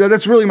that's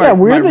really my... Yeah,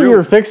 weird that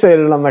you're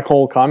fixated on the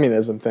whole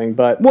communism thing,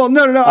 but... Well,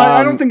 no,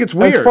 I don't think it's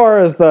weird. As far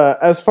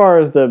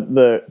as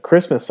the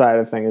Christmas side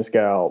of things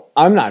go,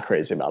 I'm not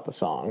crazy about the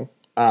song.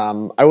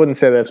 I wouldn't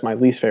say that's my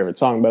least favorite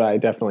song, but I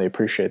definitely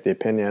appreciate the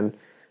opinion.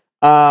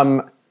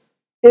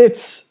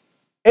 It's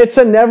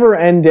a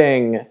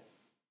never-ending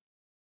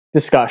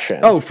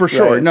discussion. Oh, for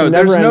sure. Right? No,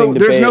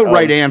 there's no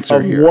right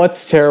answer here.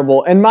 What's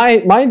terrible, and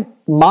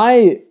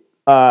my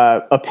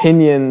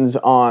opinions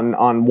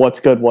on what's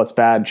good, what's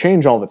bad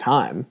change all the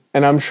time.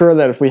 And I'm sure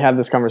that if we have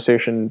this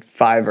conversation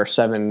 5 or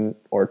 7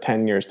 or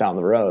 10 years down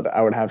the road,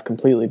 I would have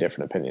completely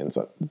different opinions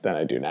than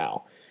I do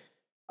now.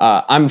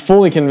 I'm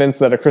fully convinced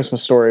that A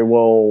Christmas Story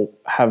will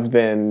have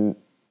been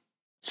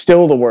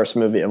still the worst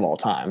movie of all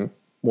time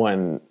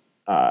when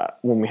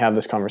we have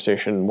this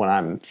conversation when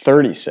I'm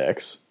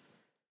 36.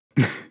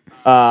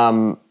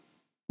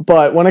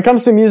 But when it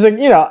comes to music,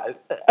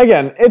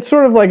 again, it's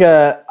sort of like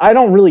I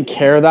don't really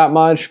care that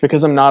much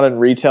because I'm not in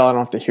retail. I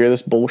don't have to hear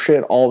this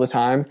bullshit all the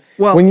time.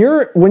 Well, when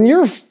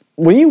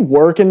you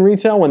work in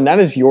retail, when that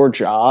is your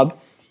job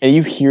and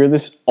you hear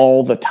this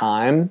all the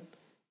time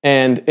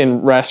and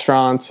in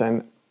restaurants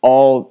and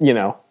all,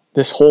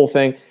 this whole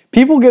thing,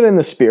 people get in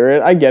the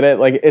spirit. I get it.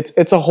 Like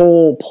it's a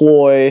whole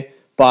ploy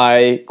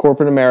by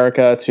corporate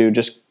America to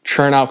just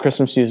churn out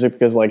Christmas music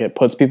because like it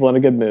puts people in a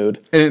good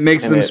mood and it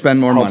makes them spend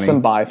more money. Helps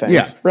them buy things.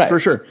 Yeah, right. For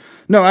sure.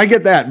 No, I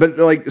get that. But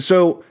like,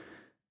 so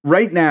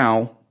right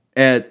now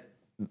at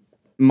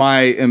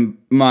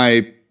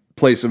my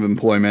place of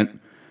employment,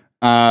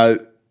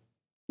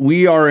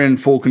 we are in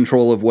full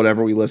control of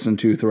whatever we listen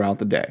to throughout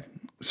the day.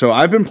 So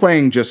I've been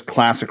playing just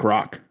classic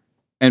rock,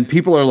 and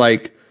people are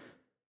like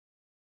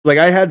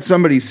I had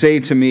somebody say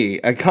to me,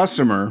 a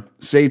customer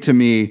say to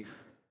me,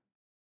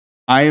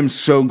 I am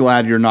so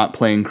glad you're not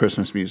playing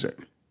Christmas music.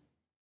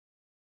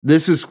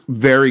 This is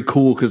very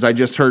cool because I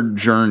just heard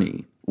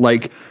Journey.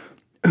 Like,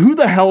 who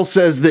the hell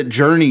says that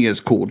Journey is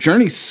cool?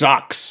 Journey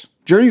sucks.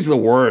 Journey's the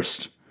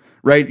worst,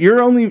 right?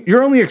 You're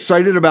only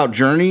excited about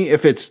Journey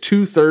if it's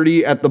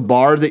 2:30 at the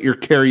bar that you're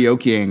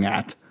karaokeing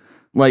at.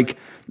 Like,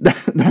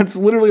 that's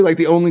literally like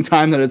the only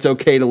time that it's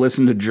okay to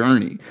listen to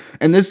Journey.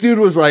 And this dude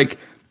was like,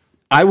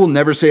 I will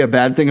never say a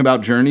bad thing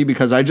about Journey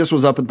because I just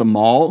was up at the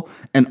mall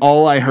and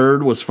all I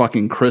heard was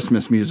fucking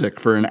Christmas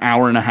music for an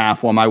hour and a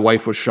half while my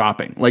wife was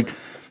shopping. Like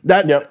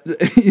that, yep.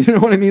 You know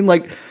what I mean?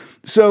 Like,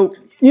 so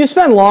you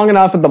spend long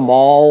enough at the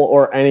mall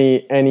or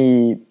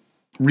any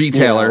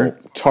retailer,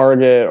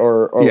 Target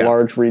or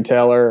large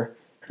retailer,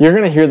 you're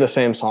going to hear the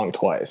same song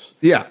twice.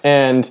 Yeah.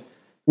 And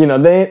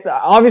they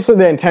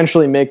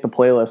intentionally make the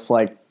playlist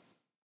like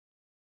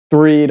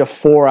 3 to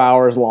 4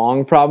 hours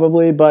long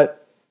probably, but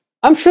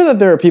I'm sure that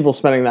there are people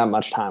spending that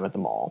much time at the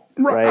mall,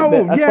 right?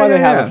 That's why they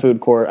have a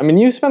food court. I mean,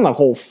 you spend the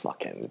whole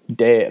fucking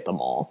day at the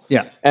mall.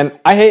 Yeah. And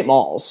I hate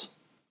malls.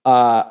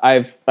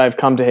 I've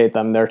come to hate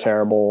them. They're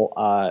terrible.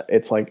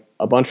 It's like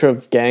a bunch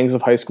of gangs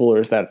of high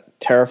schoolers that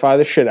terrify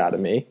the shit out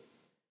of me.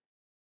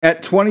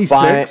 At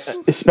 26?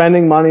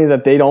 Spending money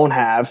that they don't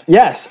have.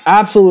 Yes,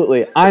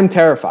 absolutely. I'm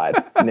terrified,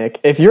 Nick.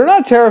 If you're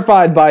not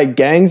terrified by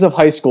gangs of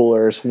high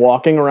schoolers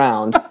walking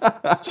around,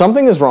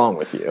 something is wrong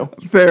with you.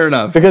 Fair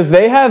enough. Because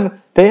they have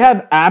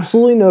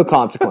absolutely no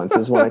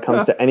consequences when it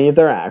comes to any of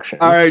their actions.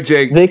 All right,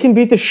 Jake. They can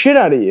beat the shit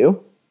out of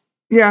you.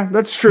 Yeah,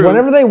 that's true.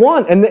 Whenever they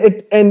want,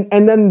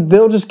 and then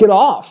they'll just get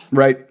off.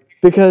 Right.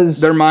 Because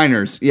they're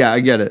minors. Yeah,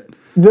 I get it.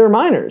 They're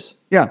minors.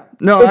 Yeah.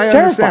 No, it's I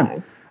understand.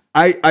 Terrifying.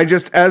 I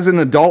just, as an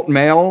adult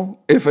male,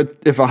 if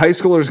a high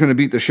schooler is going to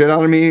beat the shit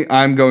out of me,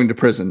 I'm going to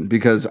prison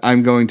because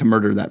I'm going to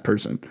murder that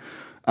person.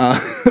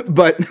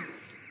 But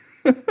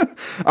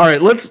all right,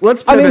 let's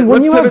pivot.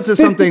 Let's pivot to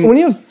something. When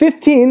you have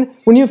 15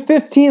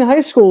 high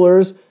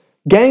schoolers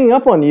ganging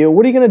up on you,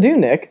 what are you going to do,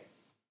 Nick?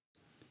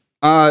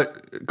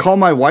 Call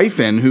my wife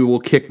in, who will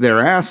kick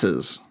their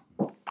asses.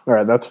 All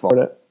right, that's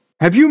fine.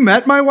 Have you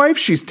met my wife?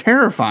 She's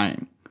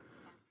terrifying.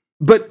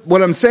 But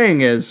what I'm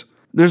saying is,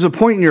 there's a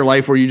point in your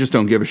life where you just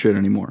don't give a shit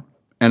anymore,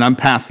 and I'm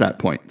past that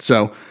point.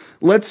 So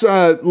let's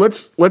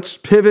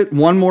pivot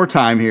one more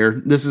time here.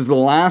 This is the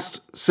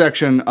last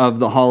section of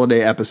the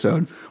holiday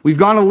episode. We've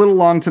gone a little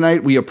long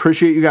tonight. We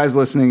appreciate you guys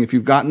listening. If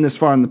you've gotten this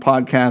far in the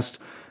podcast,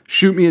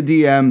 shoot me a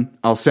DM.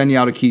 I'll send you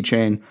out a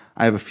keychain.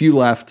 I have a few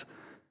left.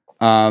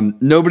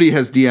 Nobody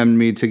has DM'd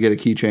me to get a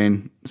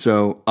keychain,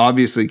 so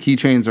obviously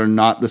keychains are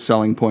not the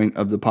selling point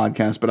of the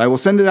podcast. But I will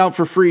send it out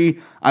for free.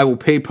 I will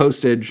pay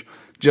postage.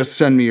 Just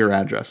send me your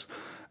address.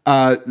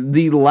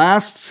 The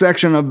last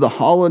section of the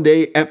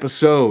holiday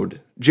episode,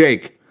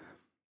 Jake,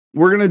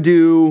 we're going to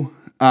do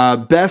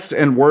best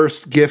and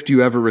worst gift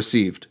you ever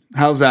received.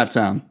 How's that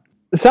sound?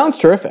 It sounds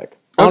terrific.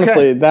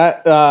 Honestly,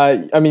 that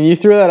you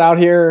threw that out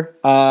here.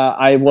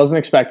 I wasn't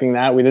expecting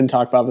that. We didn't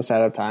talk about this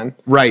ahead of time.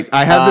 Right.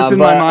 I had this in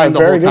my mind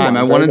the whole time.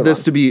 I wanted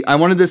this to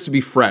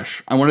be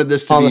fresh. I wanted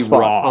this to be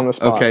raw. On the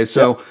spot. Okay,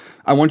 so yep.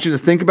 I want you to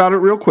think about it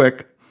real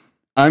quick.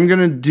 I'm going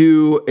to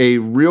do a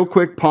real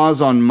quick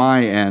pause on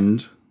my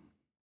end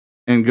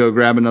and go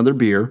grab another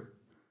beer,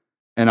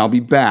 and I'll be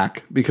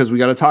back because we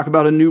got to talk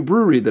about a new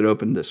brewery that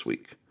opened this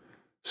week.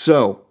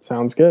 So,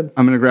 sounds good.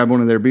 I'm going to grab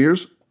one of their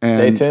beers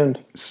and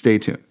stay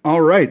tuned. All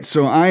right,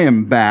 so I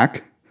am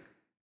back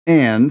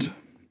and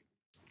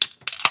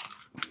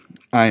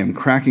I am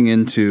cracking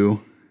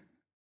into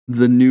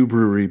the new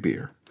brewery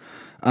beer.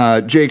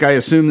 Jake, I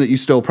assume that you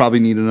still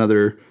probably need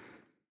another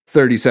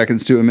 30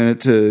 seconds to a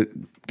minute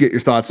to get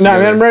your thoughts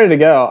together. No, I'm ready to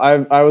go.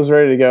 I was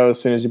ready to go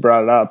as soon as you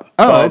brought it up.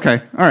 Oh, okay.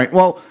 All right.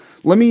 Well,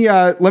 let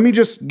me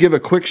just give a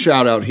quick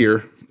shout out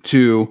here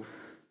to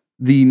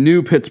the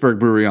new Pittsburgh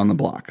brewery on the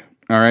block.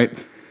 All right.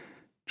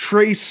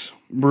 Trace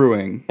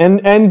Brewing. And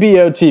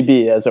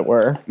NBOTB, as it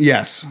were.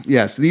 Yes.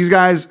 These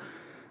guys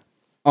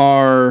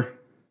are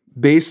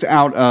based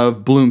out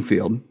of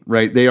Bloomfield,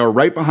 right? They are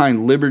right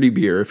behind Liberty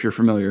Beer, if you're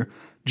familiar,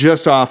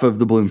 just off of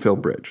the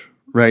Bloomfield Bridge,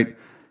 right?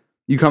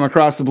 You come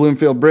across the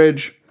Bloomfield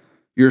Bridge,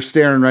 you're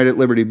staring right at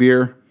Liberty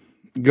Beer.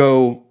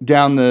 Go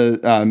down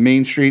the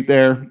main street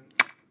there,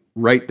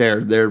 right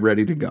there. They're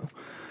ready to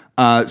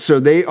go. So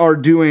they are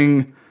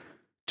doing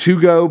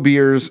to-go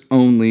beers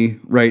only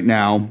right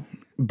now.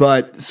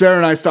 But Sarah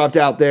and I stopped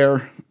out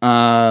there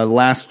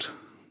last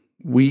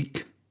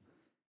week,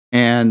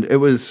 and it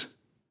was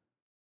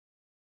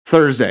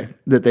Thursday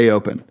that they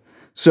opened.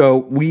 So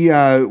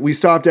we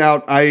stopped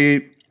out.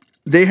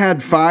 They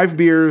had 5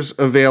 beers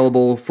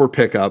available for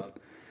pickup,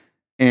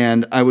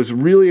 and I was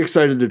really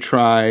excited to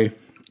try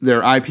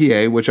their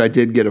IPA, which I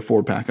did get a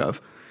 4-pack of.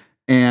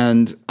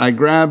 And I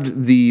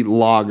grabbed the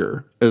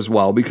lager as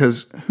well,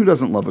 because who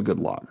doesn't love a good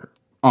lager,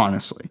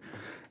 honestly?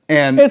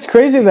 And it's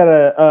crazy that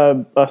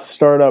a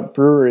startup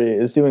brewery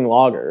is doing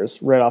lagers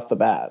right off the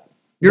bat.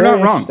 You're Very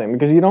not wrong. interesting,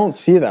 because you don't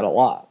see that a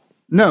lot.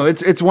 No,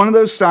 it's one of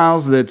those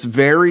styles that's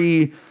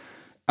very.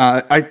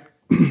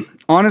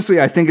 Honestly,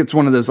 I think it's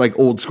one of those like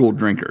old school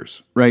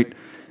drinkers, right?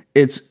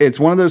 It's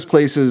one of those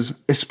places,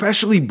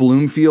 especially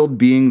Bloomfield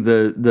being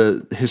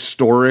the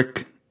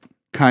historic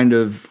kind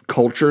of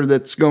culture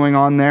that's going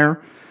on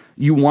there.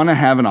 You want to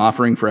have an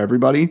offering for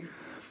everybody.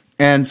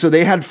 And so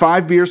they had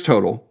 5 beers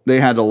total. They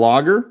had a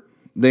lager,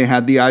 they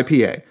had the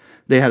IPA,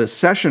 they had a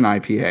session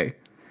IPA,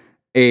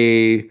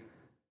 a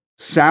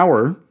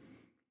sour,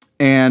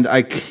 and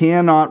I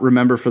cannot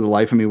remember for the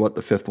life of me what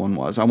the 5th one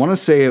was. I want to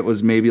say it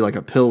was maybe like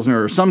a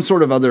Pilsner or some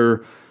sort of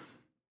other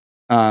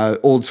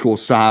old school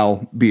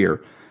style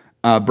beer,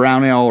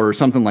 brown ale or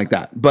something like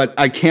that. But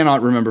I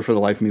cannot remember for the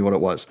life of me what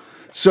it was.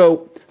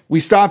 So we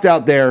stopped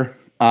out there.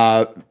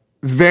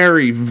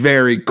 Very,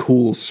 very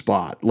cool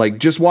spot. Like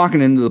just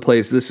walking into the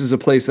place, this is a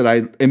place that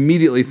I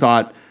immediately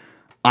thought,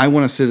 I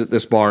want to sit at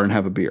this bar and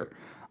have a beer.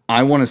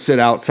 I want to sit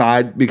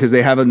outside because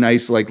they have a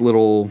nice like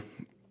little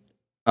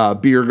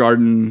beer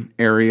garden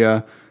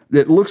area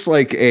that looks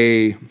like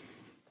I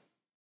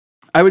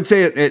would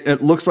say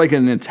it looks like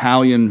an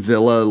Italian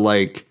villa.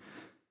 Like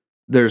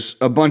there's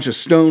a bunch of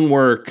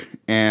stonework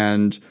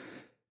and,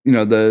 you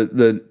know,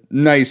 the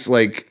nice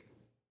like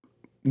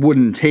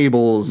wooden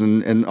tables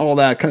and all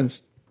that kind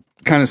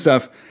of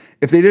stuff.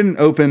 If they didn't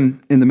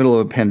open in the middle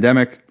of a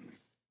pandemic,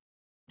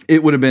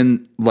 it would have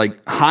been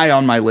like high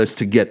on my list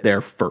to get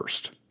there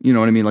first. You know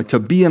what I mean? Like to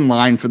be in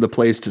line for the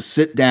place, to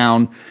sit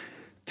down,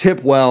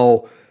 tip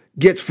well,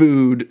 get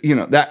food, you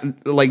know,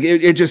 that like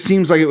it just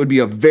seems like it would be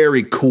a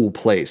very cool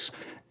place.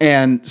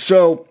 And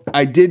so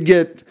I did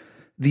get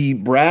the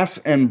Brass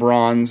and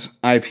Bronze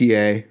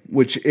IPA,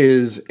 which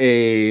is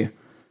a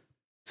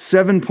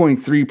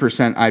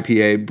 7.3%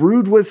 IPA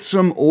brewed with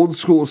some old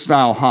school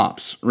style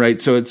hops,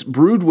 right? So it's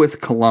brewed with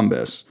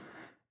Columbus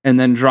and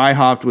then dry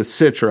hopped with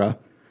Citra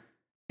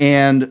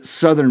and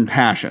Southern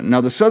Passion.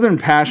 Now the Southern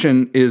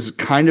Passion is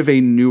kind of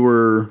a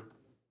newer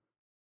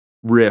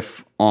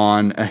riff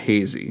on a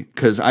hazy,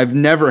 because I've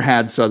never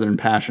had Southern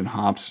Passion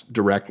hops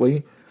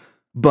directly,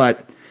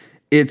 but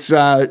it's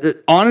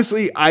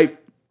honestly, I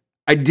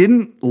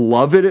didn't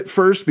love it at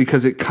first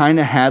because it kind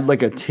of had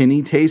like a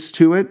tinny taste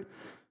to it,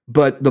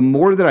 but the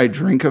more that I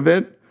drink of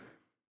it,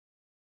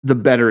 the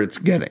better it's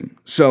getting.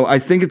 So I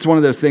think it's one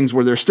of those things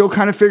where they're still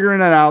kind of figuring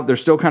it out, they're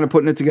still kind of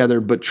putting it together,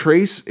 but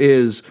Trace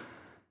is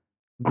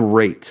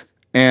great,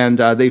 and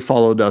they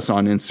followed us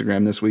on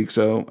Instagram this week,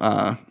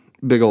 so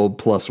big old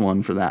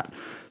 +1 for that.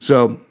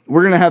 So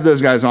we're going to have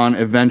those guys on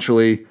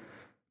eventually,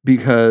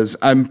 because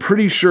I'm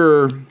pretty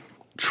sure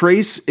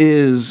Trace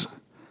is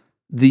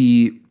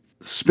the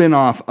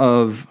spinoff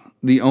of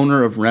the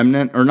owner of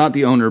Remnant, or not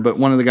the owner, but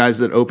one of the guys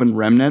that opened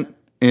Remnant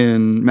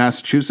in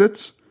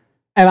Massachusetts.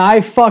 And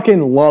I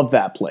fucking love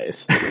that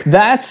place.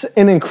 That's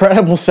an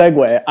incredible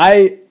segue.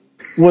 I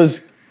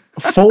was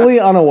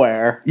fully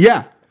unaware.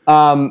 Yeah.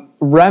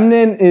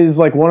 Remnant is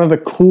like one of the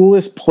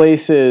coolest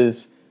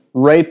places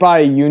right by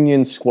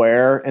Union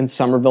Square in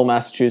Somerville,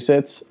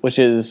 Massachusetts, which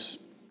is,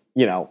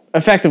 you know,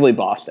 effectively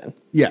Boston.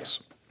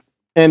 Yes.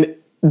 And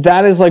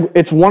that is like,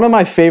 it's one of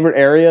my favorite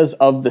areas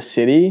of the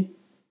city,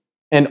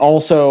 and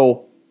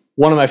also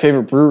one of my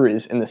favorite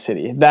breweries in the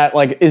city that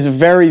like is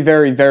very,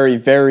 very, very,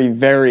 very,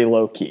 very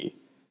low key.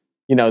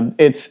 You know,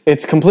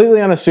 it's completely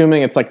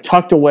unassuming. It's like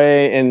tucked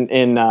away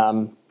in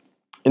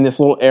this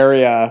little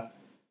area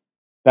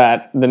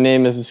that the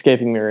name is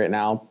escaping me right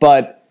now,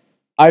 but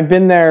I've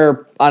been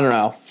there, I don't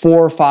know, 4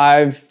 or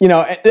 5. You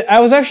know, I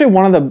was actually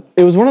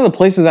it was one of the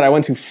places that I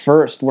went to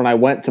first when I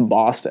went to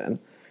Boston.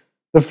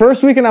 The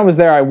first weekend I was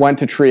there, I went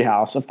to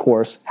Treehouse, of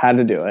course, had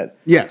to do it.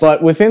 Yes.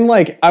 But within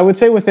I would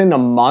say within a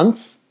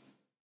month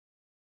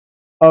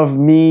of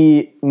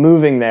me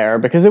moving there,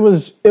 because it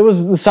was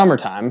the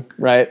summertime,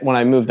 right? When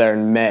I moved there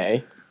in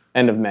May,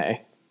 end of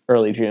May,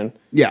 early June.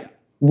 Yeah.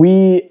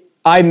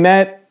 I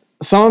met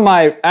some of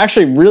my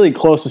actually really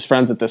closest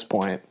friends at this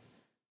point,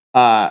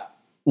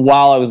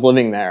 while I was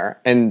living there,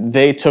 and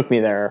they took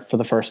me there for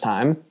the first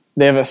time.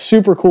 They have a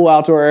super cool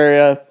outdoor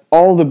area.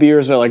 All the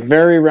beers are like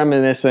very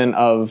reminiscent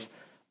of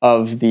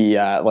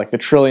the like the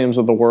Trilliums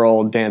of the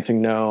world,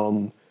 Dancing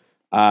Gnome.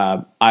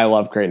 I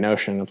love Great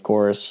Notion, of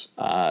course.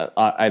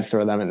 I'd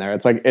throw them in there.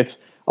 It's like it's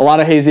a lot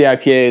of hazy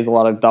IPAs, a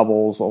lot of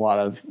doubles, a lot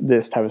of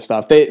this type of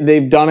stuff.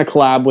 They've done a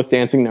collab with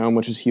Dancing Gnome,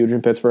 which is huge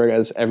in Pittsburgh,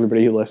 as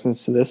everybody who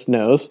listens to this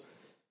knows.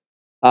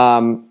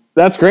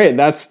 That's great.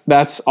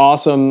 That's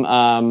awesome.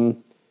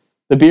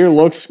 The beer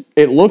looks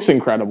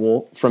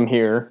incredible from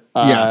here.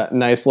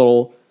 Nice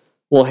little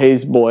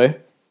haze boy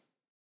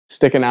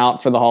sticking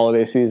out for the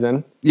holiday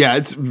season. Yeah,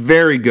 it's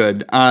very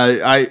good.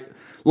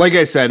 Like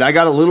I said, I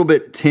got a little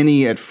bit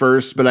tinny at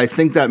first, but I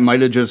think that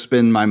might have just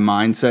been my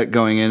mindset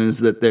going in, is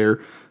that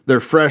they're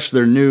fresh,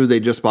 they're new, they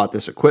just bought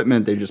this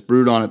equipment, they just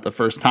brewed on it the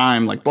first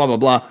time, like blah, blah,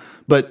 blah.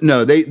 But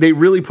no, they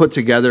really put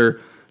together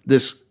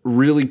this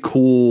really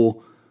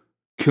cool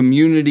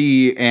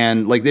community,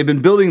 and like they've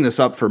been building this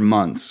up for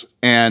months.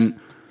 And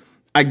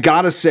I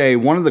gotta say,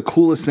 one of the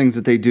coolest things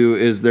that they do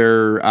is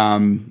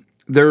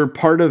they're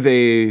part of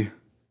a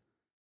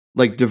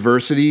like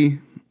diversity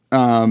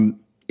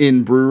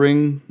in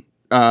brewing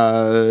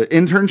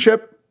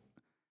internship.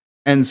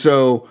 And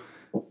so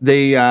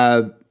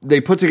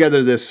they put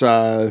together this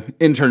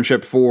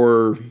internship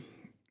for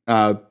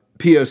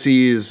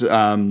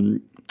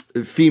POCs,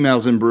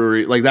 females in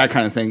brewery, like that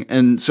kind of thing.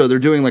 And so they're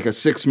doing like a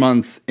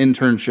 6-month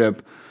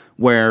internship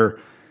where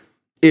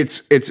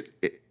it's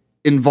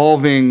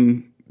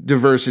involving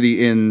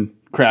diversity in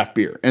craft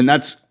beer. And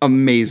that's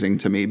amazing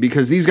to me,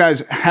 because these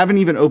guys haven't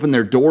even opened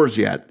their doors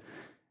yet,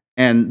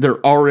 and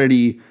they're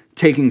already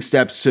taking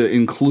steps to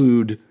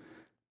include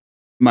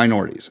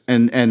minorities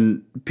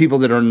and people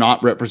that are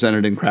not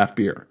represented in craft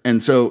beer.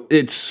 And so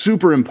it's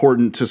super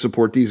important to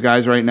support these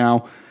guys right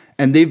now.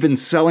 And they've been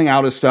selling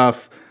out of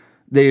stuff.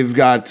 They've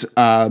got,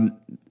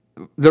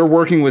 they're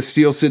working with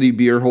Steel City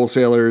beer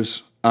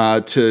wholesalers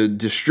to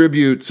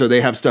distribute. So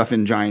they have stuff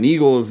in Giant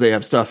Eagles. They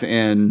have stuff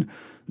in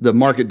the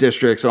market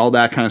districts and all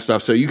that kind of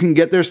stuff. So you can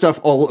get their stuff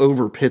all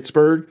over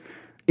Pittsburgh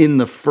in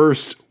the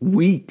first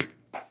week.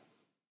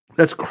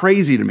 That's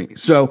crazy to me.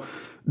 So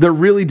they're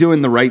really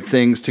doing the right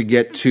things to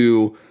get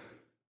to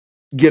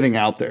getting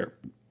out there.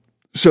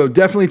 So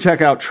definitely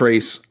check out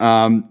Trace.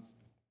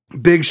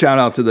 Big shout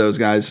out to those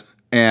guys.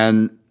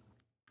 And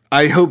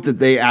I hope that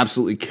they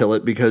absolutely kill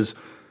it, because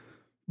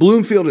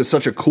Bloomfield is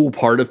such a cool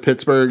part of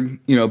Pittsburgh.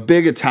 You know,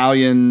 big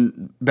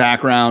Italian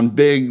background,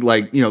 big,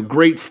 like, you know,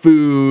 great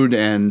food,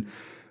 and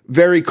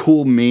very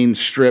cool main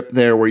strip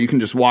there where you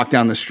can just walk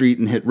down the street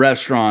and hit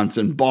restaurants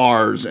and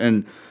bars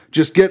and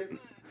just get...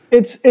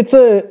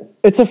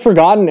 It's a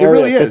forgotten area. It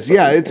really is.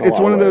 Yeah, it's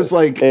one of those,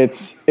 like,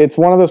 it's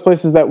one of those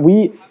places that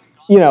we,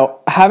 you know,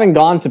 having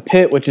gone to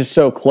Pitt, which is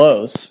so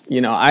close,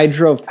 you know, I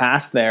drove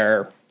past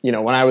there, you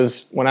know, when I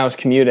was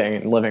commuting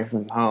and living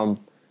from home,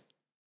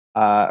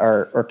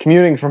 or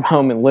commuting from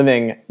home and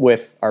living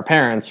with our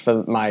parents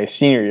for my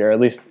senior year,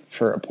 at least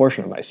for a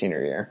portion of my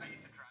senior year.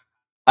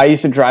 I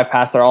used to drive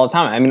past there all the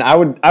time. I mean,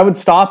 I would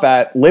stop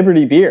at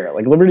Liberty Beer.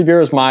 Like, Liberty Beer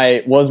was my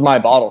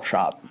bottle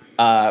shop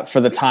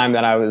for the time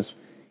that I was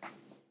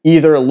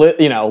either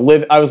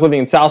I was living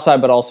in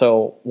Southside, but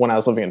also when I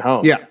was living at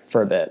home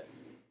for a bit.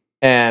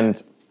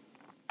 And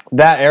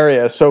that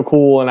area is so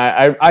cool, and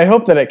I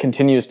hope that it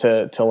continues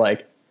to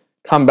like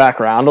come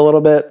back around a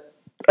little bit.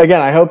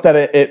 Again, I hope that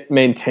it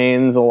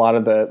maintains a lot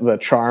of the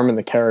charm and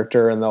the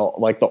character and the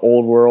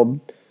old world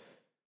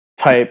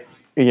type,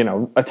 you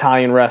know,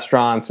 Italian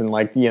restaurants, and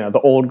like, you know, the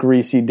old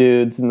greasy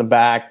dudes in the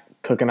back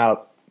cooking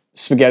out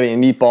spaghetti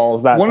and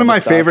meatballs. That one of my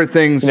favorite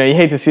things. You know, you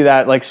hate to see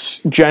that like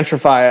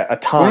gentrify a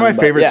ton. One of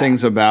my favorite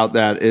things about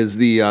that is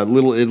the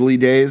Little Italy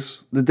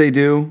days that they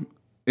do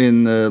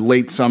in the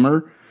late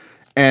summer,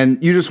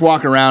 and you just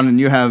walk around and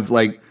you have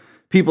like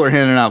people are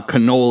handing out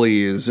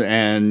cannolis,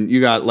 and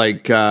you got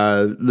like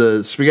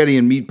the spaghetti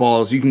and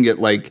meatballs. You can get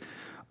like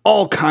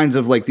all kinds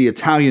of like the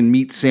Italian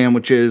meat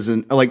sandwiches,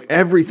 and like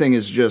everything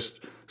is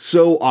just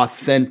so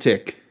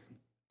authentic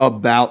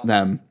about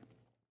them.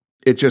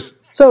 It just...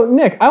 So,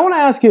 Nick, I want to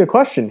ask you a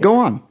question. Go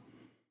on.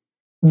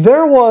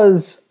 There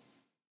was,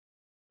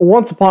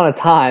 once upon a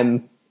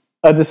time,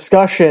 a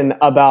discussion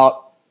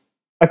about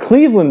a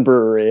Cleveland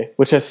brewery,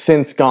 which has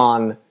since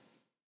gone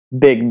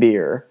big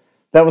beer,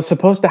 that was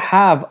supposed to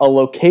have a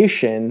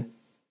location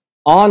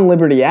on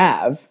Liberty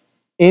Ave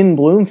in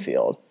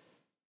Bloomfield.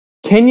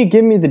 Can you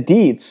give me the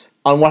deets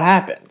on what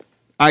happened?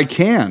 I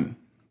can,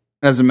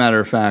 as a matter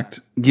of fact,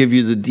 give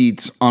you the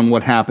deets on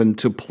what happened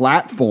to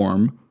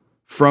Platform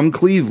from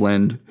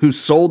Cleveland, who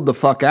sold the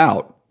fuck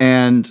out.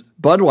 And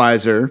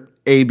Budweiser,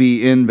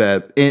 AB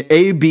InBev,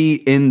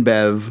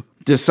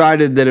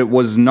 decided that it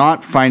was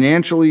not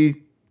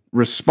financially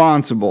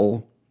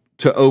responsible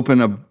to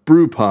open a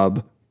brew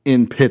pub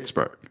in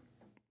Pittsburgh.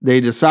 They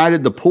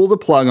decided to pull the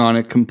plug on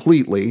it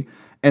completely,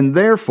 and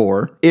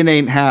therefore, it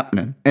ain't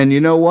happening. And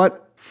you know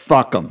what?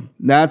 Fuck them.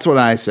 That's what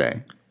I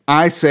say.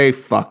 I say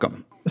fuck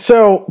them.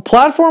 So,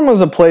 Platform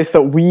was a place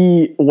that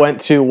we went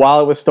to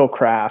while it was still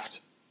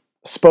craft,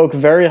 spoke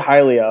very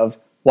highly of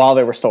while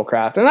they were still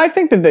craft. And I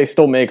think that they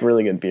still make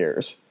really good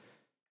beers.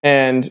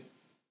 And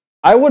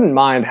I wouldn't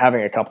mind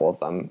having a couple of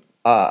them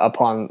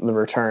upon the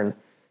return.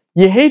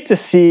 You hate to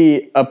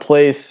see a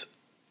place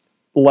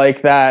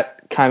like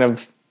that kind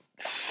of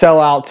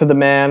sell out to the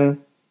man,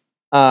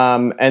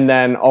 and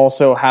then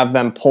also have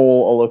them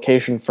pull a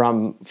location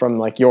from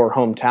like your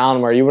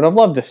hometown where you would have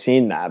loved to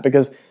seen that,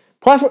 because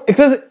platform,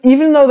 because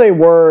even though they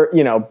were,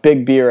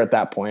 big beer at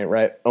that point,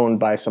 right, owned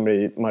by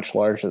somebody much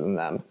larger than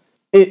them,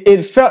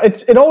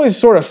 it always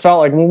sort of felt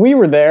like when we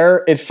were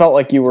there, it felt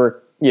like you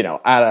were,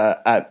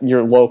 at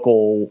your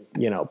local,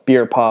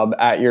 beer pub,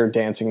 at your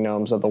Dancing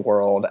Gnomes of the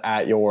world,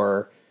 at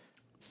your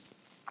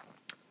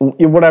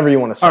whatever you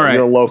want to say, all right.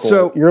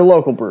 your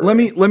local brewery.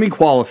 Let me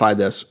qualify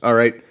this. All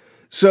right.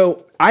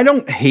 So I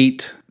don't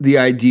hate the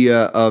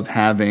idea of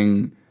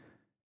having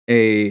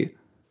a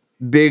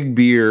big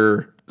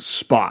beer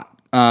spot.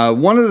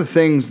 One of the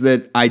things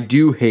that I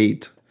do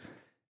hate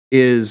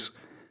is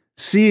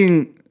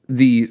seeing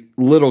the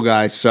little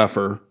guy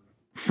suffer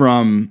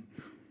from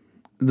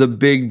the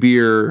big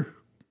beer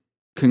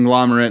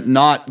conglomerate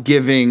not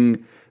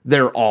giving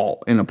their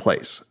all in a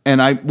place. And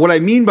what I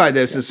mean by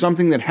this is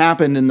something that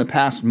happened in the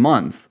past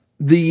month.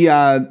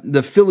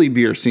 The Philly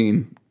beer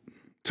scene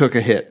took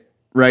a hit,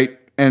 right?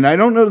 And I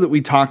don't know that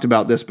we talked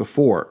about this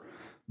before,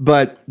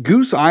 but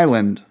Goose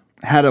Island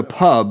had a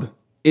pub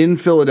in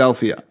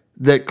Philadelphia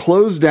that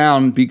closed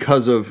down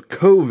because of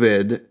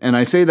COVID. And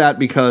I say that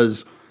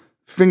because,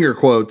 finger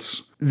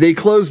quotes, they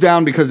closed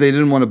down because they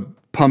didn't want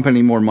to pump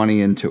any more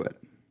money into it.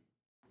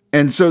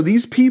 And so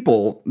these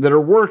people that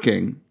are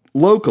working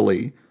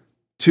locally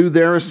to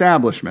their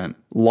establishment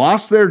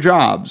lost their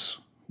jobs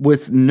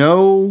with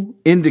no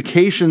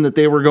indication that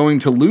they were going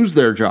to lose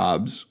their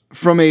jobs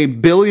from a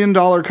 $1 billion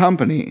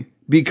company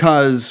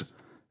because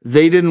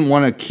they didn't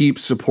want to keep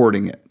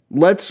supporting it.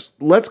 Let's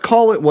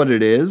call it what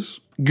it is.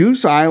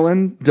 Goose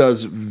Island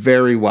does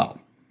very well,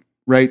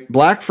 right?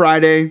 Black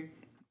Friday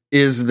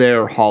is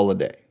their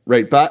holiday,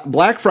 right?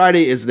 Black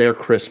Friday is their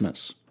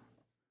Christmas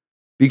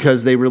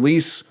because they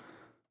release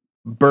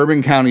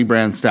Bourbon County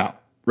brand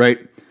stout, right?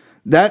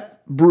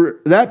 That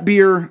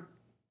beer,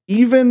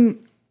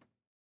 even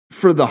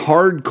for the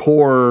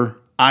hardcore,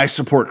 I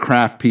support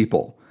craft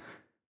people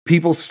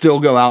still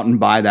go out and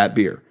buy that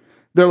beer.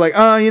 They're like,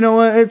 oh, you know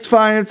what? It's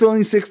fine. It's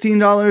only $16,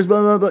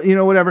 blah, blah,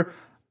 blah, whatever.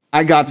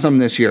 I got some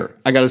this year.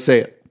 I got to say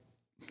it.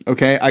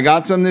 Okay. I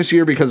got some this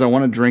year because I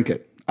want to drink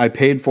it. I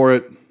paid for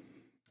it.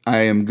 I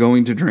am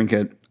going to drink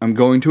it. I'm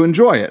going to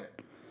enjoy it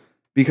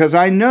because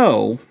I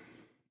know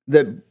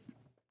that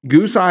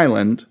Goose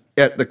Island,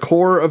 at the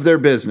core of their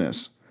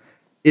business,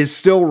 is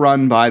still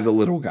run by the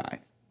little guy.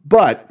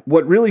 But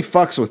what really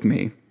fucks with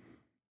me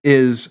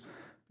is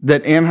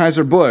that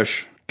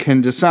Anheuser-Busch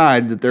can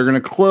decide that they're going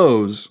to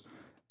close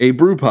a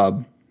brew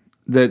pub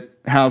that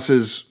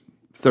houses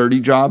 30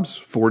 jobs,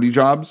 40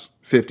 jobs,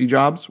 50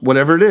 jobs,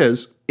 whatever it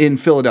is, in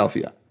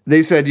Philadelphia.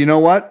 They said, you know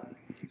what?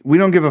 We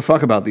don't give a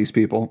fuck about these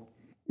people.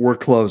 We're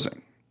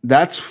closing.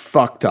 That's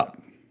fucked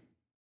up.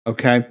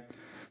 Okay?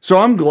 So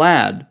I'm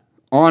glad,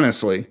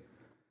 honestly,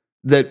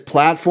 that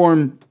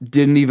Platform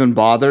didn't even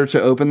bother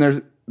to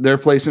open their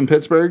place in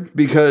Pittsburgh,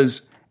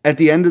 because at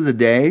the end of the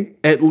day,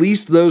 at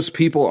least those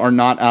people are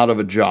not out of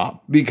a job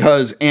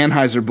because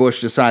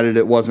Anheuser-Busch decided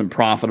it wasn't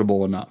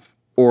profitable enough,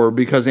 or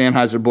because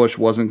Anheuser-Busch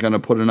wasn't going to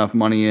put enough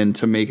money in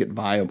to make it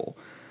viable.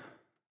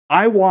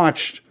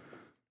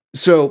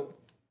 So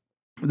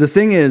the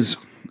thing is,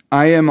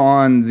 I am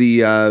on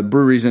the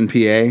Breweries in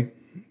PA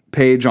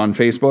page on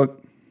Facebook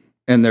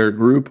and their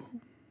group.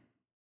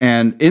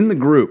 And in the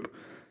group,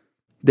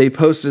 they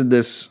posted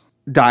this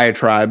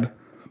diatribe,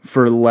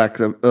 for lack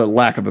of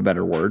a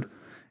better word,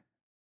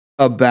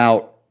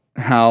 about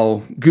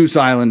how Goose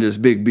Island is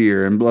big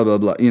beer and blah, blah,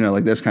 blah,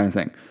 like this kind of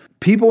thing.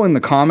 People in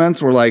the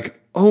comments were like,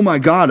 oh my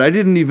God, I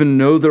didn't even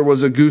know there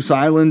was a Goose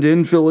Island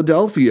in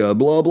Philadelphia,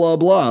 blah, blah,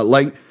 blah.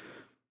 Like,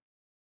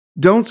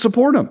 don't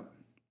support them.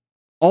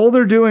 All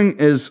they're doing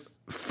is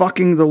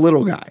fucking the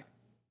little guy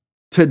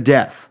to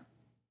death.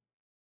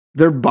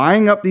 They're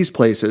buying up these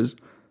places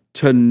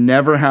to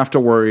never have to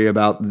worry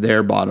about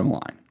their bottom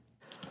line.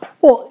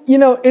 Well,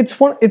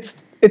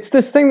 it's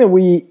this thing that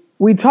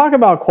we talk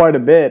about quite a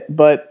bit,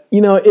 but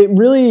it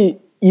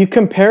really, you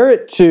compare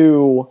it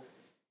to,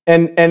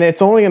 and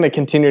it's only going to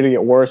continue to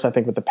get worse, I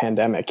think, with the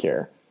pandemic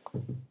here.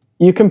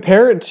 You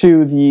compare it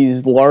to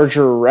these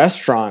larger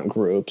restaurant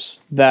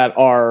groups that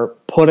are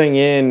putting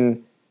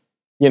in,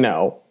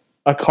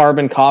 a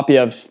carbon copy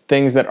of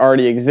things that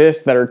already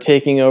exist, that are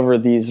taking over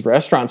these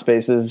restaurant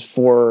spaces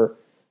from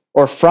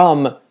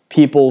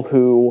people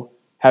who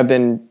have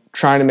been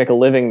trying to make a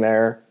living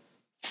there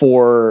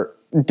for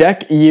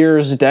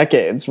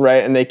decades,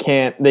 right? And they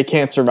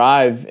can't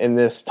survive in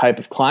this type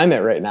of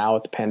climate right now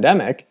with the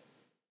pandemic.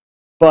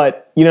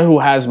 But who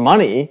has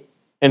money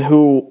and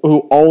who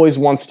always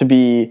wants to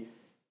be,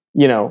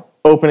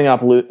 opening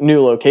up new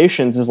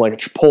locations is like a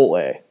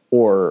Chipotle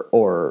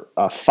or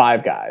a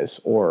Five Guys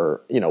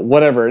or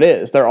whatever it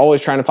is. They're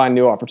always trying to find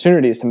new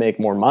opportunities to make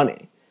more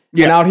money.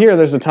 Yeah. And out here,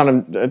 there's a ton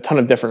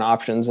of different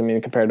options. I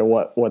mean, compared to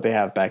what they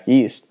have back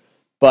east.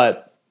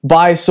 But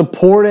by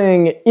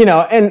supporting,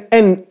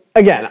 and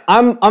again,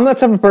 I'm that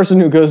type of person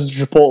who goes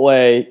to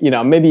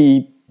Chipotle,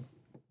 maybe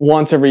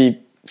once every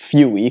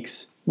few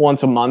weeks,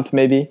 once a month,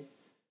 maybe,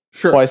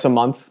 sure, twice a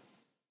month.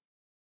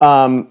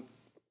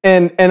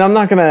 And I'm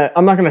not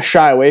gonna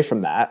shy away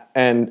from that.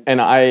 And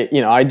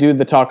I do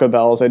the Taco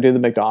Bells, I do the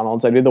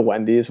McDonald's, I do the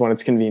Wendy's when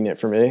it's convenient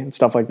for me and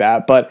stuff like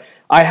that. But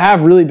I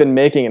have really been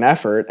making an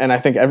effort, and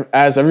I think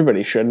as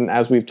everybody should, and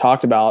as we've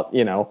talked about,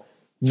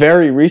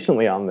 very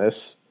recently on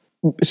this,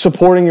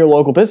 supporting your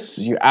local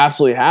businesses. You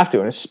absolutely have to,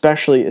 and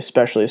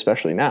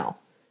especially now.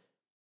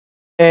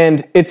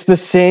 And it's the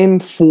same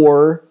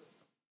for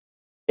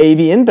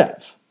AB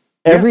InBev.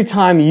 Every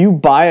time you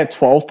buy a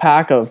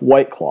 12-pack of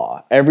White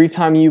Claw, every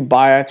time you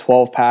buy a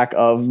 12-pack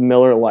of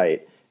Miller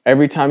Lite,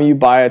 every time you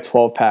buy a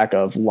 12-pack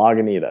of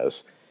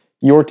Lagunitas,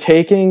 you're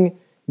taking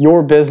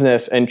your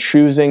business and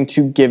choosing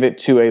to give it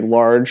to a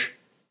large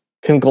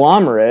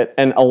conglomerate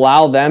and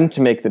allow them to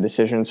make the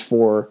decisions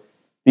for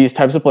these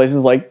types of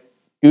places like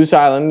Goose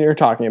Island you're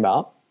talking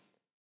about.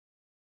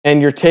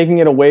 And you're taking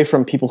it away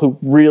from people who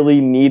really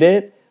need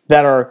it,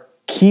 that are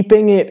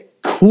keeping it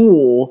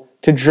cool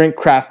to drink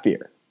craft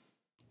beer.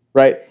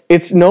 Right?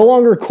 It's no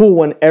longer cool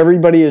when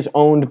everybody is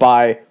owned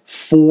by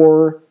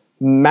 4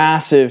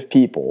 massive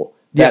people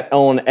that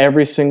own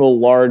every single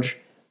large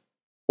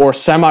or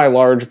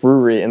semi-large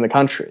brewery in the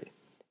country.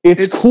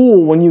 It's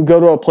cool when you go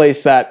to a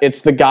place that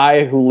it's the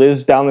guy who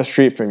lives down the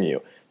street from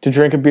you to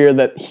drink a beer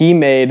that he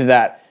made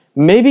that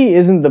maybe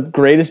isn't the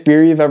greatest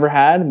beer you've ever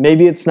had.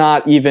 Maybe it's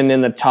not even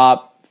in the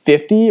top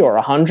 50 or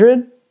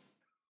 100.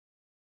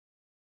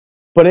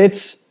 But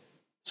it's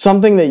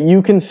something that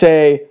you can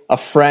say a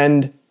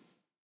friend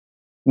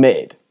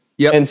made.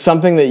 Yep. And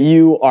something that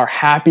you are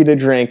happy to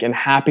drink and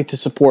happy to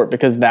support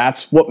because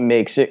that's what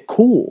makes it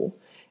cool.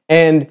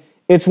 And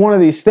it's one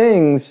of these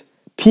things,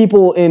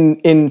 people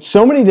in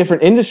so many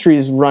different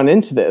industries run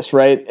into this,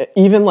 right?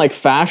 Even like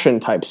fashion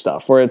type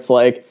stuff where it's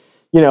like,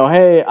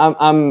 hey,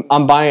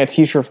 I'm buying a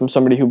t-shirt from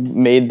somebody who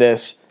made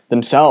this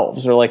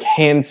themselves, or like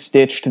hand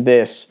stitched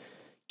this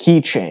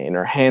keychain,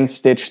 or hand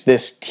stitched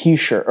this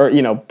t-shirt, or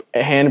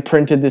hand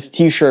printed this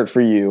t-shirt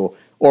for you,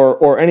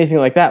 or anything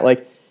like that.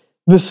 Like,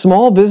 the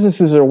small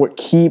businesses are what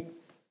keep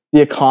the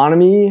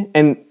economy,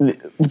 and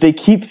they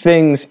keep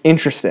things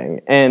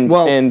interesting and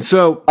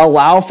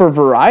allow for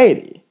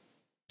variety.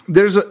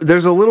 There's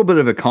a little bit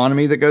of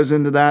economy that goes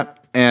into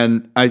that,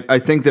 and I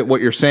think that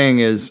what you're saying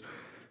is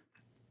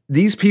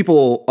these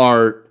people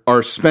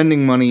are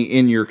spending money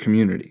in your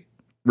community,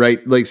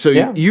 right? Like, so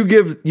you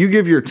give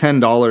your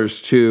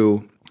 $10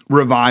 to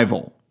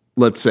Revival,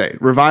 let's say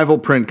Revival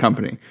Print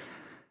Company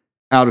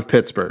out of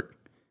Pittsburgh.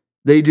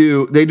 They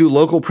do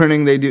local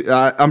printing. They do.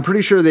 I'm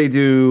pretty sure they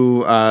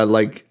do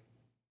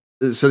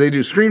so they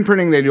do screen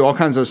printing. They do all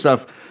kinds of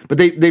stuff, but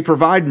they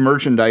provide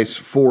merchandise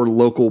for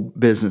local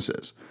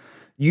businesses.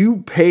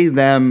 You pay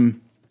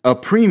them a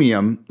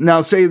premium.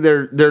 Now, say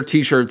their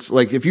t-shirts.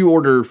 Like if you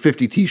order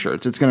 50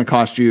 t-shirts, it's going to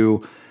cost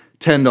you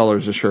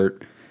 $10 a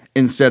shirt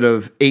instead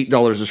of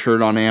 $8 a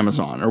shirt on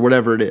Amazon or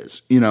whatever it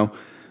is.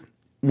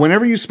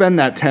 Whenever you spend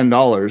that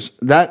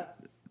 $10,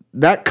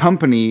 that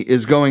company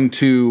is going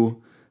to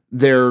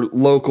their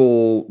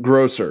local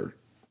grocer,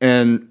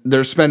 and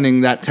they're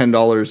spending that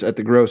 $10 at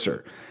the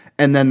grocer.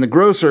 And then the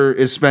grocer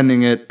is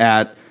spending it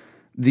at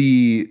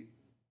the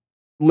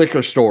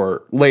liquor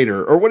store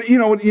later, or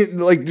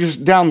like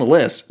just down the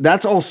list.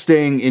 That's all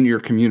staying in your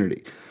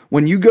community.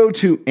 When you go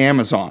to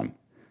Amazon,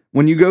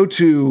 when you go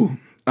to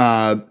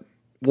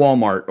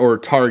Walmart or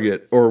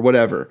Target or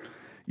whatever,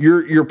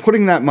 you're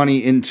putting that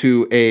money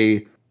into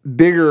a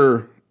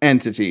bigger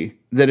entity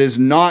that is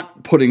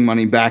not putting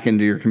money back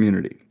into your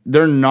community.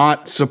 They're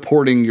not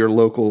supporting your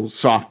local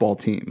softball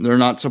team. They're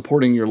not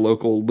supporting your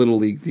local little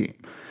league team.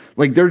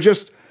 Like they're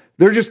just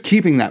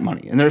keeping that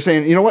money, and they're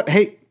saying, you know what?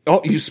 Hey,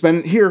 you spend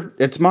it here.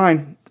 It's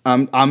mine.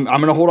 I'm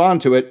going to hold on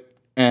to it,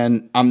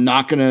 and I'm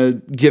not going to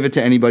give it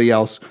to anybody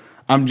else.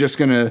 I'm just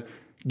going to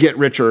get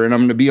richer, and I'm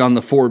going to be on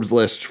the Forbes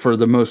list for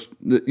the most,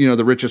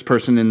 the richest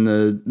person in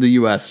the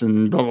U.S.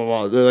 and blah blah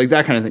blah, like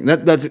that kind of thing.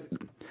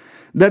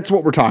 That's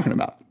what we're talking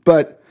about.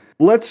 But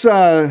let's.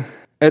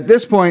 At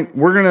this point,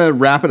 we're going to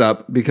wrap it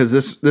up because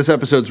this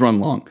episode's run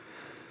long.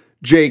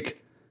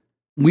 Jake,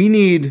 we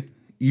need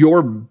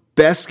your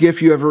best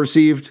gift you ever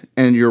received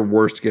and your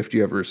worst gift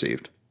you ever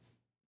received.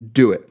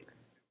 Do it.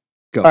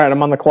 Go. All right,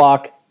 I'm on the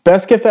clock.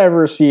 Best gift I ever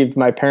received,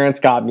 my parents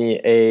got me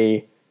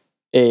a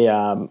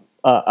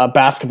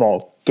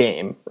basketball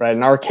game, right?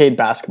 An arcade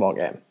basketball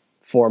game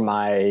for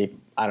my,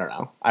 I don't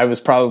know, I was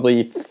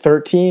probably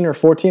 13 or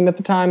 14 at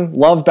the time.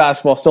 Loved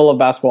basketball, still love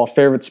basketball,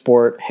 favorite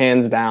sport,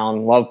 hands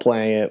down, love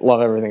playing it,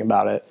 love everything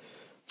about it.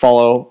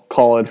 Follow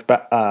college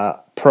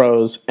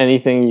pros,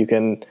 anything you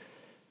can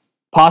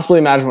possibly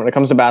imagine when it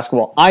comes to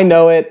basketball. I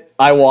know it,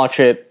 I watch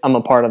it, I'm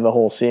a part of the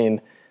whole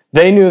scene.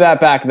 They knew that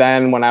back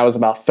then when I was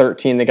about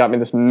 13. They got me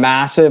this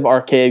massive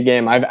arcade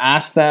game. I've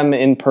asked them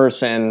in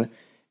person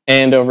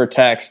and over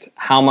text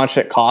how much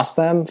it cost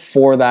them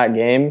for that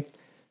game.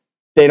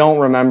 They don't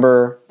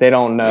remember. They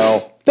don't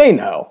know. They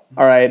know.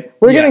 All right.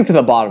 We're getting to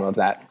the bottom of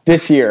that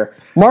this year.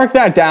 Mark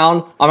that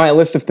down on my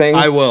list of things.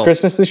 I will.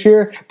 Christmas this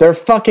year. They're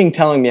fucking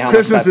telling me how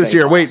Christmas much this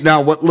year. costs. Wait,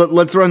 now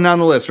let's run down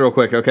the list real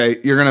quick. Okay.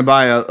 You're going to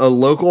buy a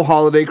local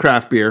holiday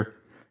craft beer.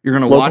 You're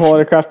going to watch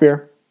holiday craft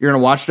beer. You're going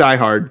to watch Die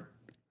Hard.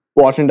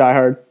 Watching Die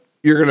Hard.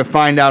 You're going to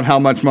find out how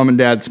much mom and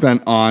dad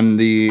spent on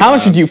the... How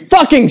much did you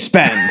fucking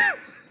spend?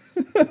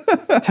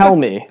 Tell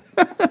me.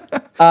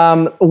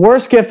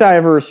 Worst gift I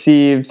ever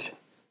received.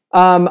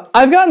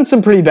 I've gotten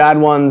some pretty bad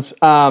ones.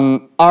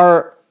 One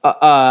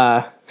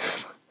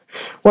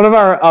of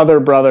our other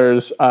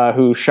brothers,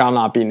 who shall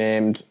not be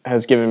named,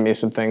 has given me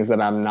some things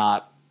that I'm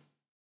not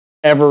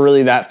ever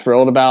really that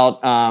thrilled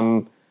about.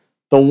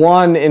 The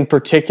one in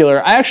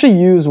particular, I actually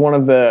used one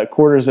of the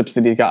quarter zips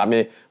that he got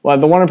me. Well,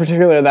 the one in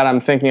particular that I'm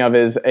thinking of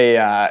is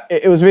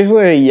it was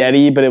basically a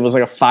Yeti, but it was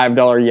like a $5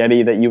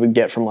 Yeti that you would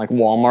get from like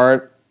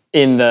Walmart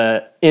in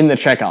the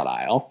checkout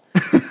aisle.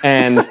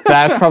 And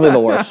that's probably the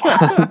worst one.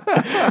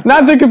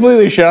 Not to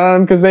completely shit on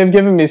them, because they've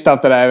given me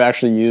stuff that I've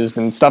actually used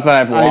and stuff that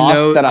I've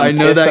lost. I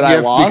know that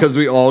gift because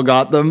we all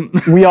got them.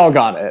 We all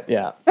got it,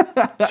 yeah.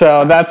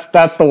 So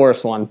that's the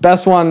worst one.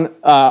 Best one,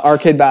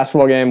 arcade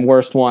basketball game.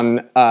 Worst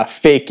one,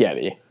 fake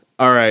Yeti.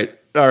 All right.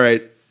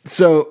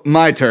 So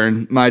my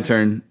turn.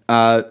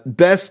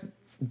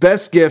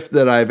 Best gift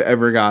that I've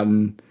ever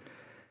gotten.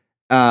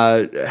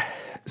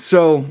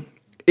 So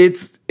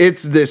it's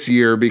this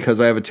year because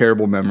I have a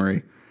terrible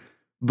memory.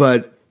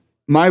 But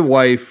my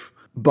wife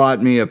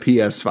bought me a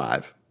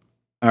PS5.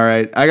 All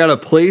right. I got a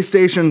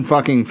PlayStation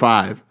fucking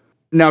 5.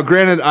 Now,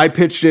 granted, I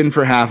pitched in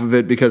for half of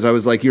it because I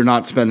was like, you're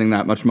not spending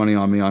that much money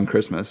on me on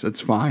Christmas. It's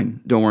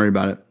fine. Don't worry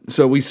about it.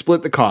 So we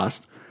split the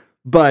cost.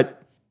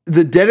 But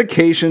the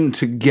dedication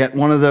to get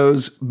one of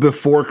those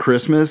before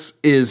Christmas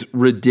is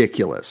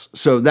ridiculous.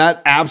 So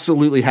that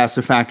absolutely has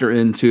to factor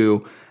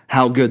into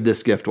how good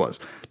this gift was.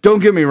 Don't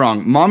get me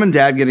wrong. Mom and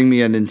dad getting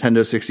me a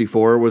Nintendo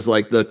 64 was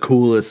like the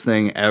coolest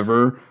thing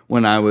ever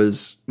when I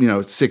was,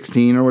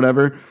 16 or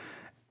whatever.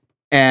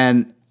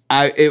 And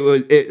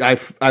I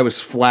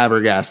was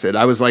flabbergasted.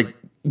 I was like,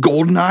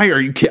 GoldenEye?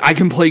 Are you kidding? I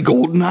can play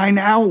GoldenEye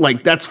now?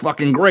 Like, that's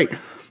fucking great.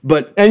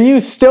 And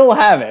you still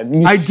have it.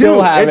 I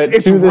do.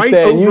 It's right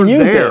over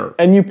there.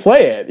 And you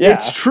play it. Yeah.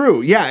 It's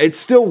true. Yeah, it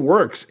still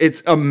works.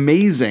 It's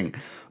amazing.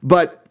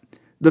 But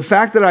the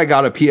fact that I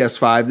got a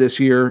PS5 this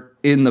year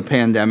in the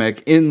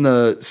pandemic, in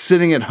the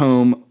sitting at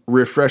home,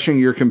 refreshing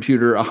your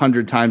computer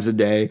 100 times a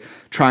day,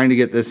 trying to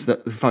get this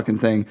fucking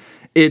thing.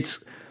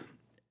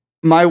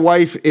 My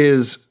wife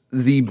is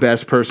the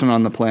best person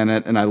on the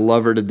planet and I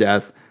love her to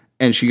death.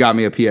 And she got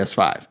me a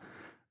PS5.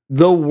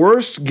 The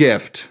worst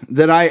gift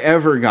that I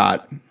ever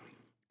got,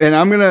 and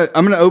I'm going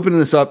to open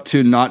this up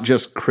to not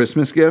just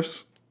Christmas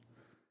gifts,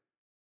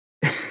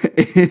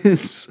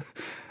 is,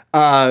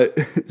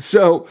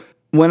 so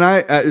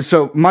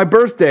my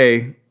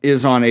birthday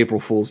is on April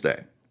Fool's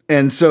Day.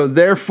 And so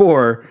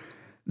therefore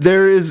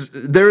there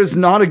is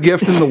not a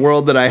gift in the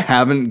world that I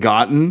haven't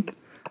gotten.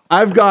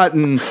 I've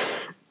gotten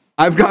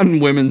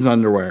women's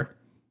underwear.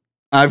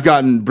 I've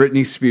gotten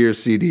Britney Spears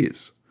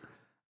CDs.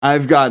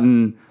 I've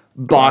gotten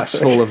box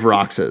full of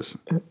Roxas.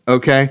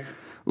 Okay?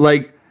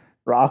 Like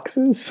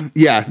Roxas?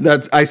 Yeah,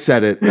 I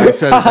said it. I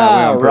said it that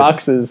way on purpose.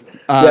 Roxas.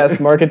 Yes,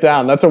 mark it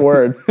down. That's a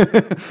word.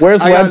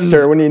 Where's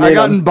Webster when you need him? I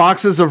gotten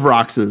boxes of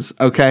Roxas,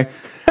 okay?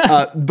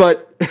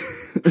 But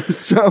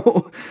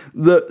so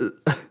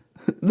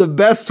the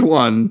best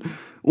one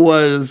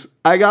was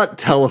I got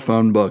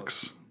telephone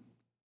books.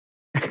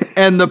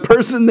 And the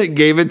person that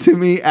gave it to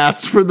me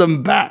asked for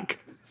them back.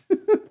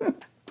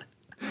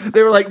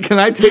 They were like, "Can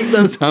I take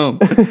those home?"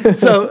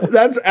 So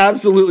that's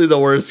absolutely the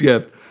worst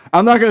gift.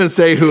 I'm not going to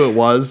say who it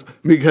was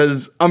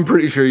because I'm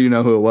pretty sure you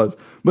know who it was.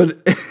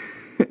 But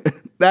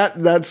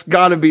that's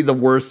got to be the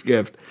worst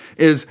gift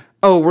is,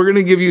 "Oh, we're going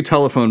to give you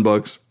telephone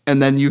books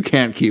and then you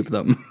can't keep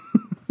them."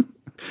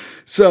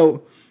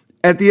 So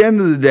at the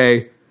end of the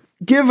day,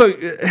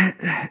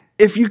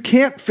 if you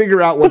can't figure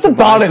out what's a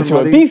thought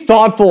into it, be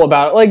thoughtful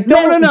about it. Like, no.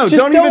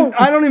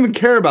 I don't even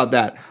care about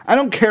that. I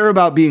don't care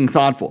about being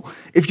thoughtful.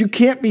 If you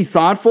can't be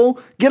thoughtful,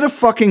 get a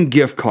fucking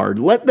gift card.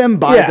 Let them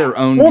buy their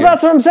own. Well, gift.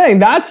 That's what I'm saying.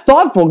 That's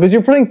thoughtful because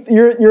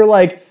you're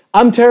like,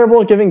 I'm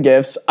terrible at giving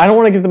gifts. I don't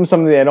want to give them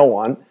something they don't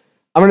want.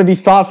 I'm going to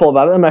be thoughtful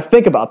about it. I'm going to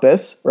think about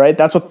this, right?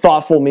 That's what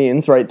thoughtful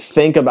means, right?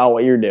 Think about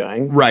what you're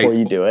doing before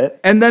you do it,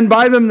 and then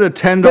buy them the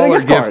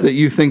 $10 gift that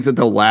you think that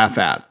they'll laugh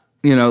at.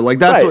 Like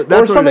that's right.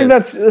 That's or something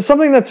that's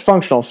something that's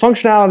functional.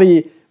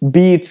 Functionality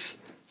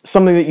beats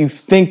something that you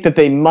think that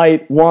they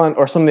might want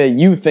or something that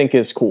you think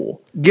is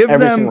cool.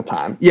 Every single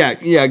time. Yeah.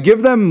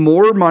 Give them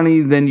more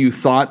money than you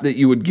thought that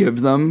you would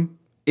give them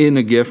in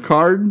a gift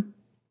card,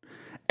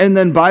 and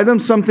then buy them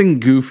something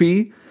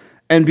goofy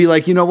and be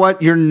like, you know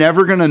what? You're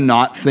never gonna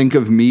not think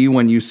of me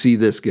when you see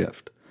this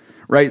gift,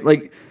 right?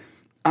 Like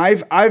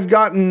I've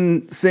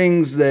gotten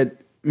things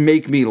that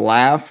make me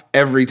laugh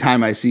every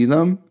time I see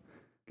them.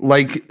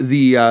 Like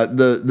the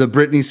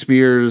Britney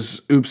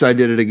Spears "Oops, I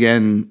Did It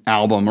Again"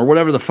 album or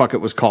whatever the fuck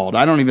it was called.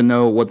 I don't even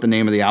know what the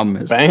name of the album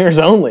is. Bangers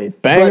only.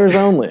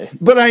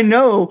 But I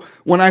know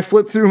when I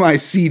flip through my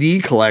CD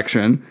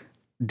collection,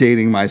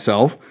 dating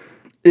myself,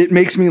 it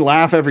makes me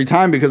laugh every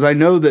time because I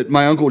know that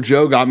my Uncle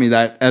Joe got me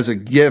that as a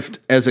gift,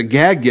 as a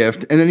gag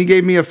gift, and then he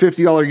gave me a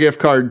 $50 gift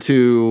card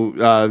to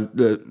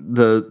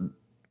the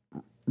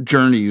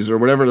Journeys or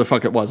whatever the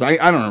fuck it was.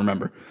 I don't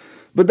remember.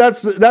 But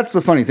that's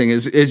the funny thing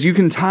is you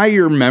can tie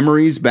your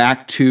memories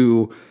back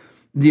to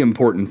the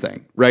important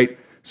thing, right?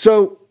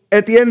 So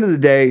at the end of the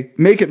day,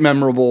 make it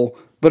memorable,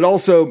 but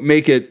also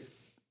make it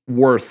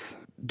worth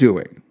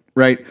doing,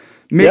 right?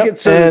 Make it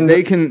so that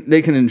they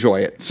can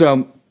enjoy it.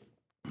 So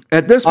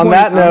at this point, on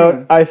that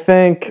note, I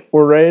think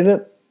we're ready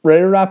to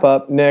wrap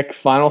up. Nick,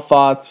 final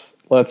thoughts.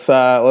 Let's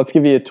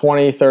give you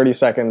 20, 30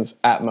 seconds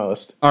at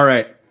most. All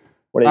right.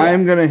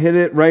 I'm going to hit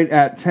it right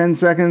at 10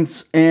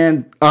 seconds.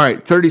 And all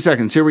right, 30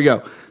 seconds. Here we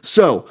go.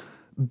 So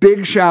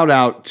big shout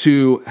out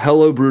to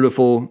Hello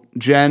Brutiful.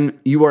 Jen,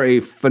 you are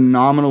a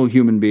phenomenal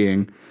human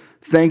being.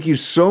 Thank you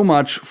so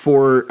much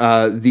for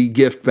the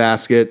gift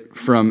basket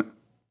from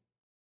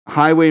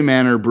Highway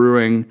Manor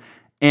Brewing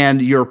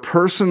and your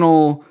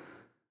personal,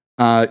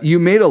 you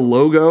made a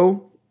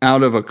logo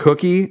out of a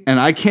cookie, and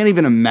I can't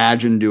even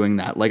imagine doing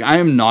that. Like, I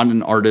am not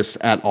an artist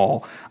at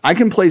all. I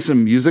can play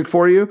some music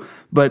for you,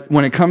 but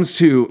when it comes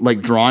to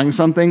like drawing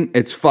something,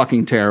 it's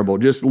fucking terrible.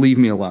 Just leave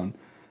me alone.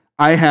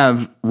 I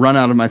have run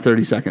out of my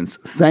 30 seconds.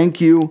 Thank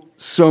you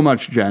so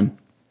much, Jen.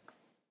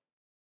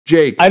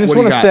 Jake, I just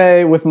want to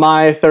say with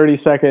my 30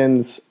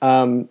 seconds,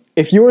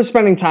 if you were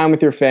spending time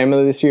with your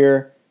family this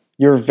year,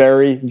 you're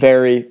very,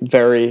 very,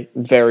 very,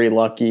 very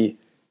lucky.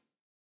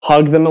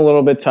 Hug them a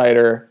little bit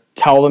tighter.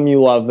 Tell them you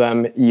love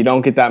them. You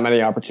don't get that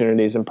many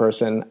opportunities in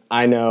person.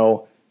 I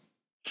know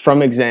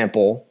from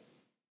example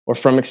or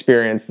from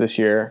experience this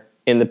year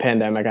in the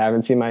pandemic, I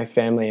haven't seen my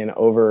family in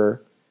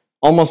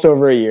almost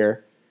over a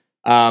year.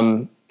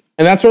 And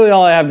that's really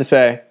all I have to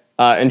say.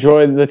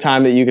 Enjoy the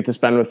time that you get to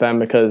spend with them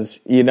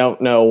because you don't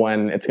know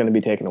when it's going to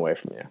be taken away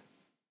from you.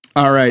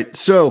 All right.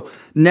 So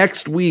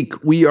next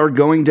week, we are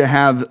going to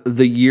have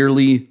the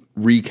yearly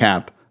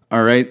recap.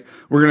 All right.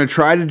 We're going to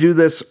try to do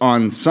this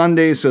on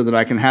Sunday so that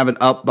I can have it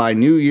up by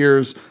New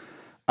Year's.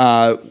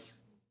 I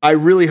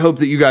really hope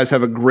that you guys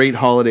have a great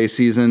holiday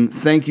season.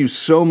 Thank you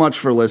so much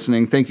for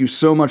listening. Thank you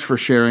so much for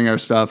sharing our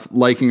stuff,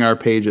 liking our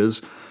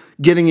pages,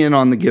 getting in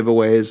on the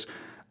giveaways.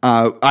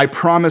 I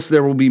promise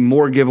there will be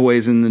more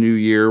giveaways in the new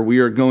year. We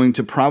are going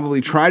to probably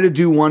try to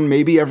do one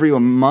maybe every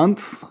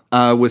month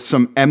with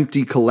some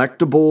empty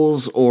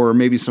collectibles or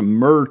maybe some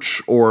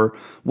merch or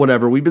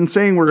whatever. We've been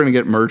saying we're going to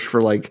get merch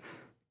for like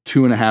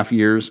 2.5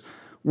 years.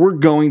 We're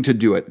going to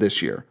do it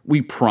this year.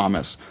 We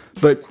promise.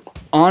 But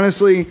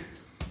honestly,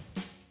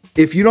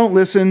 if you don't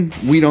listen,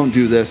 we don't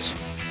do this.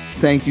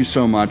 Thank you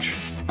so much.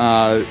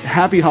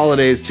 Happy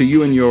holidays to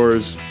you and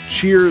yours.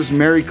 Cheers.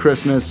 Merry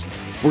Christmas.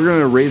 We're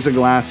going to raise a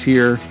glass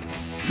here.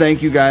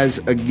 Thank you guys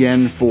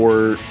again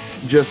for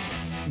just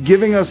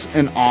giving us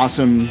an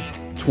awesome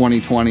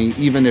 2020,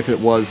 even if it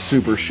was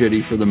super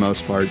shitty for the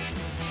most part.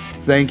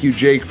 Thank you,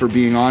 Jake, for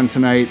being on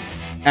tonight.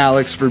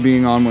 Alex for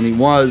being on when he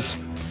was.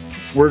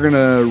 We're going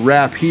to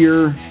wrap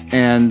here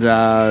and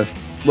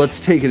let's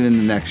take it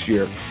into next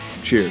year.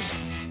 Cheers.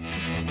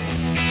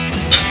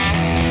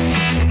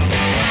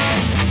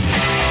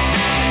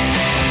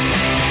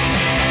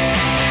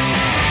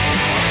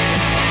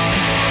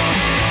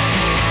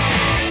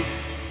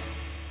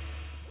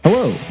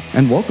 Hello,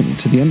 and welcome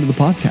to the end of the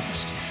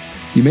podcast.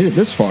 You made it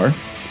this far,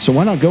 so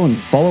why not go and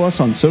follow us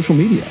on social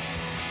media?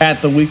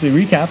 At The Weekly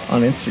Recap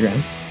on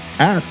Instagram.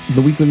 At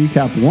The Weekly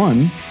Recap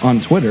 1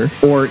 on Twitter.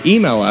 Or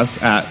email us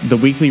at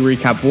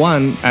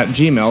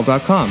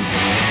theweeklyrecap1@gmail.com.